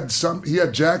 he had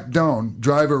Jack Doan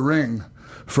drive a ring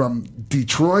from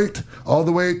Detroit all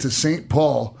the way to St.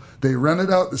 Paul. They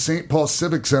rented out the St. Paul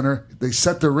Civic Center. They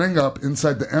set the ring up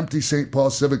inside the empty St.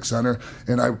 Paul Civic Center,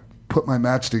 and I put my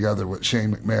match together with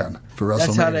Shane McMahon for WrestleMania.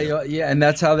 That's how they are, and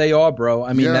that's how they are, bro.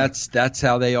 I mean, that's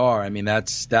how they are. I mean,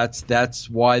 that's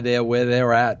why they're where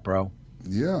they're at, bro.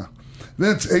 Yeah.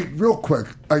 Vince, hey, real quick,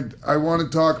 I want to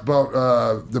talk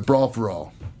about the Brawl for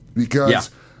All,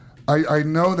 because I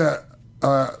know that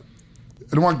I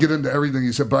don't want to get into everything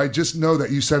you said, but I just know that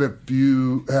you said if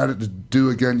you had it to do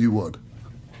again, you would.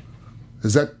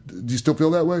 Do you still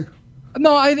feel that way?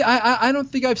 No, I don't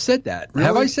think I've said that. Really?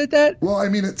 Have I said that? Well, I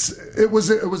mean, it was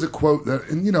a quote that,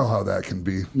 and you know how that can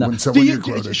be when someone you're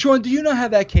quoted. Sean, do you know how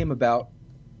that came about?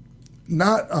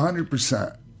 Not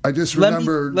 100%. I just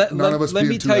remember none of us being too happy. Let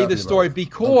me tell you the story,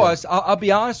 because I'll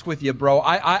be honest with you, bro.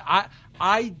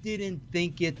 I didn't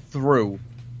think it through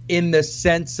in the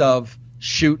sense of,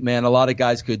 shoot, man, a lot of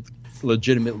guys could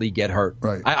legitimately get hurt.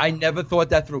 Right. I never thought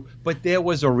that through, but there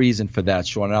was a reason for that,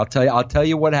 Sean. And I'll tell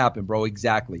you what happened, bro.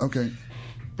 Exactly. Okay.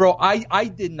 Bro, I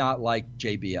did not like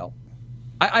JBL.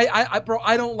 Bro,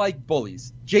 I don't like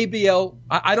bullies. JBL,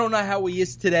 I don't know how he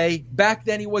is today. Back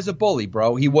then, he was a bully,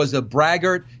 bro. He was a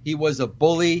braggart. He was a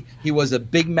bully. He was a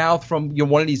big mouth from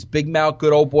one of these big mouth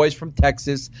good old boys from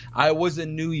Texas. I was a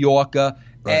New Yorker,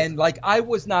 and I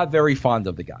was not very fond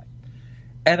of the guy.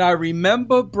 And I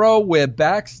remember, bro, we're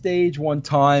backstage one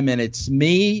time, and it's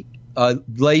me,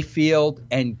 Layfield,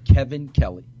 and Kevin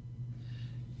Kelly.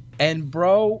 And,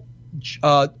 bro,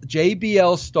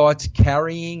 JBL starts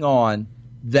carrying on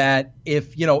that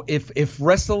if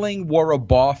wrestling were a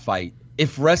bar fight,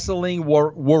 if wrestling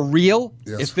were real,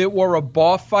 if it were a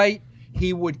bar fight,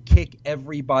 he would kick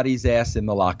everybody's ass in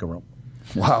the locker room.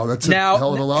 Wow, that's a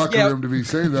hell of a locker room to be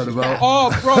saying that about.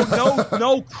 Oh, bro,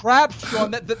 no crap,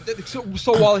 Sean.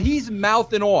 So while he's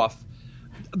mouthing off,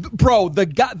 bro, the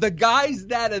guys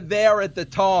that are there at the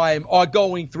time are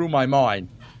going through my mind.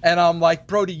 And I'm like,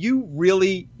 bro, do you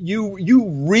really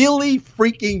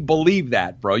freaking believe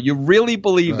that, bro? You really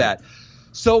believe that?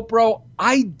 So, bro,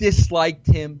 I disliked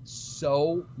him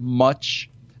so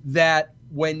much that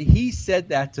when he said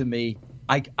that to me,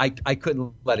 I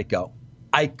couldn't let it go.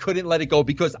 I couldn't let it go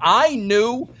because I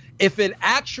knew if it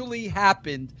actually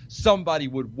happened, somebody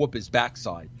would whoop his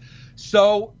backside.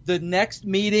 So the next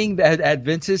meeting at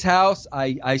Vince's house,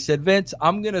 I said, Vince,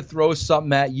 I'm going to throw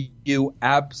something at you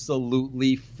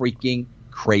absolutely freaking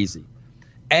crazy.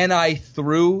 And I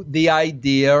threw the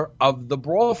idea of the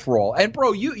Brawl for All. And,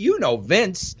 bro, you know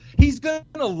Vince. He's going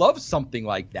to love something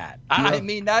like that. Yeah. I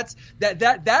mean, that's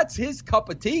his cup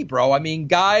of tea, bro. I mean,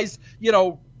 guys,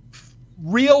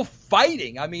 real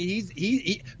fighting. I mean,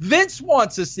 Vince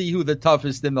wants to see who the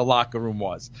toughest in the locker room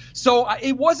was. So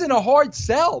it wasn't a hard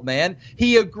sell, man.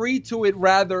 He agreed to it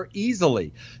rather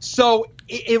easily. So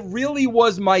it really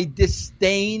was my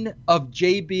disdain of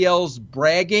JBL's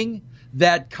bragging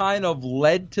that kind of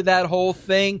led to that whole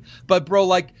thing. But, bro,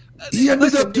 he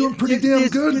ended up doing pretty damn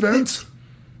good, Vince.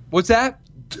 What's that?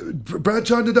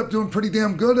 Bradshaw ended up doing pretty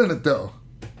damn good in it, though.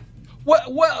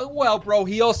 Well, bro,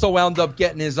 he also wound up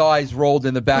getting his eyes rolled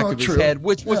in the back of his head,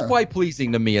 which was quite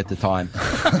pleasing to me at the time.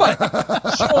 But,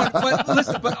 Sean,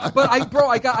 listen,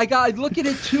 I look at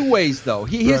it two ways, though.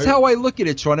 Here's how I look at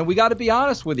it, Sean, and we got to be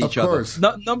honest with each other.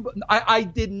 I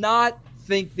did not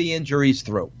think the injuries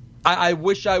through. I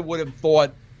wish I would have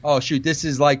thought, oh, shoot, this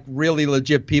is really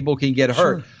legit. People can get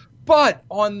hurt. Sure. But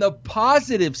on the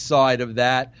positive side of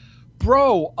that,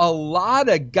 bro, a lot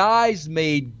of guys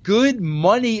made good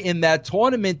money in that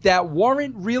tournament that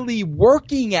weren't really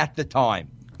working at the time.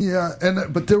 Yeah,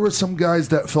 but there were some guys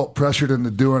that felt pressured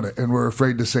into doing it and were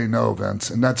afraid to say no,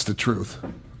 Vince, and that's the truth.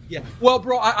 Yeah, well,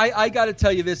 bro, I got to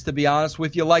tell you this, to be honest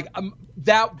with you.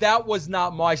 That was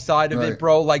not my side of it,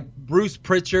 bro. Bruce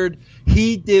Pritchard,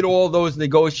 he did all those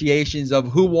negotiations of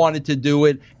who wanted to do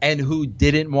it and who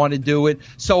didn't want to do it.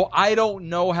 So I don't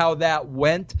know how that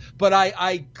went, but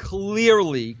I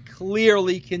clearly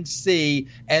can see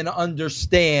and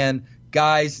understand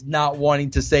guys not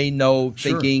wanting to say no,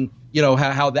 thinking,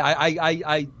 how that.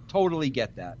 I totally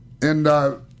get that. And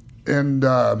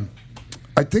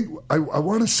I think I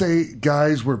want to say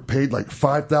guys were paid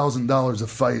 $5,000 a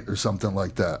fight or something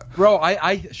like that. Bro,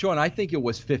 Sean, I think it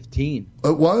was 15.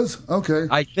 It was? Okay.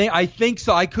 I think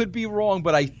so. I could be wrong,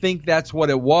 but I think that's what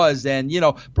it was. And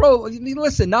bro,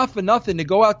 listen, not for nothing to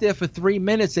go out there for 3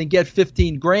 minutes and get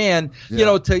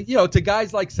 $15,000. To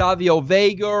guys like Savio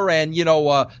Vega and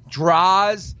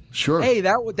Draaz. Sure. Hey,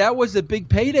 that was a big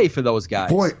payday for those guys.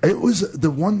 Boy, it was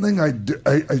the one thing I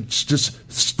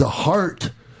just the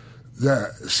heart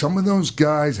that some of those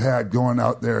guys had going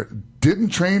out there, didn't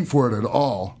train for it at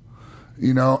all,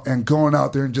 and going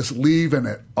out there and just leaving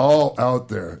it all out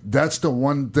there. That's the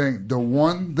one thing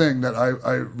that I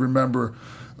remember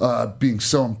being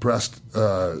so impressed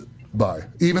by.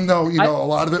 Even though, a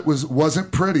lot of it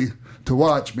wasn't pretty to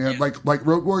watch, man. Like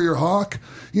Road Warrior Hawk,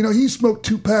 he smoked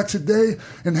 2 packs a day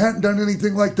and hadn't done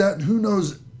anything like that, and who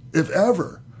knows if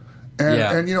ever.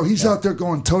 And he's out there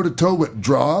going toe-to-toe with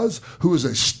Draaz, who is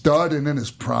a stud and in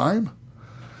his prime.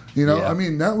 I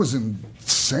mean, that was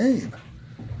insane.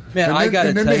 Man, I got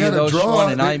to tell you though,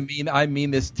 Sean, and I mean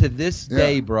this to this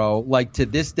day, bro. To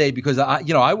this day, because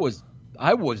I was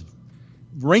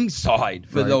ringside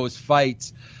for those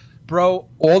fights. Bro,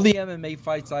 all the MMA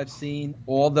fights I've seen,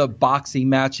 all the boxing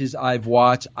matches I've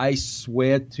watched, I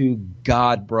swear to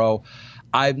God, bro,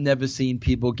 I've never seen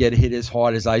people get hit as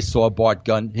hard as I saw Bart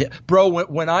Gunn hit. Bro,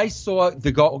 when I saw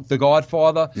the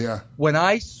Godfather, when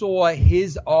I saw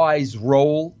his eyes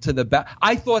roll to the back,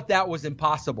 I thought that was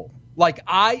impossible. Like,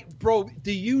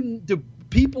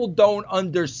 people don't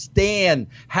understand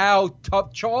how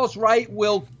tough Charles Wright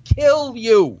will kill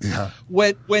you. Yeah.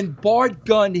 When Bart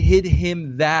Gunn hit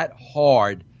him that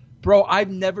hard, bro, I've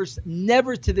never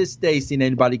to this day seen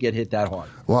anybody get hit that hard.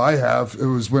 Well, I have. It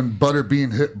was when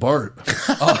Butterbean hit Bart.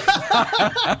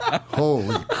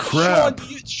 Holy crap.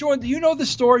 Sean, do you know the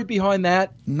story behind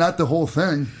that? Not the whole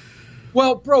thing.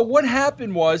 Well, bro, what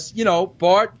happened was,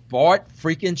 Bart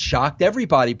freaking shocked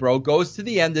everybody, bro. Goes to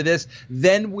the end of this.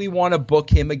 Then we want to book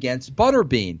him against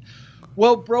Butterbean.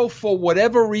 Well, bro, for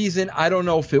whatever reason, I don't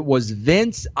know if it was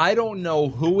Vince, I don't know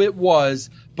who it was,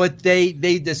 but they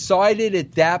decided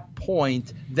at that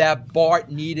point that Bart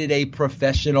needed a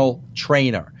professional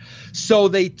trainer. So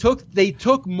they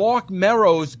took Mark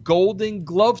Merrow's Golden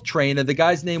Glove trainer. The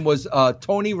guy's name was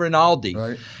Tony Rinaldi.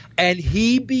 Right. And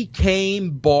he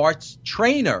became Bart's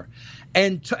trainer.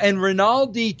 And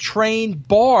Rinaldi trained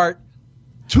Bart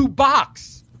to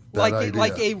box like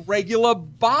a regular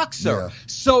boxer. Yeah.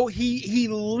 So he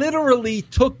literally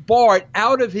took Bart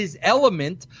out of his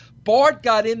element. Bart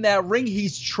got in that ring.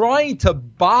 He's trying to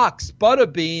box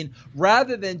Butterbean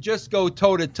rather than just go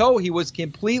toe-to-toe. He was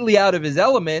completely out of his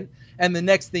element. And the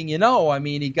next thing you know, I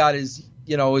mean, he got his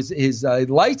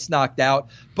lights knocked out,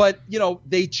 but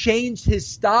they changed his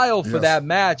style for that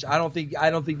match. I don't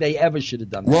think they ever should have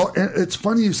done that. Well, it's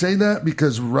funny you say that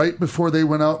because right before they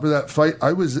went out for that fight,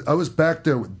 I was back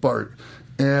there with Bart,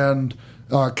 and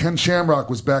Ken Shamrock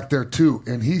was back there too,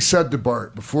 and he said to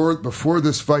Bart before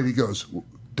this fight, he goes,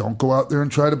 "Don't go out there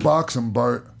and try to box him,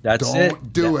 Bart.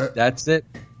 Don't do it. That's it."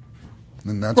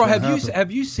 And that's bro. What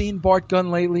have you seen Bart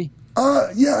Gunn lately?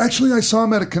 Yeah, actually, I saw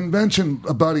him at a convention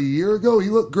about a year ago. He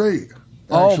looked great.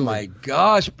 Actually. Oh my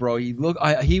gosh, bro! He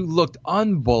looked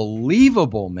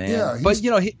unbelievable, man. Yeah,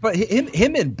 but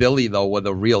him and Billy though were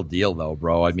the real deal, though,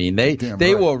 bro. I mean,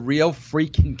 they were real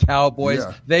freaking cowboys.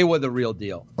 Yeah. They were the real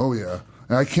deal. Oh yeah,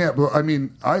 and I can't. I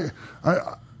mean,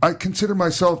 I consider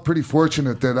myself pretty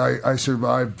fortunate that I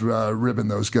survived ribbing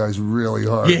those guys really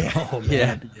hard.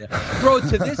 Yeah, yeah. Bro,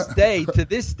 to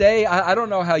this day, I don't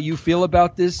know how you feel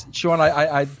about this, Sean.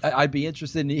 I'd be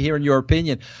interested in hearing your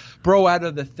opinion. Bro, out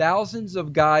of the thousands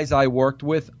of guys I worked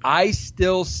with, I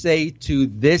still say to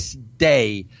this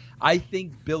day, I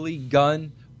think Billy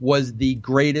Gunn was the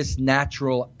greatest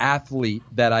natural athlete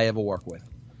that I ever worked with.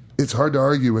 It's hard to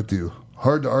argue with you.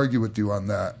 Hard to argue with you on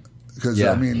that. Because,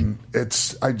 I mean,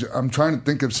 I'm trying to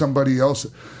think of somebody else.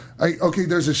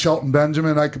 There's a Shelton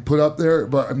Benjamin I could put up there,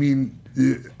 but, I mean,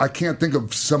 I can't think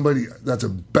of somebody that's a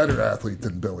better athlete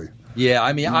than Billy. Yeah,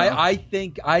 I mean, I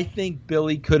think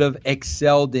Billy could have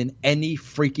excelled in any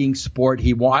freaking sport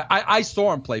he wanted. I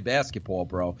saw him play basketball,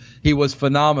 bro. He was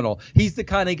phenomenal. He's the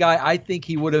kind of guy I think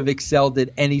he would have excelled at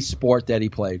any sport that he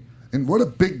played. And what a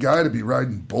big guy to be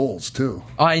riding bulls, too.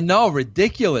 I know.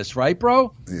 Ridiculous, right,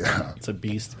 bro? Yeah. It's a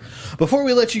beast. Before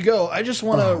we let you go, I just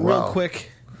want to real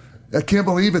quick. I can't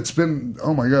believe it's been,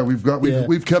 oh, my God.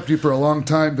 We've kept you for a long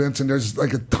time, Vince, and there's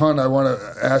like a ton I want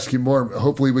to ask you more.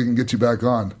 Hopefully we can get you back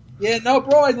on. Yeah, no,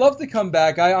 bro, I'd love to come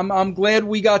back. I'm glad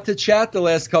we got to chat the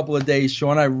last couple of days,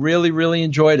 Sean. I really, really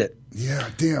enjoyed it. Yeah,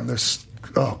 damn,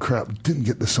 oh, crap. Didn't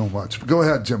get to so much. But go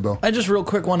ahead, Jimbo. I just real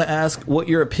quick want to ask what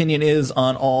your opinion is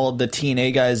on all the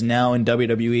TNA guys now in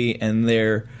WWE and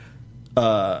their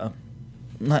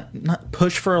not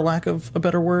push, for a lack of a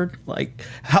better word, like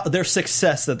how their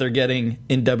success that they're getting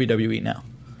in WWE now.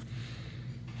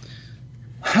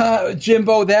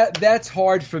 Jimbo, that's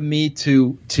hard for me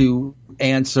to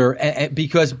answer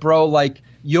because, bro, like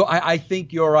I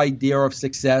think your idea of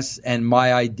success and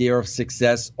my idea of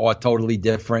success are totally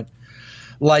different.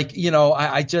 Like,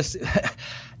 I just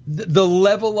the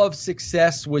level of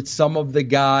success with some of the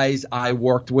guys I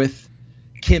worked with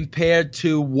compared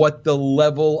to what the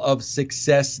level of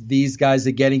success these guys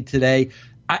are getting today,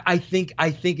 I think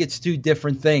it's two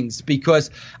different things because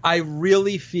I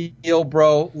really feel,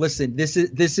 bro, listen, this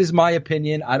is my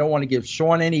opinion. I don't want to give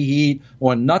Sean any heat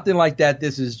or nothing like that.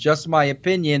 This is just my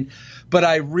opinion. But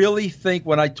I really think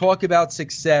when I talk about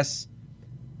success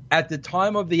at the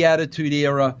time of the Attitude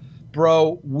Era,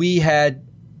 bro, we had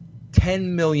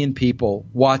 10 million people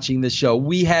watching the show.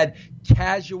 We had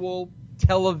casual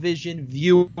television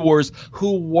viewers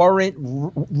who weren't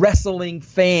wrestling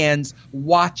fans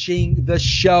watching the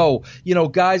show. You know,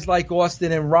 guys like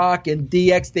Austin and Rock and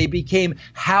DX, they became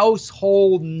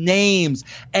household names.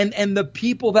 And the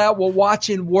people that were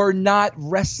watching were not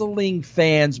wrestling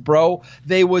fans, bro.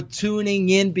 They were tuning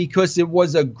in because it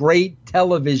was a great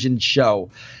television show.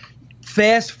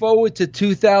 Fast forward to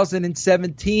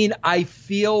 2017, I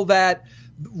feel that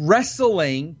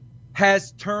wrestling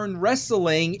has turned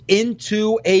wrestling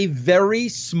into a very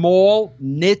small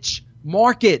niche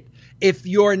market. If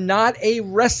you're not a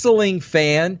wrestling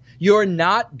fan, you're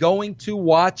not going to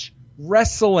watch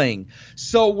wrestling.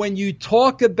 So when you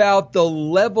talk about the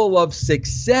level of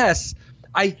success,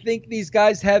 I think these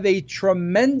guys have a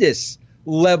tremendous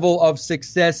level of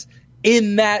success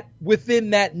in that, within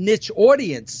that niche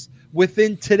audience,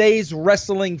 within today's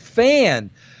wrestling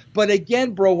fan. But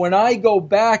again, bro, when I go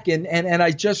back and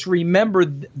I just remember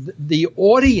the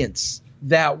audience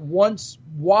that once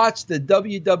watched the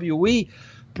WWE,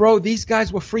 bro, these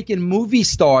guys were freaking movie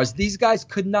stars. These guys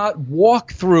could not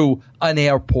walk through an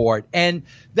airport. And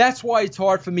that's why it's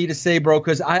hard for me to say, bro,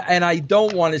 because I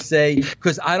don't want to say,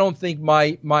 because I don't think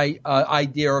my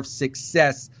idea of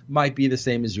success might be the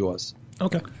same as yours.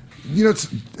 Okay. You know,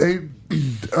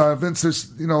 Vince, there's,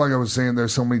 you know, like I was saying,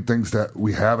 there's so many things that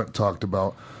we haven't talked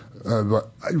about. But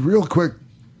real quick,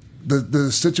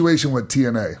 the situation with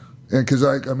TNA, and because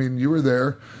I mean, you were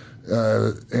there,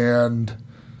 and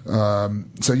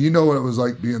so you know what it was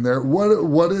like being there.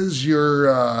 What is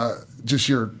your just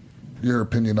your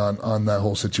opinion on that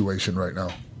whole situation right now,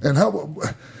 and how?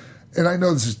 And I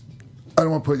know this is, I don't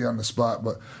want to put you on the spot,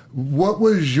 but what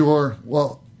was your,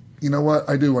 well, you know what,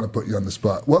 I do want to put you on the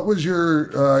spot. What was your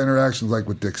interactions like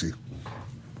with Dixie?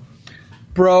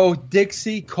 Bro,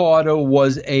 Dixie Carter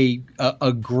was a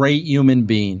great human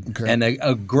being, and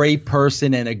a great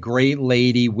person and a great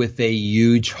lady with a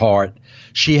huge heart.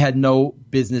 She had no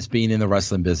business being in the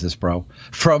wrestling business, bro.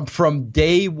 From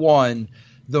day one,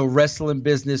 the wrestling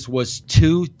business was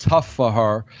too tough for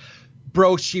her.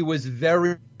 Bro, she was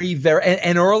very, very,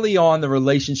 and early on the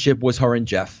relationship was her and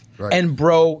Jeff. Right. And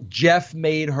bro, Jeff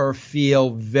made her feel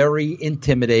very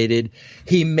intimidated.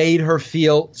 He made her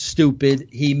feel stupid.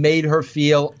 He made her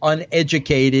feel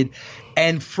uneducated.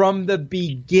 And from the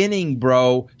beginning,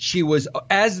 bro, she was,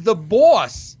 as the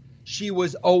boss, she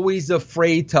was always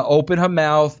afraid to open her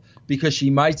mouth because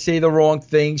she might say the wrong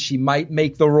thing. She might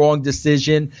make the wrong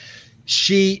decision.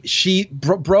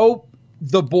 Bro,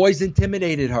 the boys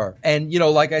intimidated her. And, you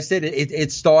know, like I said,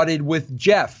 it started with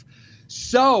Jeff.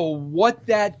 So what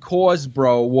that caused,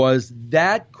 bro, was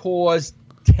that caused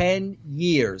 10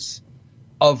 years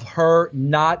of her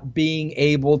not being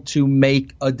able to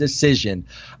make a decision,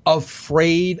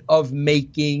 afraid of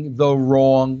making the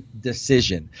wrong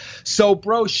decision. So,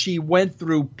 bro, she went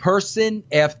through person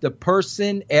after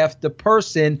person after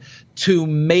person to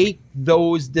make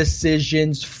those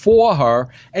decisions for her.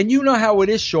 And you know how it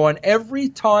is, Sean. Every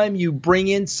time you bring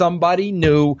in somebody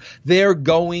new, they're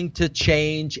going to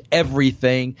change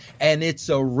everything, and it's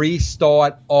a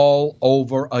restart all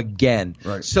over again.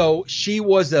 Right. So she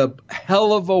was a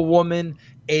hell of a woman,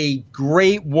 a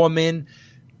great woman,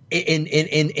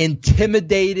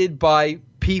 intimidated by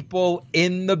people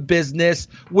in the business,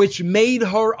 which made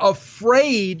her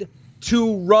afraid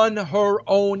to run her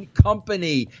own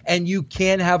company. And you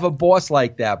can't have a boss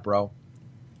like that, bro.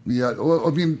 Yeah, well,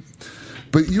 I mean,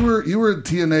 but you were at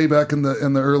TNA back in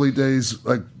the early days,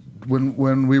 like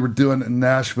when we were doing it in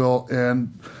Nashville,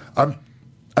 and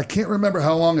I can't remember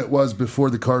how long it was before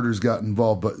the Carters got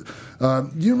involved, but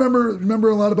you remember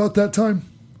a lot about that time?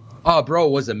 Oh, bro,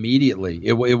 it was immediately.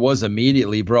 It was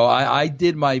immediately, bro. I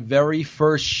did my very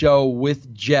first show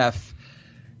with Jeff,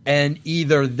 and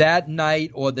either that night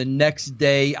or the next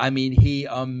day, I mean, he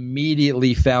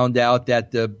immediately found out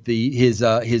that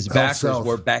his backers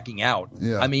were backing out.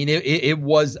 Yeah. I mean, it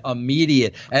was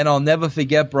immediate, and I'll never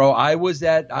forget, bro. I was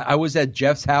at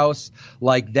Jeff's house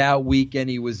like that weekend.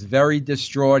 He was very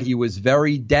distraught. He was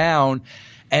very down.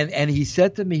 And he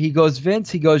said to me, he goes, Vince,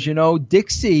 he goes, you know,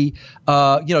 Dixie,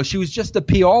 she was just a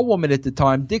PR woman at the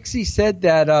time. Dixie said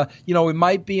that, it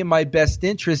might be in my best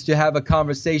interest to have a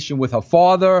conversation with her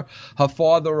father. Her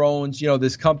father owns,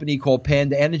 this company called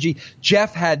Panda Energy.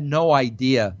 Jeff had no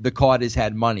idea the Carters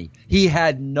had money. He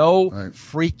had no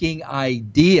freaking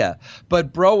idea.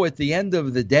 But, bro, at the end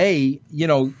of the day,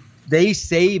 they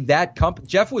saved that company.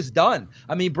 Jeff was done.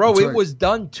 I mean, bro, it was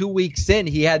done 2 weeks in.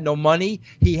 He had no money.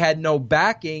 He had no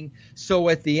backing. So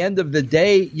at the end of the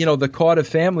day, the Carter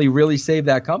family really saved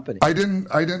that company. I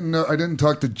didn't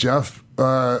talk to Jeff.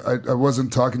 I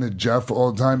wasn't talking to Jeff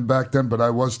all the time back then, but I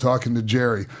was talking to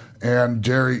Jerry. And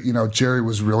Jerry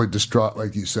was really distraught,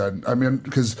 like you said. I mean,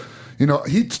 because,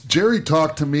 Jerry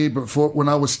talked to me before when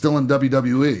I was still in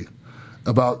WWE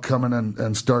about coming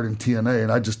and starting TNA.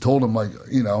 And I just told him,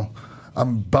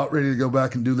 I'm about ready to go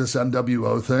back and do this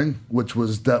NWO thing,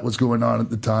 that was going on at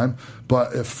the time.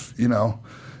 But if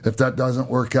that doesn't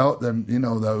work out, then,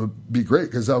 that would be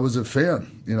great because I was a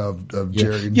fan, of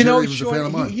Jerry. And Jerry was Sean, a fan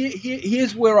of mine.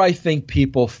 Here's where I think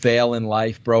people fail in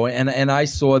life, bro. And I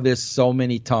saw this so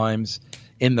many times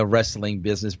in the wrestling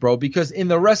business, bro, because in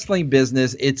the wrestling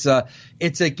business, it's a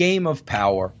game of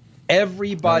power.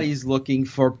 Everybody's looking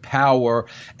for power.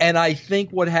 And I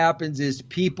think what happens is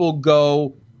people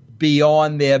go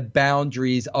beyond their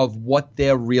boundaries of what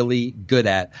they're really good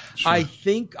at. Sure. I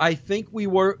think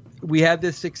we had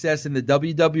this success in the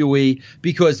WWE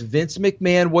because Vince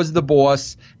McMahon was the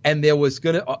boss, and there was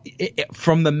going to,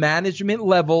 from the management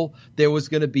level, there was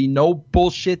going to be no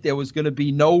bullshit. There was going to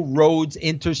be no roads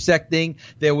intersecting.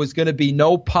 There was going to be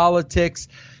no politics.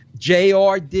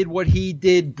 JR did what he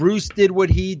did. Bruce did what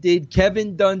he did.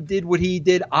 Kevin Dunn did what he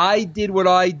did. I did what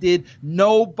I did.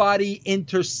 Nobody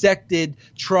intersected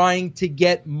trying to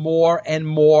get more and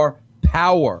more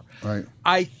power. Right.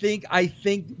 I think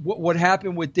what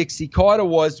happened with Dixie Carter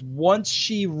was once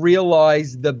she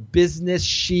realized the business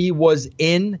she was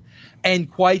in, and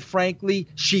quite frankly,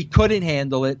 she couldn't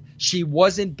handle it. She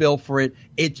wasn't built for it.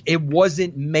 It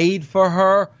wasn't made for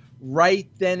her. Right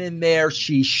then and there,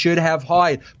 she should have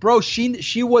hired. Bro,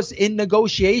 she was in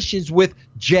negotiations with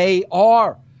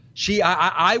JR.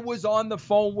 I was on the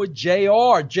phone with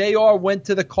JR. JR went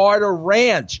to the Carter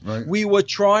Ranch. Right. We were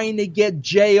trying to get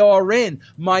JR in.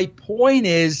 My point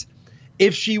is,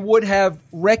 if she would have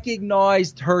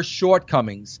recognized her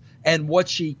shortcomings and what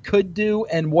she could do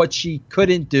and what she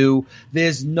couldn't do,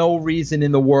 there's no reason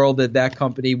in the world that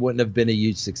company wouldn't have been a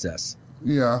huge success.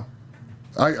 Yeah.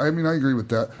 I mean, I agree with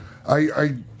that.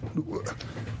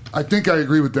 I think I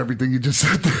agree with everything you just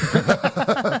said.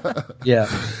 Yeah.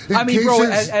 I mean, bro,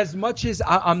 as much as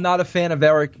I'm not a fan of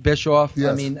Eric Bischoff,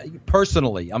 yes. I mean,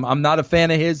 personally, I'm not a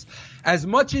fan of his. As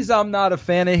much as I'm not a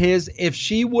fan of his, if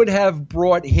she would have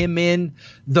brought him in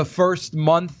the first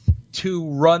month to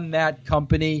run that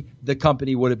company, the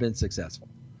company would have been successful.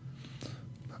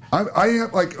 I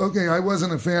am I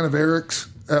wasn't a fan of Eric's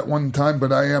at one time,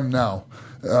 but I am now.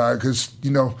 Because,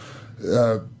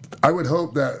 I would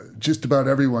hope that just about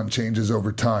everyone changes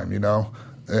over time, and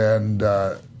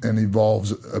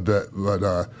evolves a bit.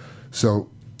 But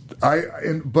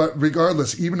but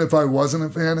regardless, even if I wasn't a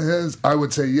fan of his, I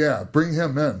would say, yeah, bring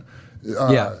him in.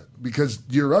 Because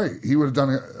you're right, he would have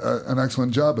done an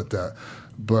excellent job at that.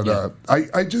 But I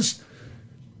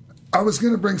was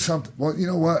going to bring something. Well, you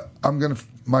know what?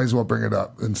 Might as well bring it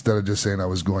up instead of just saying I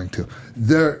was going to.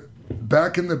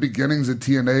 Back in the beginnings of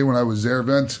TNA when I was there,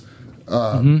 Vince,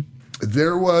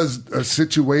 there was a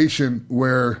situation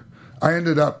where I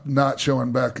ended up not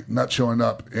showing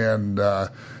up, and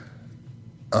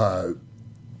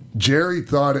Jerry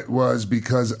thought it was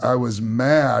because I was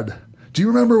mad. Do you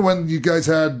remember when you guys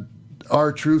had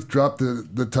R-Truth drop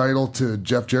the title to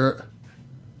Jeff Jarrett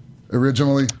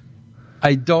originally?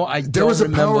 I don't. There was a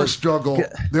power struggle.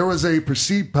 There was a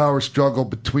perceived power struggle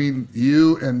between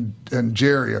you and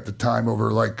Jerry at the time over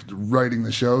writing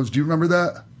the shows. Do you remember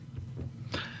that?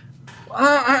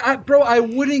 Bro, I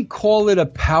wouldn't call it a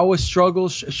power struggle.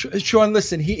 Sean,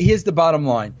 listen. Here's the bottom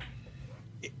line.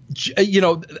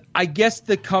 I guess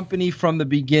the company from the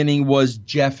beginning was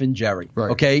Jeff and Jerry. Right.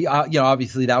 Okay.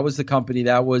 Obviously that was the company.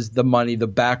 That was the money, the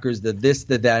backers, the this,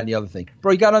 the that, and the other thing.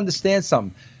 Bro, you got to understand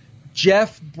something.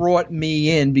 Jeff brought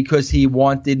me in because he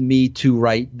wanted me to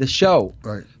write the show.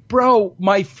 Right. Bro,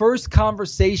 my first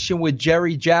conversation with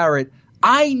Jerry Jarrett,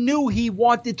 I knew he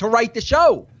wanted to write the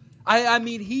show. I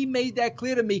mean, he made that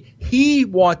clear to me. He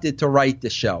wanted to write the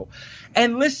show.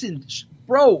 And listen,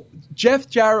 bro, Jeff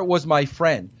Jarrett was my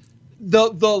friend. The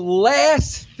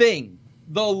last thing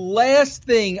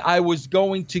I was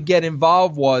going to get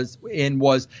involved was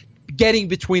getting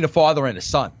between a father and a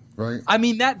son. Right. I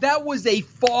mean, that was a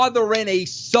father and a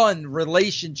son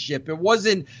relationship. It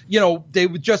wasn't, they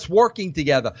were just working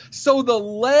together. So the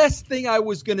last thing I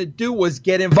was going to do was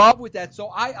get involved with that. So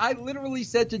I literally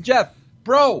said to Jeff,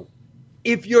 bro,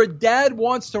 if your dad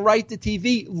wants to write the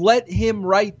TV, let him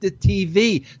write the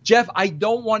TV. Jeff, I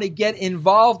don't want to get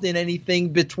involved in anything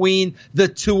between the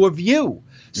two of you.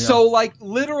 Yeah. So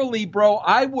literally, bro,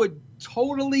 I would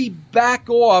totally back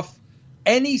off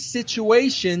any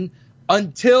situation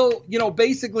until,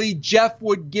 basically Jeff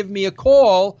would give me a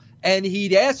call and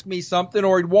he'd ask me something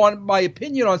or he'd want my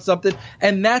opinion on something,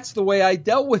 and that's the way I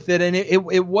dealt with it. And it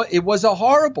was a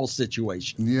horrible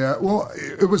situation. Yeah, well,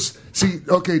 it was. See,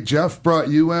 okay, Jeff brought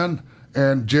you in,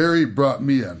 and Jerry brought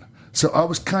me in. So I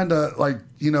was kind of like,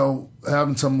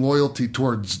 having some loyalty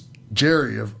towards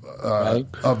Jerry of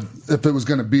if it was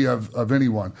going to be of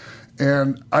anyone.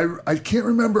 And I can't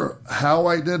remember how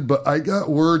I did, but I got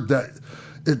word that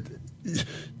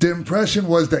the impression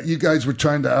was that you guys were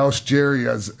trying to oust Jerry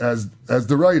as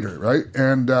the writer, right?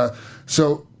 And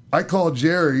so I call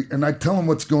Jerry and I tell him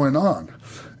what's going on,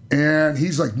 and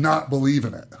he's like not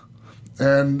believing it,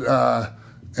 and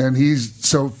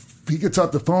he gets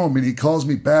off the phone and he calls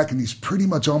me back and he's pretty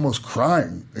much almost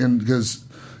crying, and because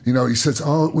he says,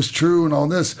 "Oh, it was true," and all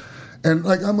this, and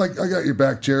I'm like, "I got your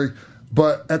back, Jerry,"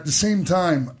 but at the same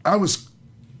time, I was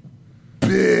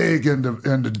big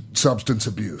into substance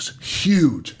abuse,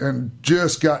 huge, and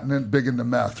just gotten big into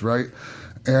meth, right?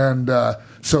 And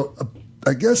so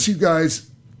I guess you guys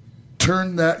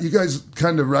kind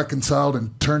of reconciled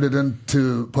and turned it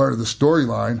into part of the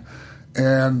storyline.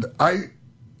 And I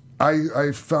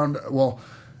found,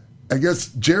 I guess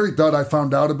Jerry thought I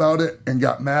found out about it and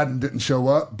got mad and didn't show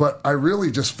up, but I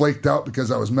really just flaked out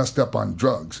because I was messed up on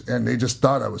drugs, and they just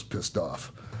thought I was pissed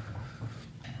off.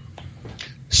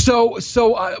 So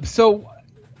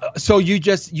you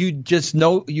just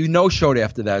no-showed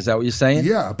after that. Is that what you're saying?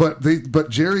 Yeah, but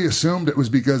Jerry assumed it was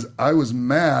because I was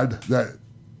mad that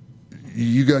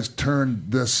you guys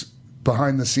turned this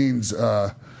behind the scenes,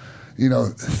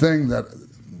 thing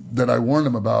that I warned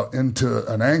him about into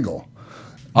an angle.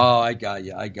 Oh, I got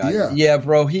you. Yeah,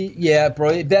 bro.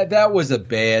 That was a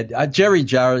bad Jerry.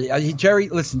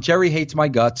 Listen, Jerry hates my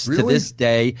guts to this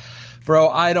day. Bro,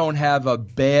 I don't have a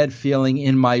bad feeling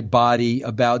in my body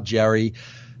about Jerry.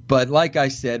 But like I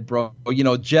said, bro,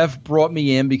 Jeff brought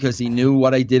me in because he knew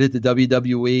what I did at the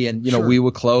WWE, and, Sure. we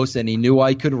were close, and he knew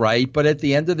I could write. But at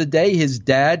the end of the day, his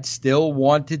dad still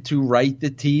wanted to write the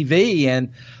TV. And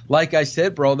like I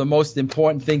said, bro, the most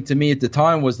important thing to me at the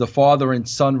time was the father and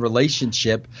son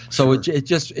relationship. So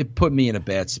it put me in a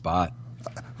bad spot.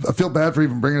 I feel bad for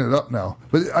even bringing it up now,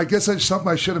 but I guess it's something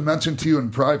I should have mentioned to you in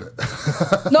private.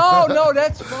 No,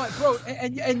 that's fine, bro.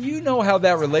 And you know how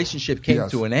that relationship came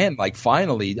to an end. Like,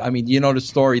 finally, I mean, you know the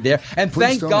story there. And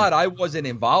thank God I wasn't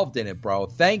involved in it, bro.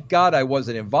 Thank God I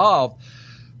wasn't involved.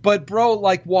 But, bro,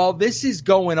 like, while this is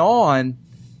going on,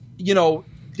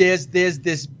 there's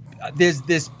this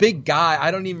big guy.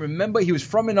 I don't even remember. He was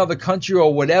from another country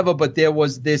or whatever, but there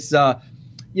was this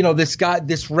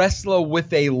this wrestler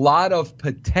with a lot of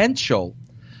potential.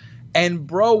 And,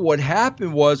 bro, what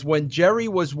happened was when Jerry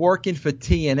was working for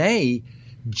TNA,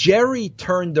 Jerry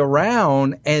turned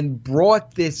around and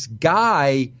brought this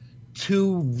guy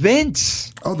to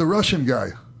Vince. Oh, the Russian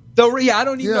guy. I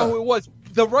don't even know who it was.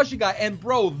 The Russian guy. And,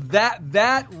 bro,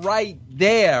 that right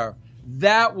there,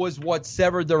 that was what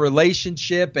severed the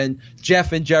relationship, and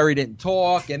Jeff and Jerry didn't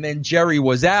talk, and then Jerry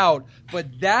was out.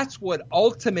 But that's what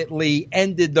ultimately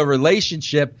ended the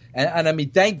relationship. And I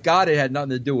mean, thank God it had nothing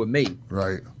to do with me.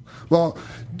 Right. Well,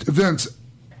 Vince,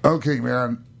 okay,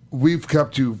 man, we've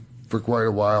kept you for quite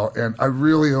a while, and I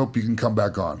really hope you can come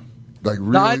back on. Like,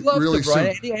 really, I'd love really to,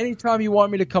 Brian. Anytime you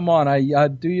want me to come on, I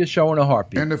do your show in a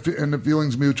heartbeat. And the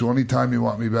feeling's mutual. Anytime you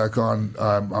want me back on,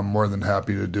 I'm more than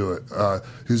happy to do it.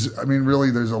 Because I mean,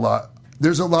 really, there's a lot.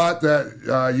 There's a lot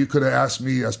that you could have asked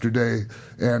me yesterday,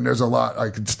 and there's a lot I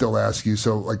could still ask you.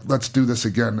 So, like, let's do this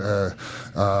again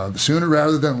sooner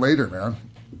rather than later, man.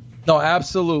 No,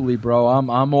 absolutely, bro.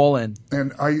 I'm all in.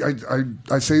 And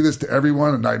I say this to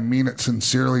everyone, and I mean it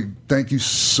sincerely. Thank you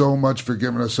so much for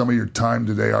giving us some of your time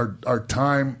today. Our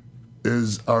time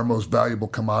is our most valuable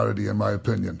commodity, in my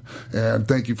opinion. And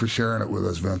thank you for sharing it with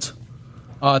us, Vince.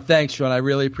 Thanks, Sean. I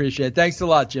really appreciate it. Thanks a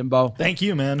lot, Jimbo. Thank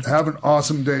you, man. Have an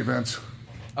awesome day, Vince.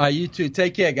 You too.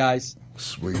 Take care, guys.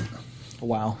 Sweet.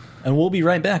 Wow. And we'll be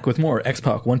right back with more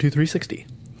X-Pac 12360.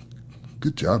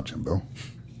 Good job, Jimbo.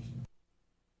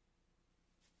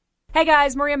 Hey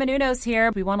guys, Maria Menounos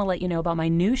here. We want to let you know about my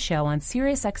new show on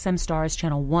SiriusXM Stars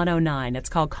Channel 109. It's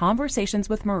called Conversations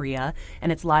with Maria, and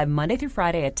it's live Monday through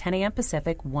Friday at 10 a.m.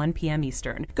 Pacific, 1 p.m.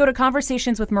 Eastern. Go to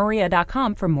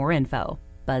conversationswithmaria.com for more info.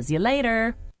 Buzz you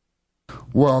later.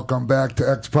 Welcome back to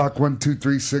X-Pac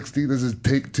 12360. This is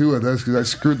take 2 of this because I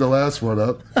screwed the last one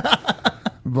up.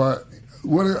 But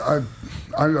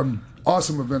I'm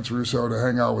awesome of Vince Russo to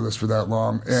hang out with us for that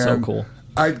long. And so cool.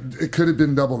 It could have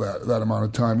been double that amount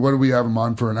of time. What do we have him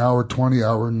on for? An hour 20,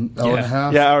 hour and a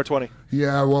half? Yeah, hour 20.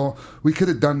 Yeah, well, we could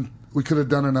have done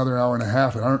another hour and a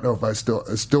half, and I don't know if I still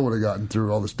would have gotten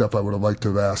through all the stuff I would have liked to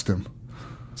have asked him.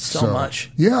 So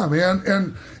much. Yeah,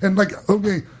 man. And like,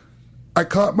 okay, I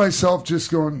caught myself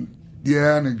just going,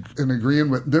 yeah, and agreeing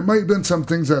with. There might have been some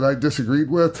things that I disagreed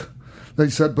with that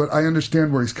he said, but I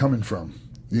understand where he's coming from,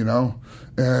 you know?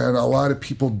 And a lot of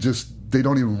people they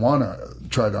don't even want to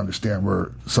try to understand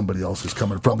where somebody else is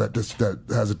coming from that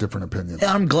has a different opinion. And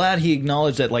I'm glad he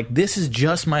acknowledged that, like, this is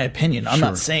just my opinion. I'm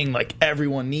not saying, like,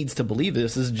 everyone needs to believe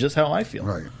this. This is just how I feel.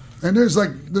 Right. And there's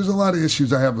a lot of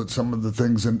issues I have with some of the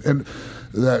things and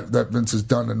that Vince has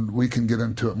done, and we can get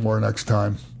into it more next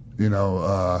time. You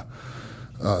know,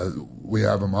 we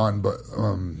have him on, but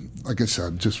like I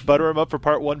said, just butter him up for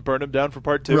part 1, burn him down for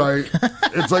part 2. Right.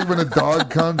 It's like when a dog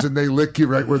comes and they lick you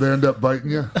right where they end up biting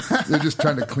you. They're just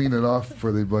trying to clean it off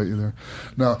before they bite you there.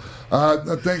 No,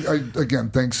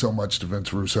 thanks so much to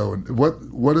Vince Russo. And what's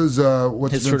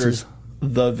his Vince's?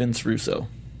 The Vince Russo.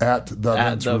 At the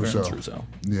Vince Russo. Vince Russo.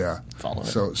 Yeah. Follow him.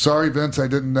 So sorry, Vince, I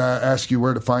didn't ask you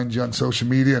where to find you on social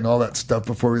media and all that stuff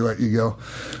before we let you go.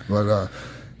 But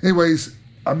anyways,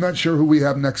 I'm not sure who we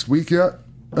have next week yet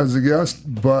as a guest,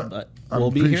 but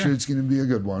I'm pretty sure it's going to be a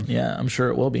good one. Yeah, I'm sure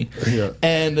it will be. Yeah.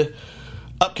 And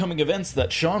upcoming events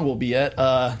that Sean will be at,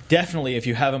 definitely if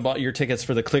you haven't bought your tickets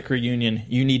for the Click reunion,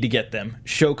 you need to get them.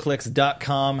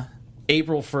 Showclicks.com,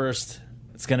 April 1st.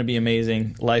 It's going to be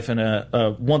amazing. Life in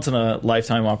a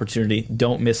once-in-a-lifetime opportunity.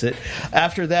 Don't miss it.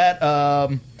 After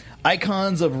that,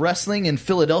 Icons of Wrestling in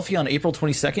Philadelphia on April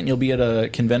 22nd. You'll be at a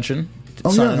convention.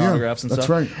 Signing autographs and that's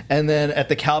stuff. Right. And then at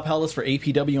the Cow Palace for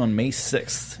APW on May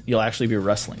 6th. You'll actually be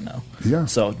wrestling now. Yeah.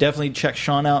 So definitely check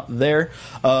Sean out there.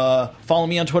 Follow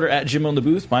me on Twitter at Jim on the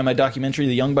Booth. Buy my documentary,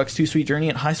 The Young Bucks 2 Sweet Journey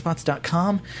at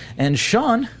highspots.com. And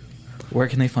Sean, where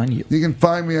can they find you? You can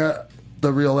find me at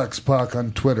The Real X-Pac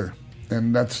on Twitter.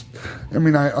 And that's, I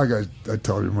mean, I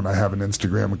tell you, when I have an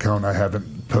Instagram account, I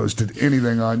haven't posted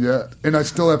anything on yet. And I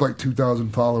still have like 2,000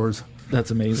 followers.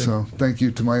 That's amazing. So thank you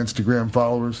to my Instagram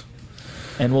followers.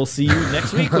 And we'll see you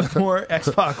next week with more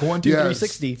X-Pac 1, 2,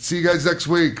 360. See you guys next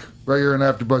week, right here on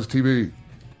AfterBuzz TV.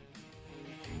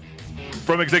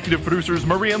 From executive producers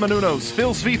Maria Menounos,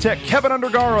 Phil Svitek, Kevin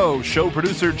Undergaro, show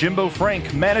producer Jimbo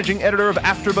Frank, managing editor of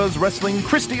AfterBuzz Wrestling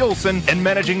Christy Olson, and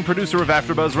managing producer of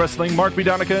AfterBuzz Wrestling Mark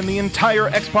Bidonica, and the entire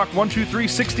X-Pac 1, 2,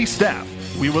 360 staff,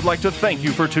 we would like to thank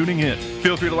you for tuning in.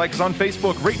 Feel free to like us on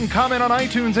Facebook, rate and comment on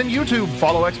iTunes and YouTube,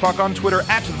 follow X-Pac on Twitter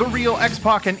at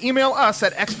TheRealXpac, and email us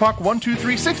at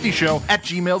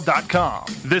xpac12360show@gmail.com.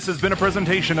 This has been a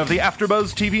presentation of the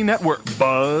AfterBuzz TV Network.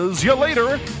 Buzz you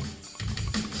later!